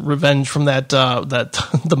the revenge from that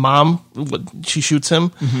the mom, she shoots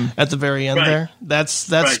him at the very end there. That's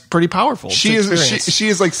pretty powerful. She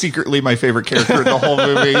is like secretly my favorite character in the whole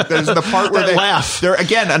movie. There's the part where they laugh. There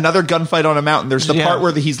again, another gunfight on a mountain. There's the part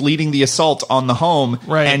where he's leading the assault on the home,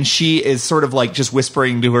 and she is sort of like just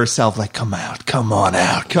whispering to herself, like, "Come on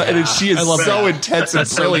out." And she is so intense and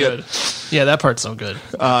brilliant. So yeah, that part's so good.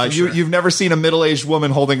 You've never seen a middle-aged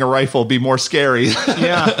woman holding a rifle be more scary.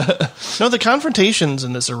 Yeah. No, the confrontations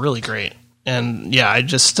in this are really great. And yeah, I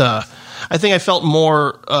think I felt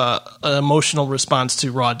more an emotional response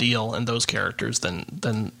to Raw Deal and those characters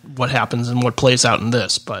than what happens and what plays out in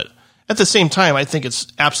this. But at the same time, I think it's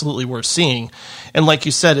absolutely worth seeing. And like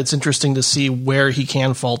you said, it's interesting to see where he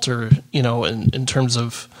can falter, in terms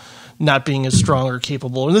of not being as strong or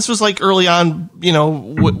capable. And this was like early on,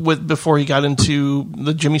 before he got into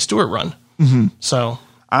the Jimmy Stewart run. Mm-hmm. So,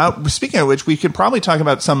 speaking of which, we could probably talk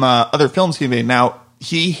about some other films he made. Now,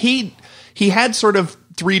 he had sort of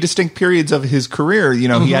three distinct periods of his career. He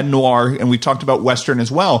had noir, and we talked about Western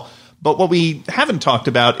as well. But what we haven't talked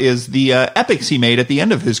about is the epics he made at the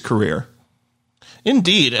end of his career.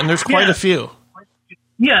 Indeed, and there's quite a few.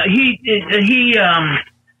 Yeah, the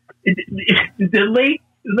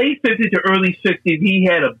late 50s to early 60s, he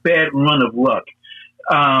had a bad run of luck.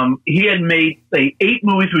 He had made 8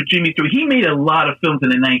 movies with Jimmy Stewart. He made a lot of films in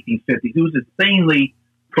the 1950s. He was insanely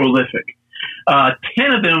prolific.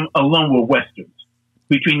 10 of them alone were Westerns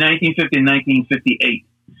between 1950 and 1958.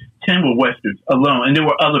 10 were Westerns alone, and there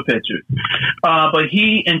were other pictures. But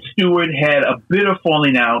he and Stewart had a bitter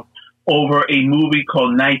falling out over a movie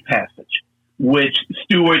called Night Passage, which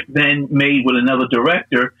Stewart then made with another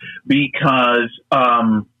director because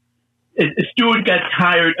Stewart got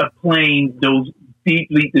tired of playing those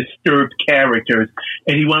deeply disturbed characters,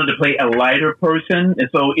 and he wanted to play a lighter person. And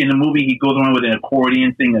so in the movie, he goes around with an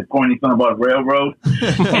accordion, singing a corny song about a railroad.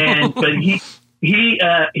 But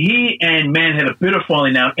he and Mann had a bitter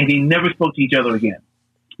falling out, and they never spoke to each other again.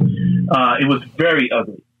 It was very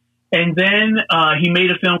ugly. And then he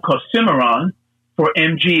made a film called Cimarron for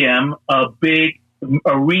MGM, a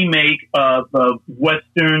remake of a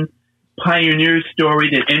Western pioneer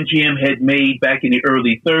story that MGM had made back in the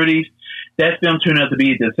early 30s. That film turned out to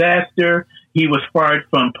be a disaster. He was fired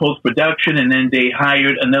from post-production, and then they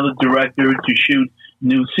hired another director to shoot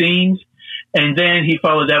new scenes. And then he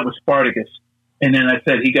followed that with Spartacus. And then I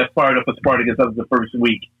said he got fired up with Spartacus after the first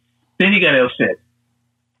week. Then he got El Cid.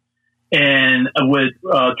 And with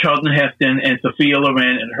Charlton Heston and Sophia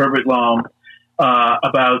Loren and Herbert Long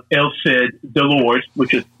about El Cid, the Lord,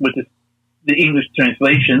 which is the English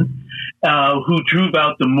translation, who drove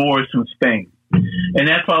out the Moors from Spain. And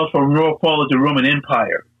that follows from Royal Fall of the Roman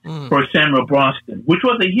Empire for Samuel Bronston, which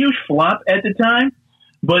was a huge flop at the time.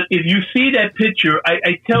 But if you see that picture,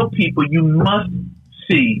 I tell people you must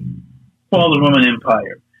see Fall of the Roman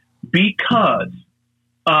Empire because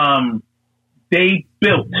they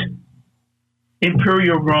built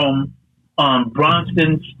Imperial Rome on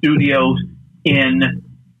Bronston Studios in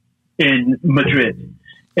Madrid.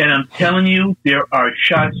 And I'm telling you, there are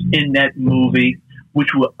shots in that movie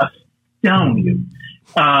which will astound you.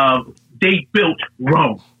 They built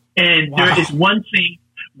Rome. And there is one scene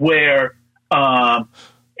where,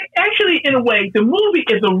 actually, in a way, the movie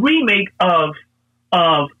is a remake of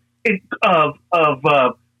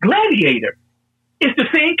Gladiator. It's the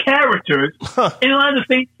same characters and a lot of the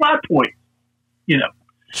same plot points, you know.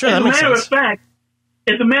 Sure, as a matter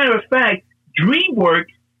of fact,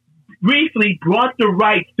 DreamWorks briefly brought the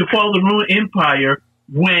rights to Fall of the Roman Empire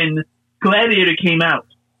when Gladiator came out.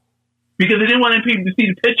 Because they didn't want people to see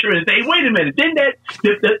the picture and say, wait a minute, didn't that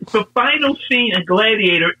the final scene in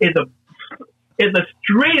Gladiator is a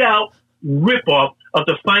straight out ripoff of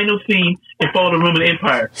the final scene in Fall of the Roman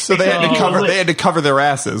Empire. So they had to cover their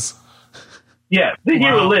asses. Yeah, the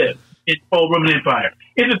hero lives in Fall of the Roman Empire.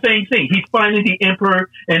 It's the same thing. He's finding the emperor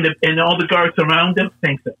and all the guards around him.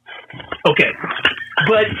 Same thing. Okay.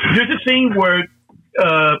 But there's a scene where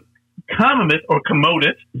Commodus,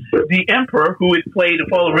 the emperor, who is played in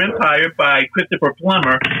Fall of the Empire by Christopher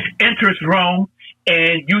Plummer, enters Rome,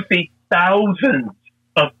 and you see thousands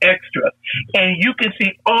of extras. And you can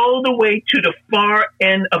see all the way to the far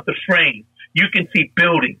end of the frame. You can see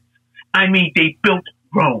buildings. I mean, they built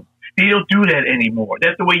Rome. They don't do that anymore.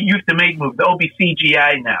 That's the way you used to make movies. They'll be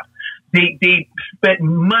CGI now. They spent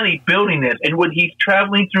money building this. And when he's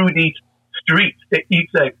traveling through these streets, he's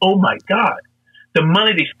like, oh my God, the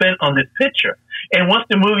money they spent on this picture. And what's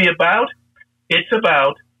the movie about? It's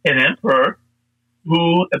about an emperor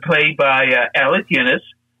who played by Alec Guinness,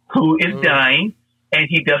 who is dying, and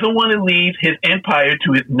he doesn't want to leave his empire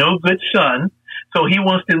to his no-good son, so he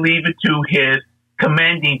wants to leave it to his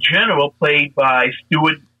commanding general, played by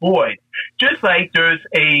Stuart Boyd. Just like there's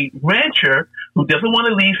a rancher who doesn't want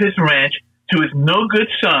to leave his ranch to his no-good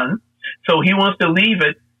son, so he wants to leave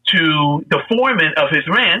it to the foreman of his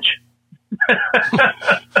ranch.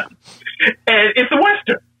 And it's a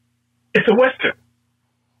Western. It's a Western.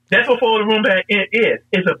 That's what Fall of the Roman Empire is.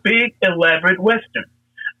 It's a big, elaborate Western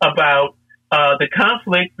about the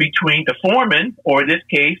conflict between the foreman, or in this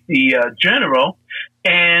case, the general,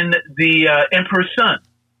 and the emperor's son,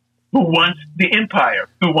 who wants the empire,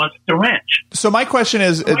 who wants the ranch. So my question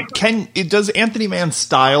is, does Anthony Mann's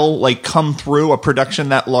style come through a production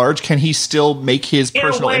that large? Can he still make his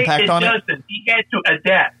personal impact on it? It doesn't. He had to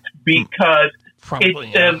adapt because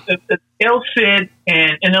El Cid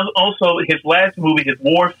and also his last movie, his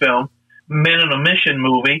war film, Men on a Mission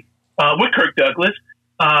movie, with Kirk Douglas,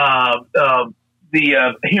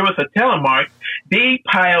 the Heroes of Telemark, they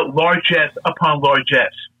piled largesse upon largesse.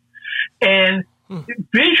 And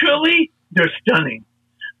visually, they're stunning.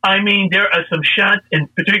 I mean, there are some shots,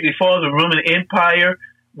 and particularly Fall of the Roman Empire,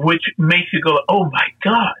 which makes you go, oh my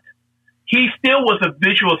God. He still was a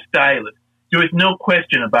visual stylist. There is no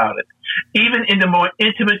question about it. Even in the more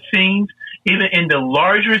intimate scenes, even in the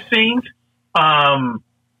larger scenes,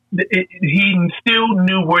 he still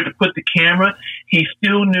knew where to put the camera. He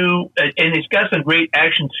still knew, and it's got some great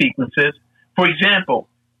action sequences. For example,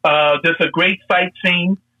 there's a great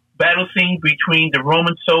battle scene between the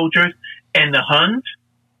Roman soldiers and the Huns,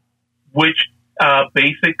 which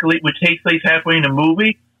takes place halfway in the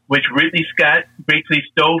movie, which Ridley Scott basically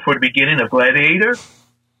stole for the beginning of Gladiator.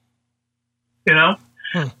 You know?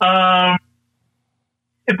 But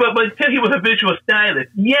until he was a visual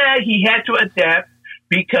stylist, he had to adapt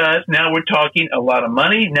because now we're talking a lot of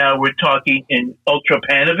money. Now we're talking in Ultra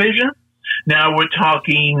Panavision. Now we're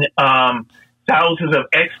talking thousands of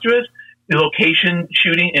extras. The location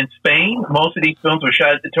shooting in Spain. Most of these films were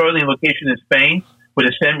shot totally in location in Spain with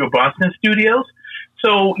the Samuel Bronston Studios.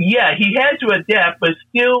 So, he had to adapt, but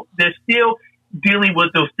they're still dealing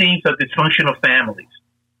with those themes of dysfunctional families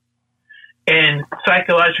and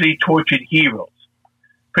psychologically tortured heroes,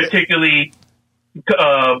 particularly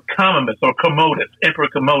Commodus or Commodus, Emperor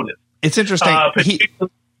Commodus. It's interesting.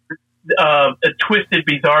 Twisted,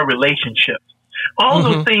 bizarre relationships. All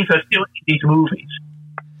those things are still in these movies.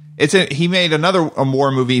 He made a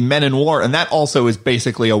war movie, Men in War, and that also is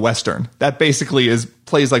basically a Western. That basically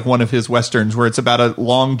plays like one of his Westerns, where it's about a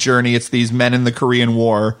long journey. It's these men in the Korean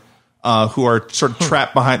War who are sort of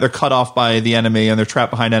trapped behind, they're cut off by the enemy, and they're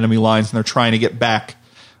trapped behind enemy lines, and they're trying to get back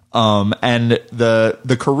And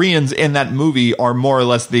the Koreans in that movie are more or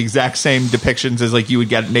less the exact same depictions as like you would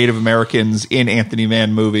get Native Americans in Anthony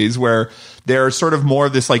Mann movies, where they're sort of more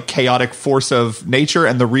of this like chaotic force of nature,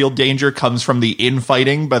 and the real danger comes from the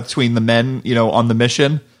infighting between the men, on the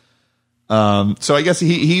mission. So I guess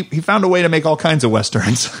he found a way to make all kinds of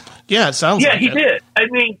Westerns. Yeah, it sounds like he did. I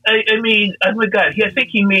mean, oh my God, I think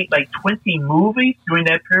he made like 20 movies during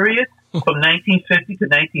that period from 1950 to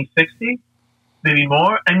 1960. Maybe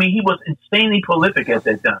more. I mean, he was insanely prolific at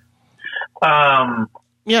that time.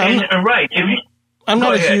 Right. I'm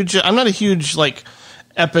not a huge like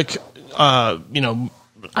epic. I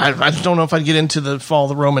don't know if I'd get into the fall of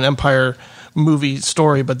the Roman Empire movie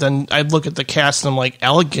story, but then I'd look at the cast and I'm like,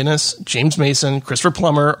 Alec Guinness, James Mason, Christopher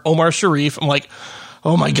Plummer, Omar Sharif. I'm like,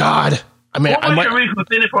 oh my God. I mean, Omar Sharif was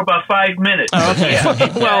in it for about 5 minutes. Oh, okay.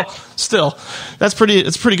 Well, still, it's a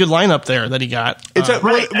pretty good lineup there that he got.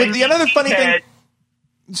 Another funny thing.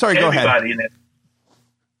 Sorry, go ahead. In it.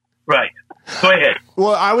 Right. Go ahead.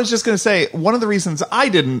 Well, I was just going to say, one of the reasons I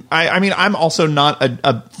didn't, I mean, I'm also not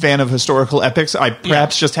a fan of historical epics. I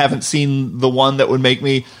perhaps just haven't seen the one that would make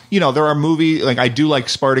me, there are movies, like I do like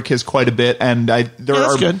Spartacus quite a bit, and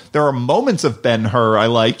there are moments of Ben-Hur I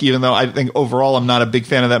like, even though I think overall I'm not a big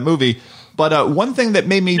fan of that movie. But one thing that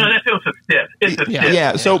made me... No, that feels a stiff. It's a stiff.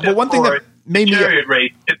 Yeah, so, but one thing that made me...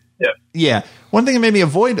 Race, it's stiff. Yeah. One thing that made me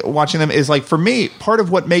avoid watching them is, like, for me, part of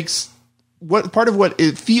what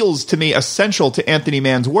it feels to me essential to Anthony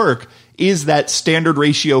Mann's work is that standard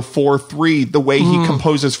ratio 4:3, the way he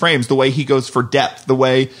composes frames, the way he goes for depth, the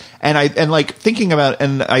way, and like thinking about,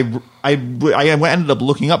 and I ended up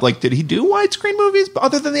looking up, like, did he do widescreen movies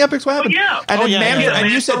other than the epics? What happened?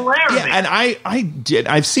 And you said, and I did,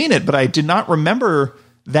 I've seen it, but I did not remember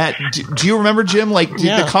that. Do you remember, Jim? Like,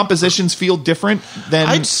 did the compositions feel different than?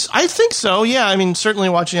 I think so. Yeah, I mean, certainly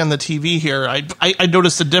watching on the TV here, I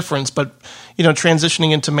noticed the difference. But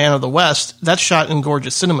transitioning into Man of the West, that's shot in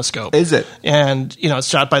gorgeous CinemaScope. Is it? And it's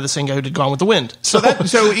shot by the same guy who did Gone with the Wind. So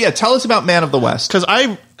tell us about Man of the West, because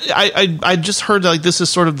I just heard like this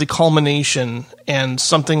is sort of the culmination and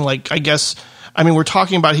something like, I guess, I mean, we're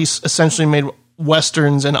talking about he's essentially made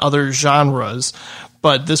Westerns and other genres.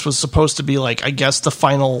 But this was supposed to be like, I guess, the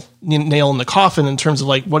final nail in the coffin in terms of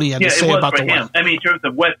like what he had to say about the West. I mean, in terms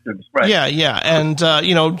of Westerns, right? Yeah. And,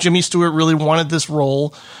 Jimmy Stewart really wanted this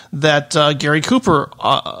role that Gary Cooper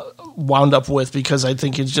wound up with, because I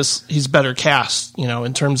think he's better cast,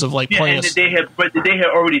 in terms of like playing. But they had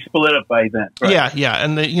already split up by then. Right? Yeah.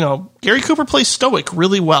 And Gary Cooper plays stoic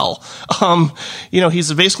really well.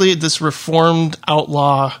 He's basically this reformed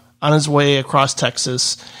outlaw on his way across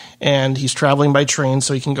Texas. And he's traveling by train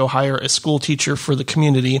so he can go hire a school teacher for the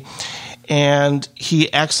community. And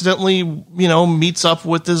he accidentally, meets up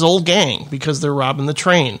with his old gang because they're robbing the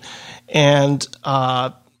train. And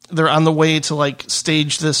they're on the way to like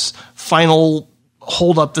stage this final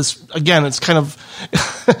hold up. It's kind of,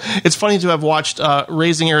 it's funny to have watched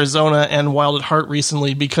Raising Arizona and Wild at Heart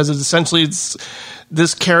recently, because it's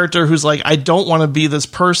this character who's like, I don't want to be this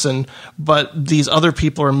person, but these other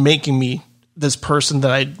people are making me this person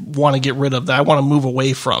that I want to get rid of, that I want to move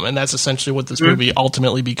away from. And that's essentially what this movie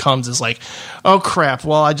ultimately becomes, is like, oh crap,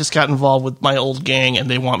 well, I just got involved with my old gang and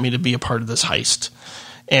they want me to be a part of this heist.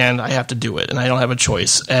 And I have to do it, and I don't have a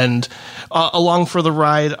choice. And along for the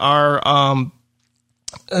ride are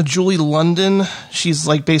Julie London. She's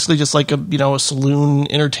like basically just like a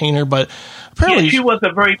saloon entertainer, but apparently she was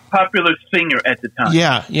a very popular singer at the time.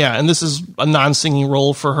 Yeah, and this is a non-singing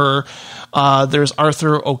role for her. There's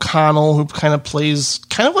Arthur O'Connell, who kind of plays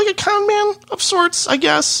kind of like a con man of sorts, I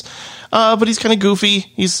guess. But he's kind of goofy.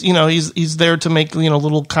 He's there to make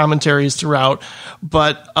little commentaries throughout.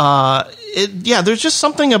 But there's just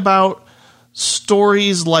something about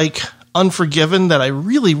stories like Unforgiven that I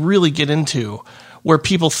really, really get into, where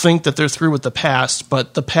people think that they're through with the past,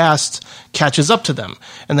 but the past catches up to them,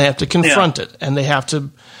 and they have to confront it, and they have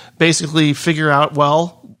to basically figure out,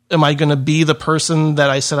 well, am I going to be the person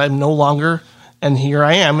that I said I'm no longer? And here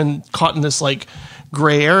I am, and caught in this like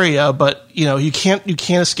gray area. But you can't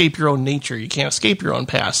escape your own nature. You can't escape your own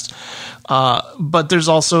past. But there's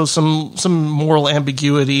also some moral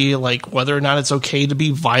ambiguity, like whether or not it's okay to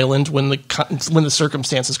be violent when the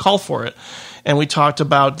circumstances call for it. And we talked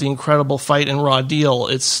about the incredible fight in Raw Deal.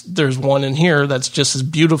 There's one in here that's just as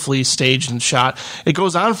beautifully staged and shot. It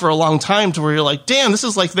goes on for a long time to where you're like, damn, this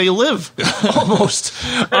is like They Live almost,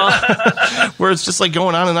 where it's just like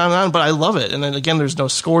going on and on and on. But I love it. And then again, there's no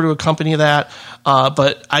score to accompany that.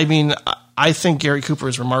 But I mean, I think Gary Cooper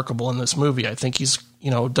is remarkable in this movie. I think he's,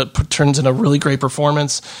 turns in a really great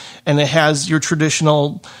performance, and it has your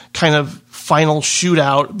traditional kind of final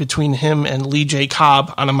shootout between him and Lee J.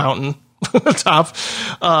 Cobb on a mountain top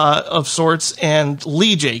of sorts. And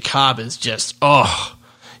Lee J. Cobb is just,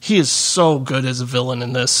 he is so good as a villain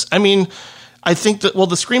in this. I mean, I think that,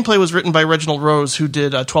 the screenplay was written by Reginald Rose, who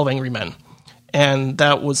did 12 Angry Men. And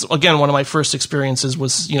that was, again, one of my first experiences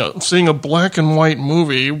was, seeing a black and white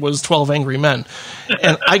movie was 12 Angry Men.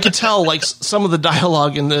 And I could tell, like, some of the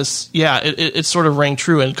dialogue in this, it sort of rang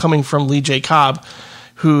true. And coming from Lee J. Cobb,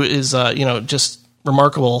 who is, just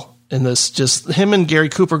remarkable in this, just him and Gary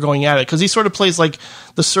Cooper going at it. Because he sort of plays like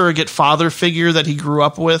the surrogate father figure that he grew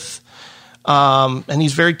up with. And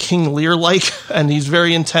he's very King Lear-like, and he's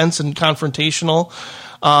very intense and confrontational.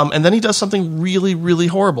 And then he does something really, really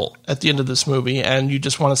horrible at the end of this movie, and you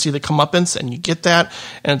just want to see the comeuppance, and you get that,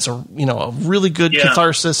 and it's a really good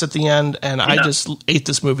catharsis at the end, and I just ate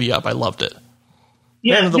this movie up. I loved it.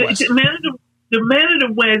 Yeah, Man of the West. The Man of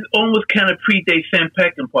the West almost kind of predates Sam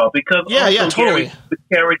Peckinpah, because totally. The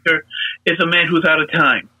character is a man who's out of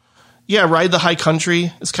time. Yeah, Ride the High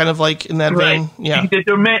Country is kind of like in that vein. Yeah,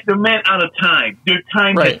 they're men out of time. Their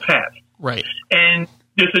time has passed. Right, and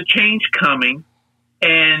there's a change coming.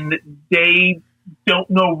 And they don't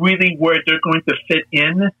know really where they're going to fit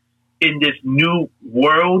in this new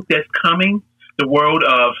world that's coming, the world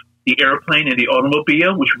of the airplane and the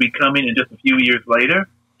automobile, which will be coming in just a few years later.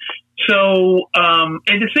 So, and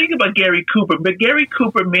the thing about Gary Cooper, but Gary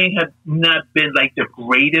Cooper may have not been like the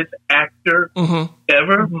greatest actor ever.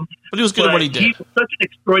 Mm-hmm. But he was good at what he did. He was such an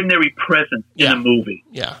extraordinary presence in a movie.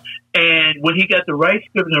 Yeah. And when he got the right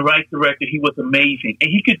script and the right director, he was amazing. And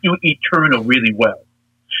he could do Eternal really well.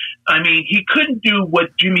 I mean, he couldn't do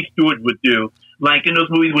what Jimmy Stewart would do. Like in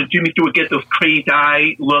those movies when Jimmy Stewart gets those crazed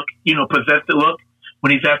eye look, possessed look,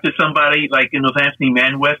 when he's after somebody, like in those Anthony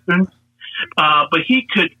Mann westerns. But he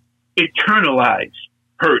could eternalize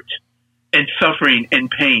hurt and suffering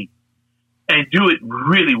and pain and do it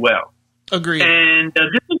really well. Agreed. And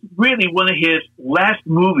this is really one of his last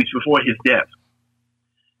movies before his death.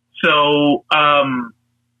 So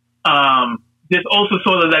there's also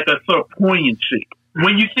sort of like a sort of poignancy.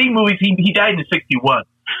 When you see movies, he died in 61.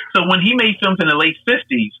 So when he made films in the late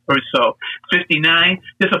 50s or so, 59,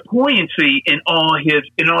 there's a poignancy in all his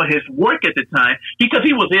work at the time because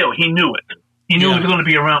he was ill. He knew it. He knew he was going to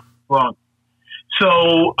be around long.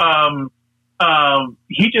 So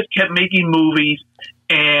he just kept making movies,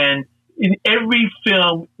 and in every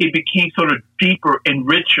film, it became sort of deeper and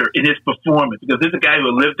richer in his performance because this is a guy who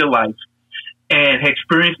lived a life and had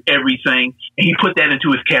experienced everything, and he put that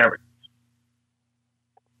into his character.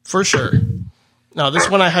 For sure. No, this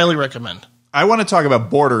one I highly recommend. I want to talk about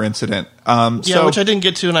Border Incident. Which I didn't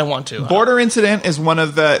get to, and I want to. Border Incident is one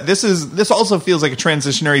of the. This also feels like a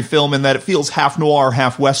transitionary film in that it feels half noir,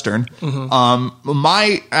 half western. Mm-hmm.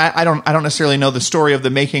 I don't necessarily know the story of the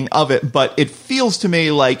making of it, but it feels to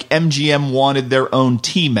me like MGM wanted their own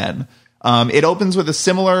T-Men. It opens with a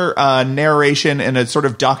similar narration and a sort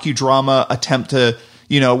of docudrama attempt to.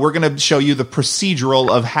 We're going to show you the procedural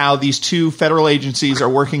of how these two federal agencies are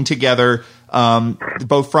working together,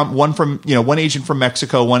 both one agent from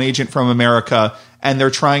Mexico, one agent from America, and they're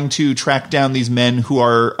trying to track down these men who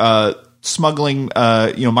are smuggling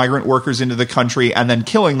migrant workers into the country and then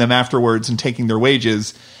killing them afterwards and taking their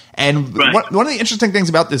wages. And one of the interesting things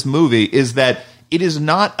about this movie is that it is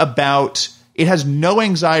not about. It has no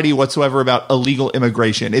anxiety whatsoever about illegal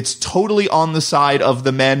immigration. It's totally on the side of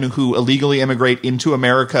the men who illegally immigrate into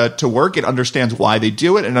America to work. It understands why they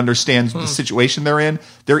do it and understands the situation they're in.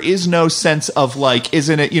 There is no sense of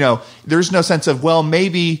there's no sense of, well,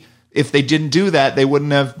 maybe if they didn't do that, they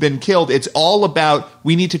wouldn't have been killed. It's all about,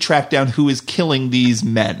 we need to track down who is killing these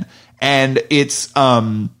men. And it's,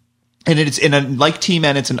 like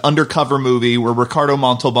T-Men, it's an undercover movie where Ricardo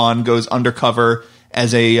Montalban goes undercover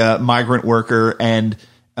as a migrant worker and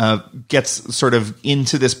gets sort of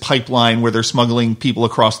into this pipeline where they're smuggling people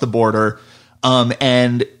across the border.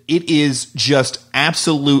 And it is just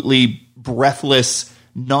absolutely breathless,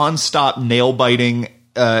 nonstop nail biting.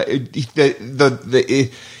 He's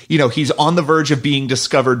on the verge of being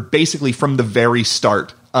discovered basically from the very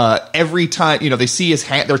start. Every time, they see his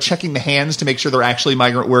hand, they're checking the hands to make sure they're actually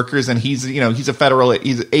migrant workers. And he's a federal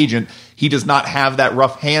agent. He does not have that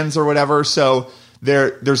rough hands or whatever. So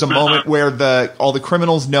there's a moment where all the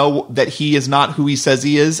criminals know that he is not who he says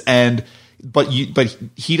he is, but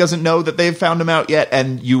he doesn't know that they've found him out yet,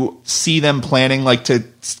 and you see them planning like to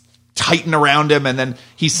tighten around him, and then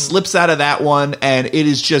he slips out of that one, and it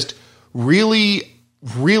is just really,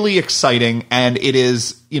 really exciting, and it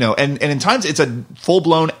is, and in times it's a full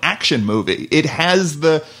blown action movie. It has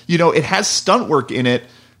it has stunt work in it.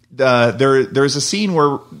 there's a scene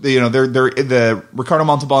where the Ricardo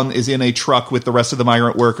Montalban is in a truck with the rest of the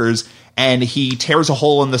migrant workers, and he tears a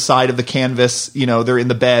hole in the side of the canvas. They're in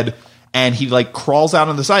the bed, and he like crawls out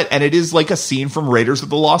on the side, and it is like a scene from Raiders of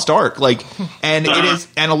the Lost Ark. And it is,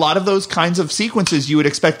 and a lot of those kinds of sequences you would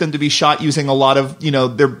expect them to be shot using a lot of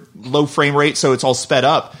their low frame rate, so it's all sped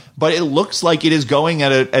up. But it looks like it is going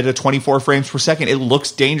at a 24 frames per second. It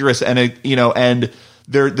looks dangerous, and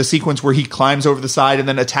the sequence where he climbs over the side and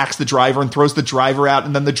then attacks the driver and throws the driver out,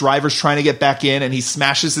 and then the driver's trying to get back in and he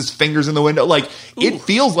smashes his fingers in the window. It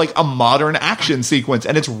feels like a modern action sequence,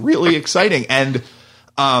 and it's really exciting. And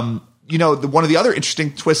one of the other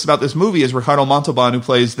interesting twists about this movie is Ricardo Montalban, who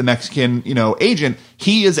plays the Mexican, agent.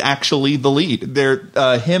 He is actually the lead.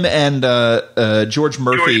 Him and George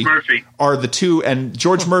Murphy are the two. And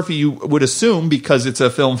George Murphy, you would assume, because it's a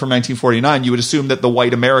film from 1949, you would assume that the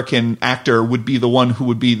white American actor would be the one who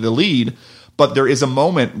would be the lead. But there is a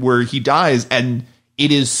moment where he dies, and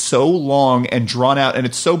it is so long and drawn out, and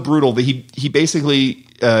it's so brutal that he basically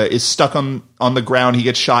is stuck on the ground. He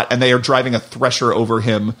gets shot, and they are driving a thresher over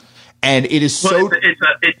him. And it is so.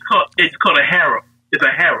 It's called a harrow. It's a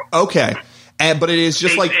harrow. Okay, but it is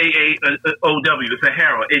just like OW. It's a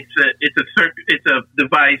harrow. It's a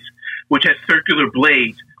device which has circular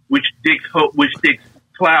blades which digs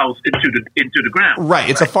plows into the ground. Right.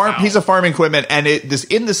 It's a farm piece of farm equipment, and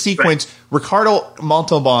in the sequence, right. Ricardo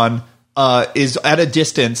Montalban is at a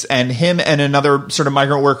distance, and him and another sort of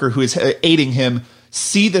migrant worker who is aiding him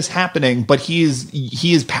see this happening, but he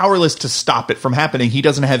is powerless to stop it from happening. He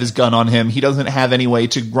doesn't have his gun on him. He doesn't have any way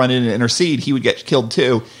to run in and intercede. He would get killed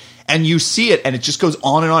too. And you see it, and it just goes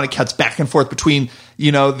on and on. It cuts back and forth between,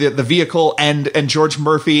 the vehicle and George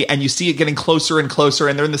Murphy, and you see it getting closer and closer,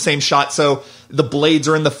 and they're in the same shot. So the blades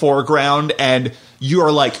are in the foreground, and you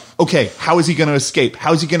are like, okay, how is he going to escape?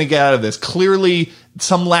 How is he going to get out of this? Clearly,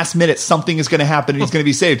 some last minute, something is going to happen, and he's going to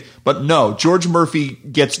be saved. But no, George Murphy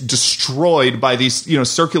gets destroyed by these,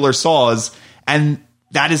 circular saws, and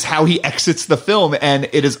that is how he exits the film. And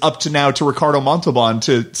it is up to Ricardo Montalban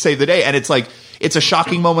to save the day. And it's like, it's a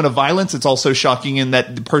shocking moment of violence. It's also shocking in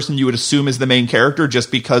that the person you would assume is the main character,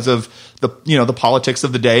 just because of the politics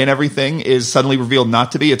of the day and everything, is suddenly revealed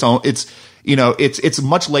not to be. It's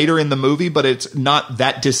much later in the movie, but it's not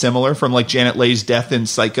that dissimilar from like Janet Leigh's death in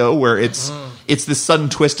Psycho, where it's this sudden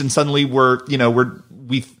twist, and suddenly the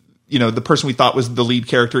person we thought was the lead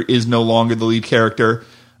character is no longer the lead character.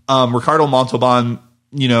 Ricardo Montalban,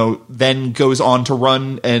 then goes on to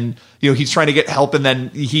run, and he's trying to get help, and then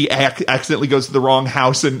he accidentally goes to the wrong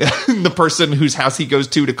house, and the person whose house he goes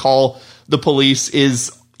to call the police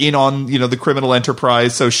is in on the criminal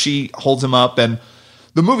enterprise, so she holds him up. And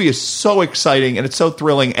the movie is so exciting, and it's so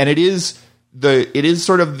thrilling, and it is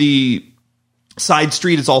sort of the Side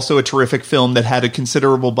Street is also a terrific film that had a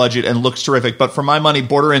considerable budget and looks terrific, but for my money,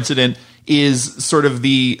 Border Incident is sort of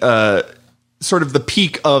the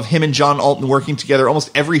peak of him and John Alton working together. Almost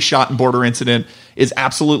every shot in Border Incident is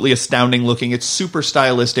absolutely astounding looking. It's super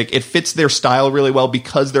stylistic. It fits their style really well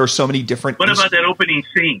because there are so many different. What about that opening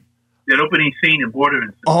scene? That opening scene in Border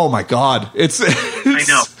Incident. Oh my God! I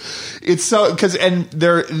know. It's so because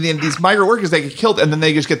these migrant workers, they get killed, and then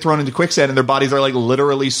they just get thrown into quicksand, and their bodies are like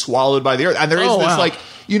literally swallowed by the earth. And there is this like.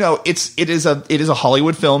 It is a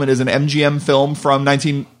Hollywood film. It is an MGM film from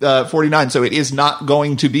 1949. So it is not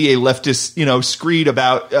going to be a leftist, screed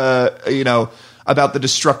about the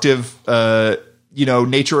destructive,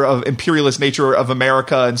 nature of imperialist nature of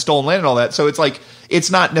America and stolen land and all that. So it's like, it's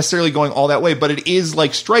not necessarily going all that way, but it is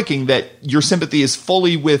like striking that your sympathy is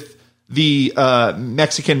fully with the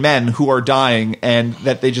Mexican men who are dying, and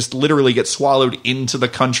that they just literally get swallowed into the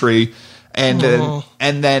country. And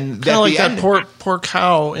then kind of like that poor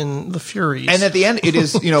cow in The Furies. And at the end, it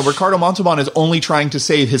is Ricardo Montalban is only trying to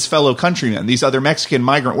save his fellow countrymen, these other Mexican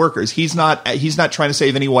migrant workers. He's not trying to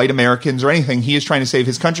save any white Americans or anything. He is trying to save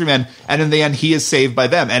his countrymen, and in the end, he is saved by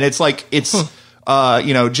them. And it's like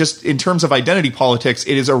just in terms of identity politics,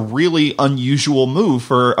 it is a really unusual move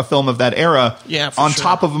for a film of that era. Yeah, on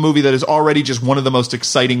top of a movie that is already just one of the most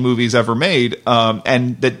exciting movies ever made,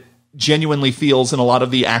 and that genuinely feels in a lot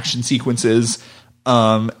of the action sequences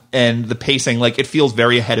and the pacing like it feels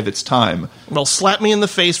very ahead of its time. Well, slap me in the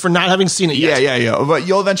face for not having seen it yet. Yeah. But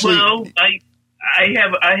you'll eventually. Well, I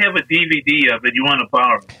have a DVD of it. You want to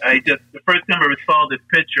borrow it? The first time I saw this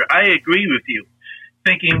picture, I agree with you.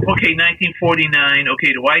 Thinking, okay, 1949.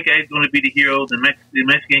 Okay, the white guy's going to be the hero. The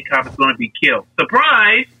Mexican cop is going to be killed.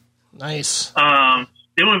 Surprise! Nice.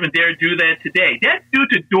 They don't even dare do that today. That's due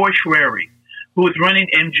to Doris Schwery, who was running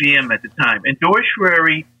MGM at the time. And Doris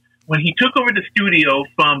Schwery, when he took over the studio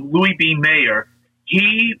from Louis B. Mayer,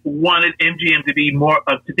 he wanted MGM to be more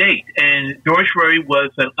up to date. And George Schwery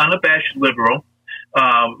was an unabashed liberal.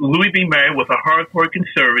 Louis B. Mayer was a hardcore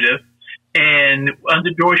conservative. And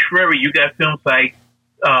under George Schwery, you got films like,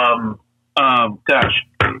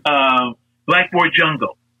 Blackboard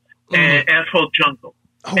Jungle and Asphalt Jungle,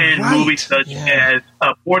 and movies such as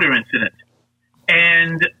Border Incident.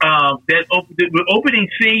 And the opening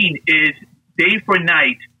scene is day for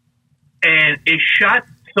night, and it's shot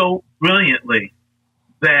so brilliantly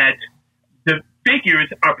that the figures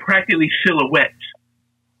are practically silhouettes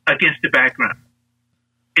against the background.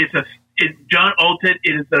 It's John Alted.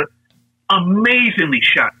 It is an amazingly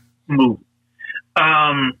shot movie.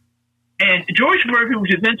 And George Murphy,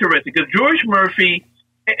 which is interesting, because George Murphy,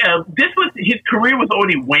 his career was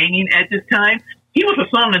already waning at this time. He was a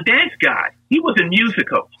song and dance guy. He was in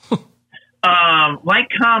musicals, like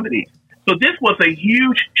comedies. So this was a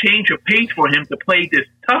huge change of pace for him to play this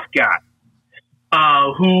tough guy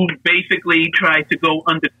who basically tried to go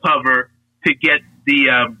undercover to get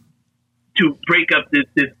to break up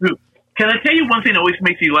this group. Can I tell you one thing that always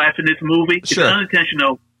makes you laugh in this movie? Sure. It's an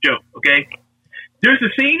unintentional joke, okay? There's a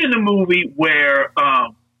scene in the movie where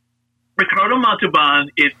Ricardo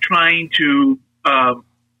Montalban is trying to, I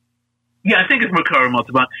think it's Ricardo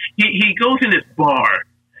Montalban. He goes in this bar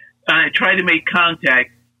and try to make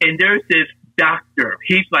contact, and there's this doctor.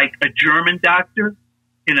 He's like a German doctor,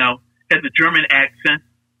 has a German accent,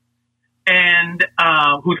 and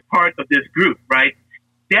who's part of this group, right?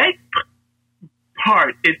 That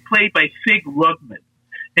part is played by Sig Rugman,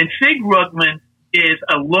 and Sig Rugman is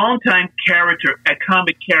a longtime a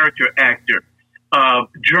comic character actor,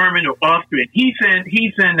 German or Austrian. He's in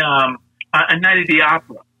A Night at the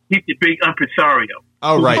Opera. He's the big impresario.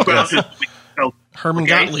 Oh, right. Yes. Herman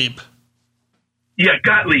Gottlieb. Yeah,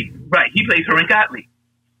 Gottlieb. Right. He plays Herman Gottlieb.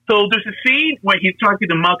 So there's a scene where he's talking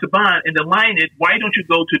to Montalban, and the line is, "Why don't you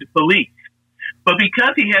go to the police?" But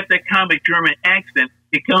because he has that comic German accent,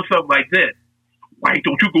 it comes up like this: "Why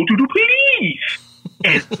don't you go to the police?"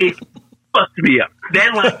 And it fucked me up.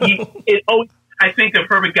 That line, I think of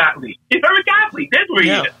Herman Gottlieb. It's Herman Gottlieb. That's where he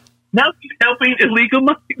is. Now he's helping illegal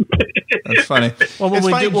money. That's funny. Well,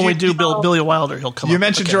 when we do Billy Wilder, he'll come up. You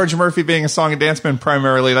mentioned George Murphy being a song and dance man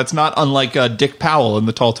primarily. That's not unlike Dick Powell in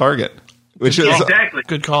The Tall Target, which is exactly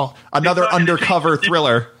good call. Another undercover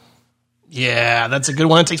thriller. Yeah, that's a good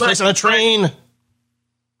one. It takes place on a train.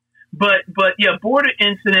 But yeah, Border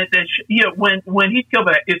Incident. When he's killed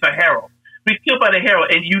by it's a herald. He's killed by the herald,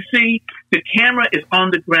 and you see the camera is on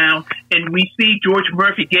the ground, and we see George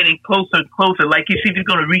Murphy getting closer and closer, like he seems he's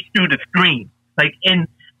going to reach through the screen, and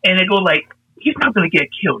they go like, he's not going to get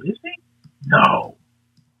killed, is he? No.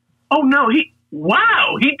 Oh no, he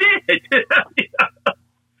did.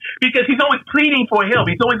 Because he's always pleading for help.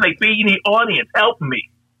 He's always like begging the audience, help me,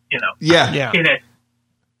 Yeah.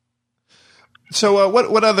 So,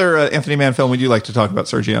 what other Anthony Mann film would you like to talk about,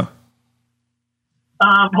 Sergio?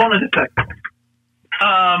 Hold on a second.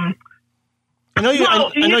 I know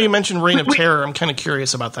you mentioned Reign of Terror. I'm kind of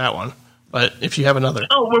curious about that one, but if you have another.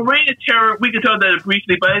 Oh, well, Reign of Terror, we can talk about it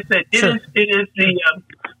briefly. But I said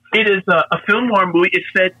it is a film noir movie. It's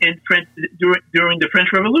set in France during the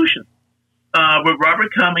French Revolution, with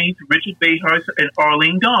Robert Cummings, Richard Behars, and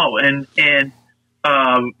Arlene Dahl. And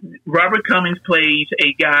Robert Cummings plays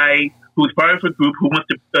a guy who's part of a group who wants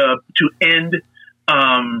to end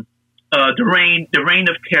the reign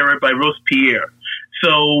of terror by Robespierre.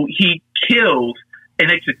 So he kills an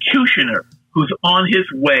executioner who's on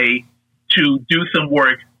his way to do some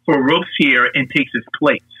work for Robespierre and takes his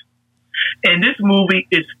place. And this movie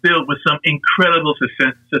is filled with some incredible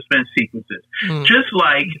suspense sequences, just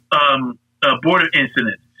like Border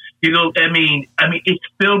Incident. I mean, it's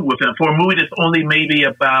filled with them. For a movie that's only maybe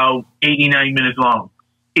about 89 minutes long,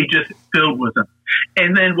 it just filled with them.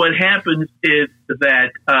 And then what happens is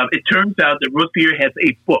that it turns out that Robespierre has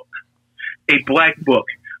a book, a black book,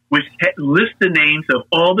 which lists the names of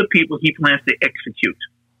all the people he plans to execute.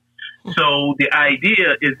 So the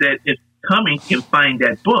idea is that if Cummings can find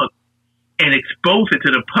that book and expose it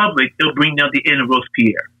to the public, it'll bring down the end of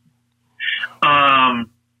Robespierre.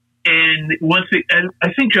 And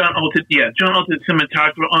I think John Alted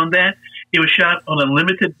cinematographer on that. It was shot on a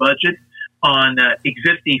limited budget on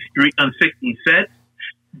existing 16 sets,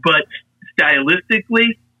 but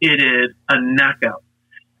stylistically, it is a knockout.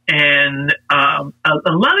 And a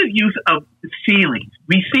lot of use of ceilings.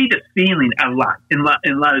 We see the ceiling a lot in a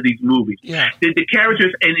lot of these movies. Yeah. The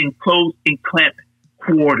characters are enclosed in clamped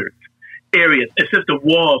quarters, areas, as if the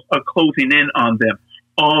walls are closing in on them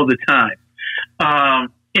all the time. And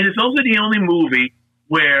it's also the only movie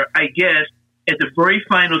where, I guess, at the very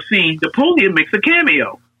final scene, Napoleon makes a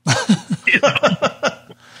cameo.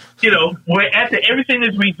 Where after everything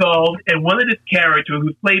is resolved, and one of this character,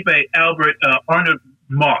 who's played by Albert Arnold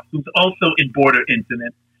Moss, who's also in Border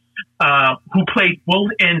Incident, who plays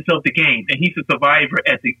both ends of the game, and he's a survivor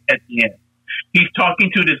at the end. He's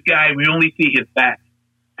talking to this guy. We only see his back,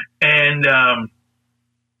 and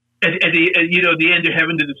at the end, they're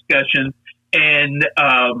having the discussion, and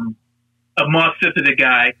Moss says to the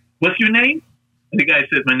guy, "What's your name?" And the guy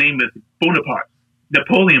says, "My name is Bonaparte,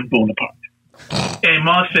 Napoleon Bonaparte." And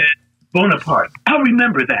Moss said, "Bonaparte, I'll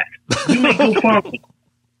remember that. You may go far."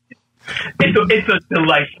 It's a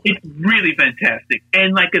delight. It's really fantastic.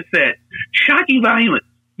 And like I said, shocking violence.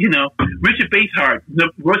 Richard Basehart,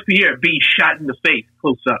 Robespierre being shot in the face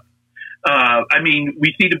close up.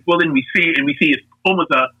 We see the bullet, and we see it's almost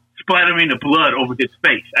a splattering of blood over his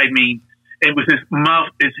face. And with his mouth,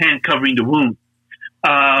 his hand covering the wound.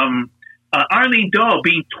 Arlene Dahl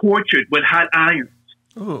being tortured with hot irons.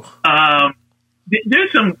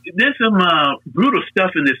 There's some brutal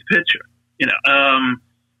stuff in this picture.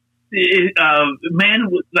 Man,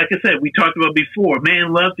 like I said, we talked about before.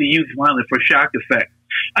 Man loves to use violence for shock effect.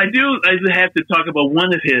 I have to talk about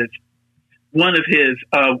one of his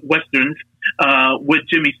westerns with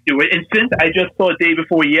Jimmy Stewart. And since I just saw it day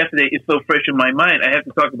before yesterday, it's so fresh in my mind. I have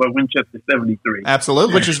to talk about Winchester 73.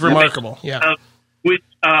 Absolutely, which is remarkable. Yeah,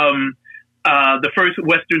 the first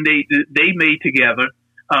western they made together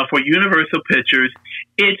for Universal Pictures.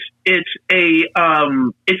 It's a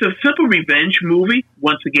simple revenge movie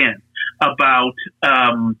once again about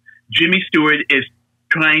Jimmy Stewart is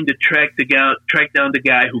trying to track down the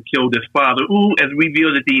guy who killed his father, who, as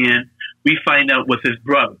revealed at the end, we find out was his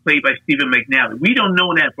brother, played by Stephen McNally. We don't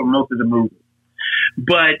know that for most of the movie.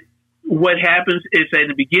 But what happens is that in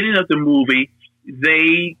the beginning of the movie,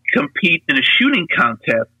 they compete in a shooting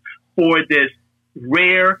contest for this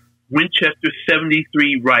rare Winchester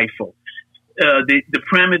 73 rifle. The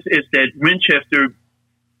premise is that Winchester,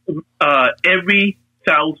 every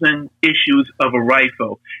 1,000 issues of a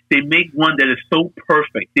rifle, they make one that is so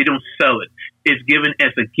perfect, they don't sell it. It's given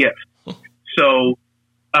as a gift. So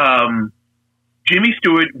Jimmy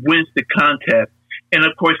Stewart wins the contest, and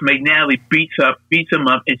of course McNally beats him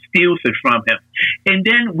up and steals it from him. And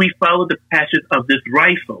then we follow the passage of this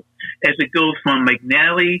rifle as it goes from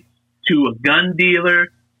McNally to a gun dealer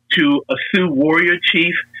to a Sioux warrior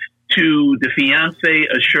chief to the fiance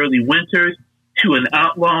of Shirley Winters to an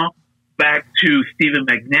outlaw back to Stephen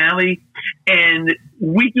McNally. And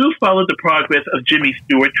we do follow the progress of Jimmy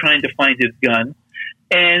Stewart trying to find his gun,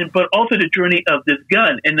 but also the journey of this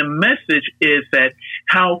gun. And the message is that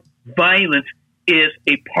how violence is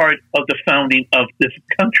a part of the founding of this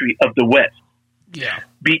country of the West. Yeah.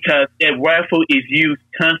 Because that rifle is used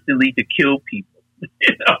constantly to kill people,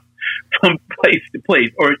 from place to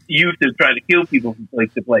place, or used to try to kill people from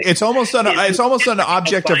place to place. It's almost an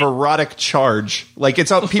object of erotic charge. Like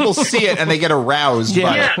people see it and they get aroused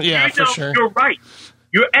by it. Yeah, for sure. You're right.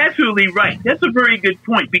 You're absolutely right. That's a very good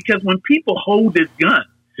point, because when people hold this gun,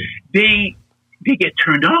 they get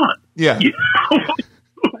turned on. Yeah.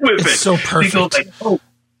 With it. So perfect. They go like, oh,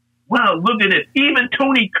 wow, look at this. Even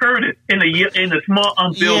Tony Curtis in a small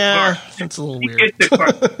unbuilt car. That's a little weird. Gets the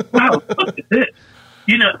car. Wow, look at this.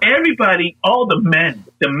 Everybody, all the men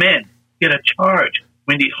get a charge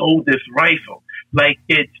when they hold this rifle. Like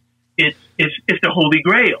it's the Holy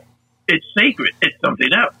Grail. It's sacred. It's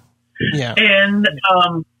something else. Yeah. And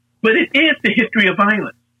but it is the history of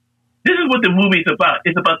violence. This is what the movie's about.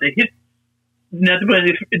 It's about the history. Not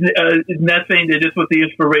saying that this was the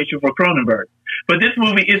inspiration for Cronenberg, but this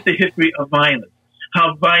movie is the history of violence.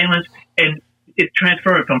 How violence is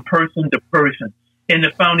transferred from person to person in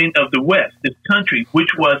the founding of the West, this country,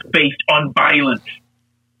 which was based on violence.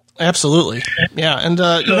 Absolutely, yeah. And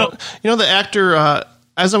the actor.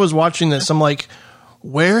 As I was watching this, I'm like,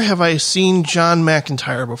 where have I seen John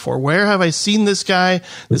McIntyre before? Where have I seen this guy?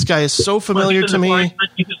 This guy is so familiar to me.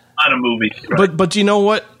 He's in a lot of movies, right? But do you know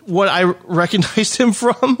what I recognized him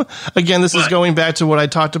from? Again, this is going back to what I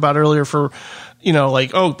talked about earlier for,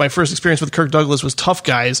 my first experience with Kirk Douglas was Tough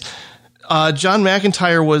Guys. John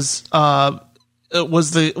McIntyre was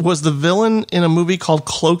the villain in a movie called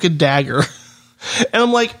Cloak and Dagger. And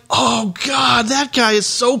I'm like, oh God, that guy is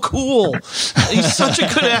so cool. He's such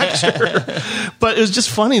a good actor. But it was just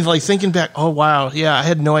funny, like thinking back, oh wow, yeah, I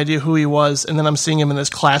had no idea who he was. And then I'm seeing him in this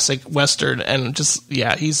classic Western, and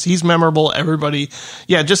he's memorable. Everybody,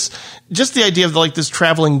 just the idea of like this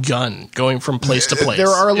traveling gun going from place to place. There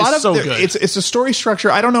are a lot of so good. It's a story structure.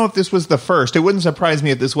 I don't know if this was the first. It wouldn't surprise me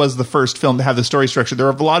if this was the first film to have the story structure.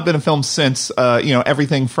 There have been films since,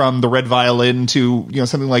 everything from The Red Violin to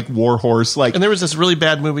something like War Horse. Like, and there was this really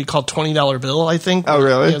bad movie called $20 Bill, I think. Oh,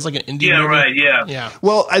 really? Yeah, it was like an indie movie. Right, yeah. Yeah.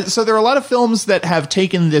 Well, so there are a lot of films that have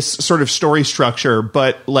taken this sort of story structure,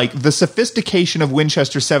 but like the sophistication of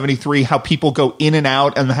Winchester 73, how people go in and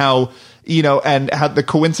out and how, you know, and how the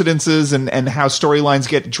coincidences and how storylines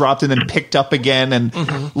get dropped and then picked up again.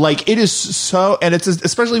 And like, it is so, and it's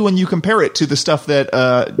especially when you compare it to the stuff that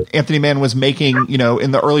Anthony Mann was making, you know,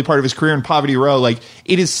 in the early part of his career in Poverty Row, like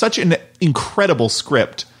it is such an incredible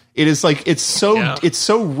script. It is like, it's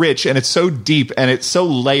so rich and it's so deep and it's so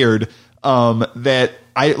layered that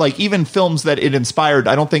I like even films that it inspired.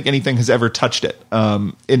 I don't think anything has ever touched it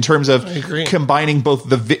in terms of combining both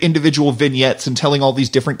the individual vignettes and telling all these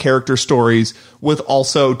different character stories with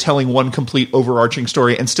also telling one complete overarching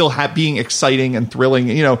story and still being exciting and thrilling,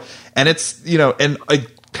 you know, and it's, you know, and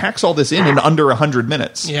it packs all this in under 100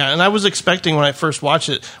 minutes. Yeah. And I was expecting when I first watched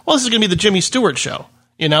it, well, this is going to be the Jimmy Stewart show.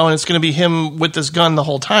 You know, and it's going to be him with this gun the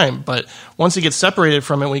whole time. But once he gets separated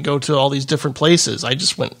from it, we go to all these different places. I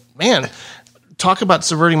just went, man, talk about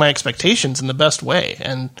subverting my expectations in the best way.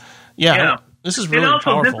 And this is really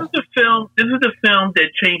powerful. This is a film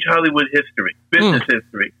that changed Hollywood history, business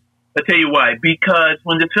history. I'll tell you why. Because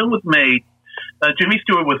when the film was made, Jimmy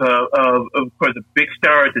Stewart was of course a big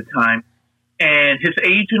star at the time, and his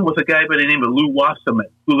agent was a guy by the name of Lew Wasserman,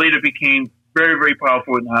 who later became very, very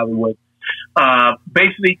powerful in Hollywood.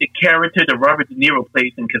 Basically the character that Robert De Niro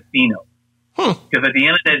plays in Casino. Because at the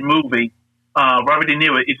end of that movie, Robert De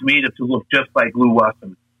Niro is made up to look just like Lew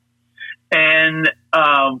Wasserman. And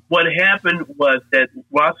what happened was that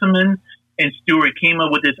Wasserman and Stewart came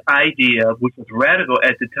up with this idea, which was radical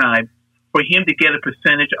at the time, for him to get a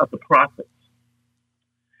percentage of the profits.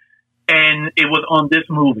 And it was on this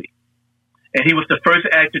movie. And he was the first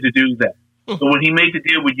actor to do that. So when he made the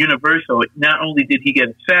deal with Universal, not only did he get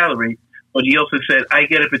a salary, but he also said, I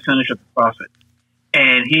get a percentage of the profit.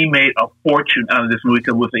 And he made a fortune out of this movie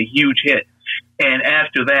because it was a huge hit. And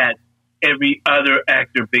after that, every other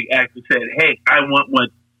actor, big actor, said, hey, I want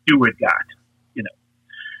what Stewart got, you know.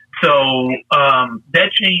 So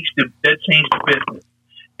that changed the business.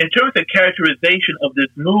 In terms of characterization of this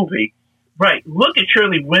movie, right, look at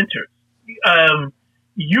Shirley Winters.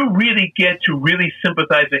 You really get to really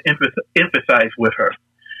sympathize and emphasize with her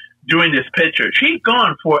during this picture. She's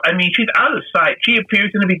gone she's out of sight. She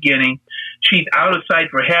appears in the beginning. She's out of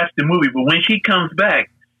sight for half the movie, but when she comes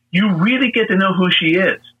back, you really get to know who she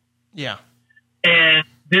is. Yeah. And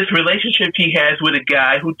this relationship she has with a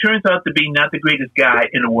guy who turns out to be not the greatest guy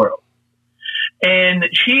in the world. And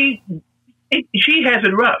she has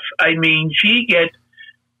it rough. I mean, she gets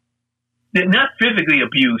not physically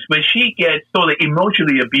abused, but she gets sort of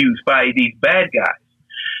emotionally abused by these bad guys.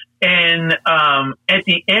 And at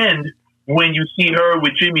the end, when you see her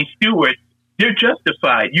with Jimmy Stewart, they're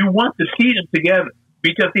justified. You want to see them together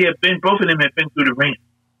because both of them have been through the ring.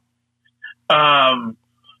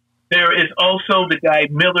 There is also the guy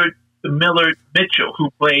Millard Mitchell, who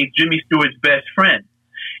played Jimmy Stewart's best friend.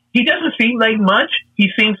 He doesn't seem like much.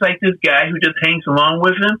 He seems like this guy who just hangs along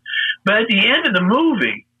with him. But at the end of the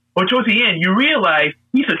movie, or towards the end, you realize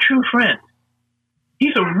he's a true friend.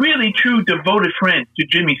 He's a really true, devoted friend to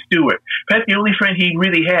Jimmy Stewart. That's the only friend he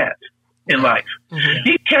really has in life. Mm-hmm.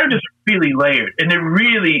 These characters are really layered, and they're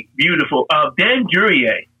really beautiful. Dan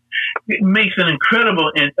Duryea makes an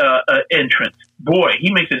incredible entrance. Boy,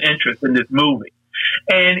 he makes an entrance in this movie.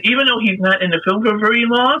 And even though he's not in the film for very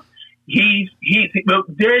long,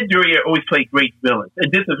 Dan Duryea always played great villains,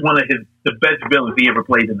 and this is one of the best villains he ever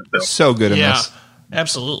played in the film. So good in this.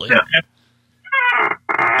 Absolutely. Yeah.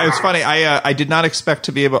 It was funny. I did not expect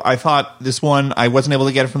to be able. I thought this one I wasn't able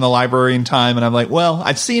to get it from the library in time, and I'm like, well,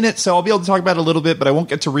 I've seen it, so I'll be able to talk about it a little bit, but I won't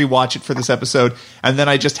get to rewatch it for this episode. And then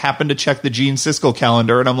I just happened to check the Gene Siskel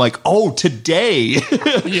calendar, and I'm like, oh, today!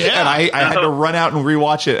 Yeah, and I had to run out and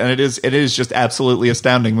rewatch it, and it is just absolutely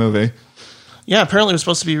astounding movie. Yeah, apparently it was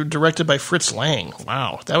supposed to be directed by Fritz Lang.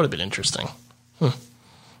 Wow, that would have been interesting. But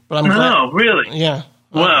I'm glad. No, really? Yeah.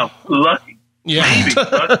 Wow, lucky. Yeah. Maybe.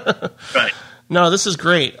 Right. No, this is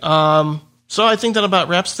great. So I think that about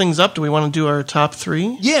wraps things up. Do we want to do our top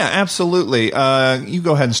three? Yeah, absolutely. You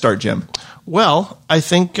go ahead and start, Jim. Well, I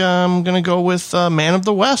think I'm going to go with Man of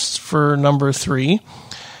the West for number 3.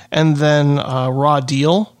 And then Raw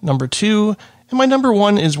Deal, number 2. And my number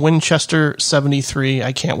 1 is Winchester 73.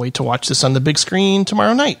 I can't wait to watch this on the big screen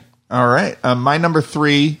tomorrow night. All right. My number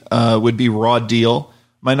 3 would be Raw Deal.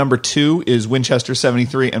 My number 2 is Winchester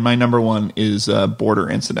 73. And my number 1 is Border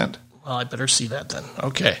Incident. Well, I better see that then.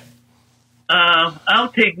 Okay.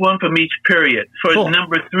 I'll take one from each period. For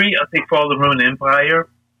number 3, I'll take Fall of the Roman Empire.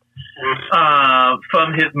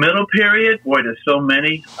 From his middle period, boy, there's so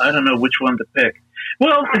many. I don't know which one to pick.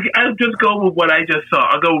 Well, I'll just go with what I just saw.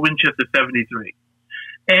 I'll go Winchester 73.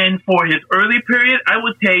 And for his early period, I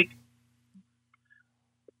would take...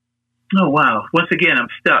 Oh, wow. Once again, I'm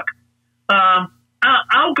stuck.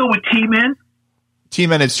 I'll go with T-Men.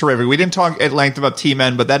 T-Men is terrific. We didn't talk at length about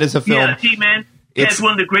T-Men, but that is a film... Yeah, T-Men. It's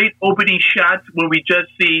one of the great opening shots where we just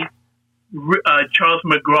see Charles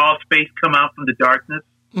McGraw's face come out from the darkness.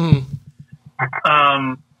 Mm.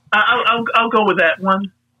 I'll go with that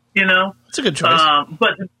one. You know, it's a good choice.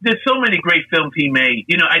 But there's so many great films he made.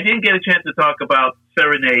 You know, I didn't get a chance to talk about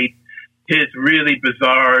Serenade, his really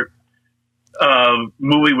bizarre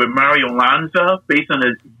movie with Mario Lanza, based on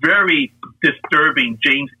a very disturbing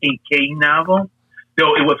James A. Cain novel.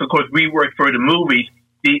 Though it was, of course, reworked for the movies.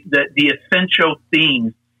 The essential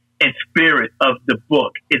themes and spirit of the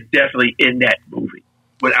book is definitely in that movie,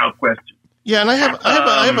 without question. Yeah, and I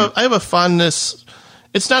have a fondness.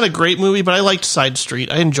 It's not a great movie, but I liked Side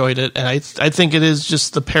Street. I enjoyed it, and I think it is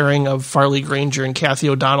just the pairing of Farley Granger and Kathy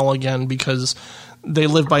O'Donnell again, because They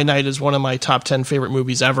Live by Night is one of my top 10 favorite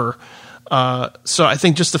movies ever. So I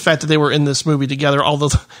think just the fact that they were in this movie together, although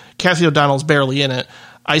Kathy O'Donnell's barely in it,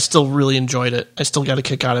 I still really enjoyed it. I still got a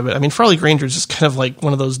kick out of it. I mean, Farley Granger is just kind of like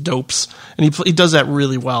one of those dopes, and he does that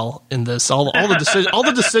really well in this. All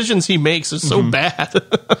the decisions he makes is so bad.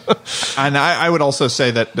 And I would also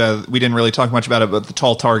say that we didn't really talk much about it, but The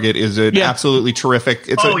Tall Target is absolutely terrific.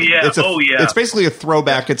 It's basically a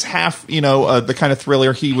throwback. It's half, the kind of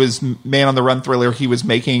thriller Man on the Run thriller he was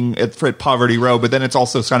making at Poverty Row, but then it's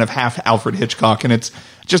also kind of half Alfred Hitchcock, and it's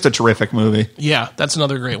just a terrific movie. Yeah, that's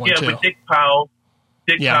another great one too. Yeah, with Dick Powell,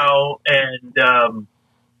 and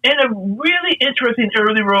a really interesting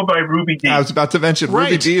early role by Ruby Dee. I was about to mention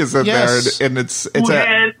Ruby Dee is in there, and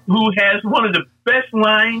who has one of the best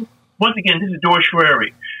lines. Once again, this is Doris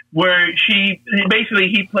Schwery, where he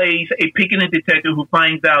plays a picking detective who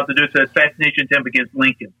finds out that there's an assassination attempt against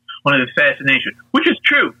Lincoln on an assassination, which is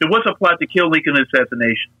true. There was a plot to kill Lincoln in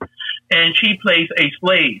assassination, and she plays a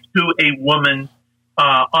slave to a woman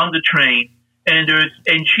on the train, and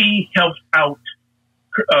she helps out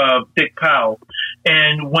Dick Powell.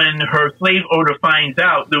 And when her slave owner finds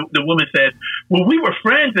out, the woman says, "Well, we were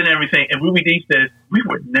friends and everything." And Ruby Dee says, "We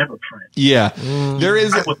were never friends." Yeah, there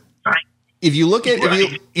is. If you look at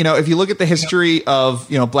if you look at the history of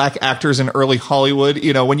black actors in early Hollywood,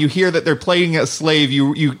 when you hear that they're playing a slave,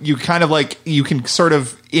 you kind of you can sort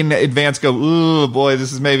of in advance go, "Ooh, boy,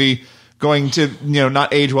 this is maybe going to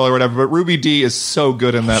not age well or whatever." But Ruby Dee is so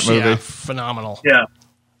good in that movie. Yeah, phenomenal.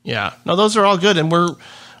 Yeah. No, those are all good, and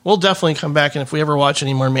we'll definitely come back, and if we ever watch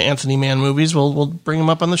any more Anthony Mann movies, we'll bring them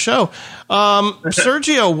up on the show.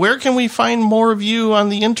 Sergio, where can we find more of you on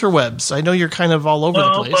the interwebs? I know you're kind of all over the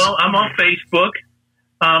place. Well, I'm on Facebook.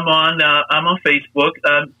 I'm on Facebook.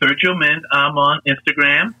 Sergio Mims. I'm on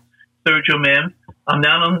Instagram. Sergio Mims. I'm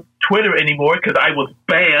not on Twitter anymore because I was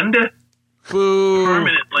banned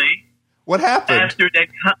permanently. What happened after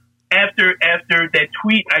that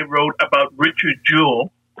tweet I wrote about Richard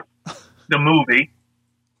Jewell, the movie,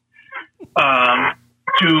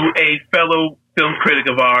 to a fellow film critic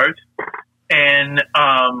of ours. And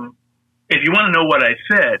if you want to know what I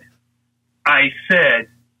said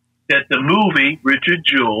that the movie Richard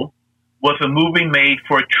Jewell was a movie made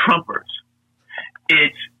for Trumpers.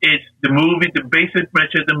 It's the movie, the basic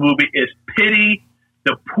message of the movie is pity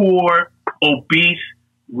the poor, obese,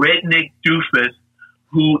 redneck doofus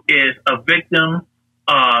who is a victim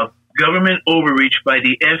of government overreach by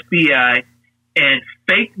the FBI and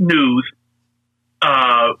fake news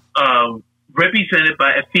represented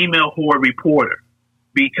by a female whore reporter.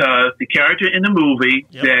 Because the character in the movie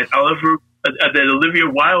that Olivia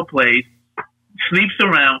Wilde plays sleeps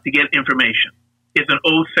around to get information. It's an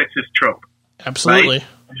old sexist trope. Absolutely.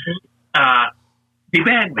 Right? They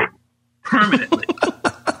banned me permanently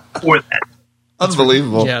for that.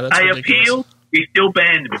 Unbelievable. Yeah, that's I appealed. They still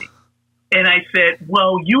banned me. And I said,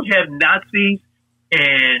 well, you have Nazis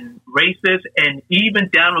and racists and even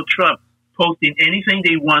Donald Trump posting anything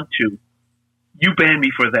they want to. You ban me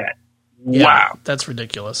for that. Yeah, wow. That's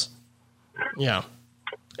ridiculous. Yeah.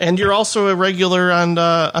 And you're also a regular on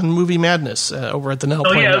Movie Madness over at the Now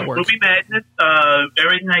Play Network. Movie Madness.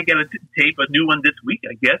 Eric and I got to tape a new one this week,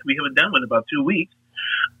 I guess. We haven't done one in about 2 weeks.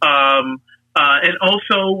 And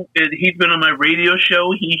also, he's been on my radio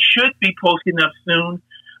show. He should be posting up soon.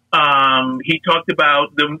 He talked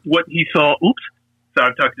about what he saw. Oops. Sorry,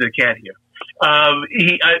 I'm talking to the cat here.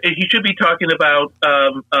 He should be talking about,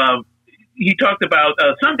 he talked about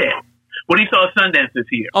Sundance. What he saw at Sundance this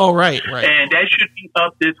year. Oh, right. And that should be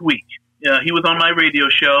up this week. He was on my radio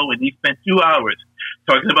show, and he spent 2 hours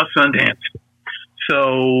talking about Sundance.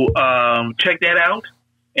 So check that out.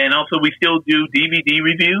 And also, we still do DVD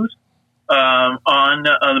reviews on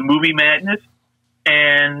the Movie Madness.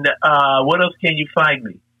 And what else can you find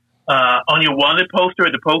me? On your wanted poster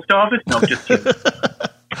at the post office? No, just kidding.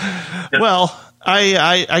 Well,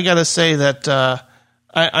 I got to say that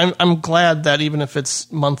I'm glad that even if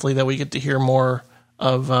it's monthly, that we get to hear more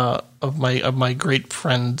of my great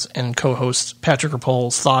friend and co-host Patrick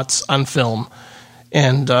Rapol's thoughts on film.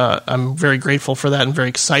 And I'm very grateful for that and very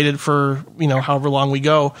excited for, however long we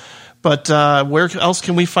go. But where else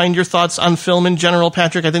can we find your thoughts on film in general,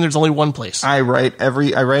 Patrick? I think there's only one place. I write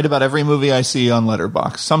about every movie I see on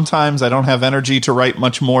Letterboxd. Sometimes I don't have energy to write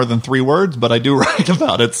much more than 3 words, but I do write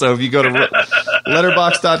about it. So if you go to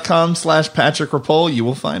letterboxd.com/Patrick Rapol, you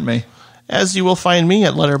will find me. As you will find me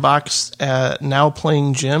at Letterboxd, Now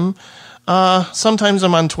Playing Jim. Sometimes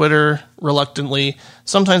I'm on Twitter, reluctantly.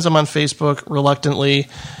 Sometimes I'm on Facebook, reluctantly.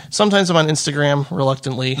 Sometimes I'm on Instagram,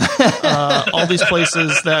 reluctantly. All these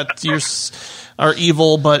places that are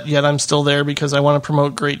evil, but yet I'm still there because I want to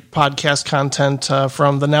promote great podcast content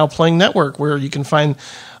from the Now Playing Network, where you can find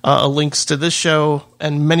links to this show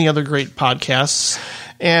and many other great podcasts.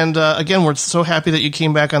 And again, we're so happy that you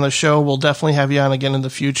came back on the show. We'll definitely have you on again in the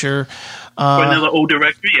future. For another old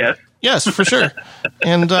director, yes. Yes, for sure.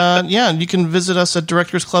 And you can visit us at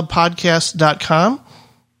directorsclubpodcast.com,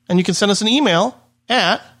 and you can send us an email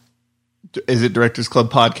at... Is it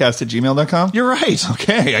directorsclubpodcast@gmail.com? You're right.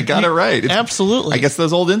 Okay, I got it right. Absolutely. I guess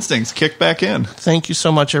those old instincts kick back in. Thank you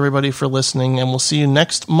so much, everybody, for listening, and we'll see you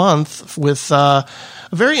next month with a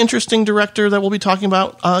very interesting director that we'll be talking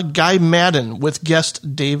about, Guy Maddin, with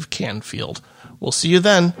guest Dave Canfield. We'll see you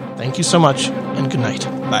then. Thank you so much, and good night.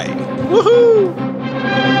 Bye.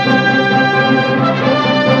 Woohoo!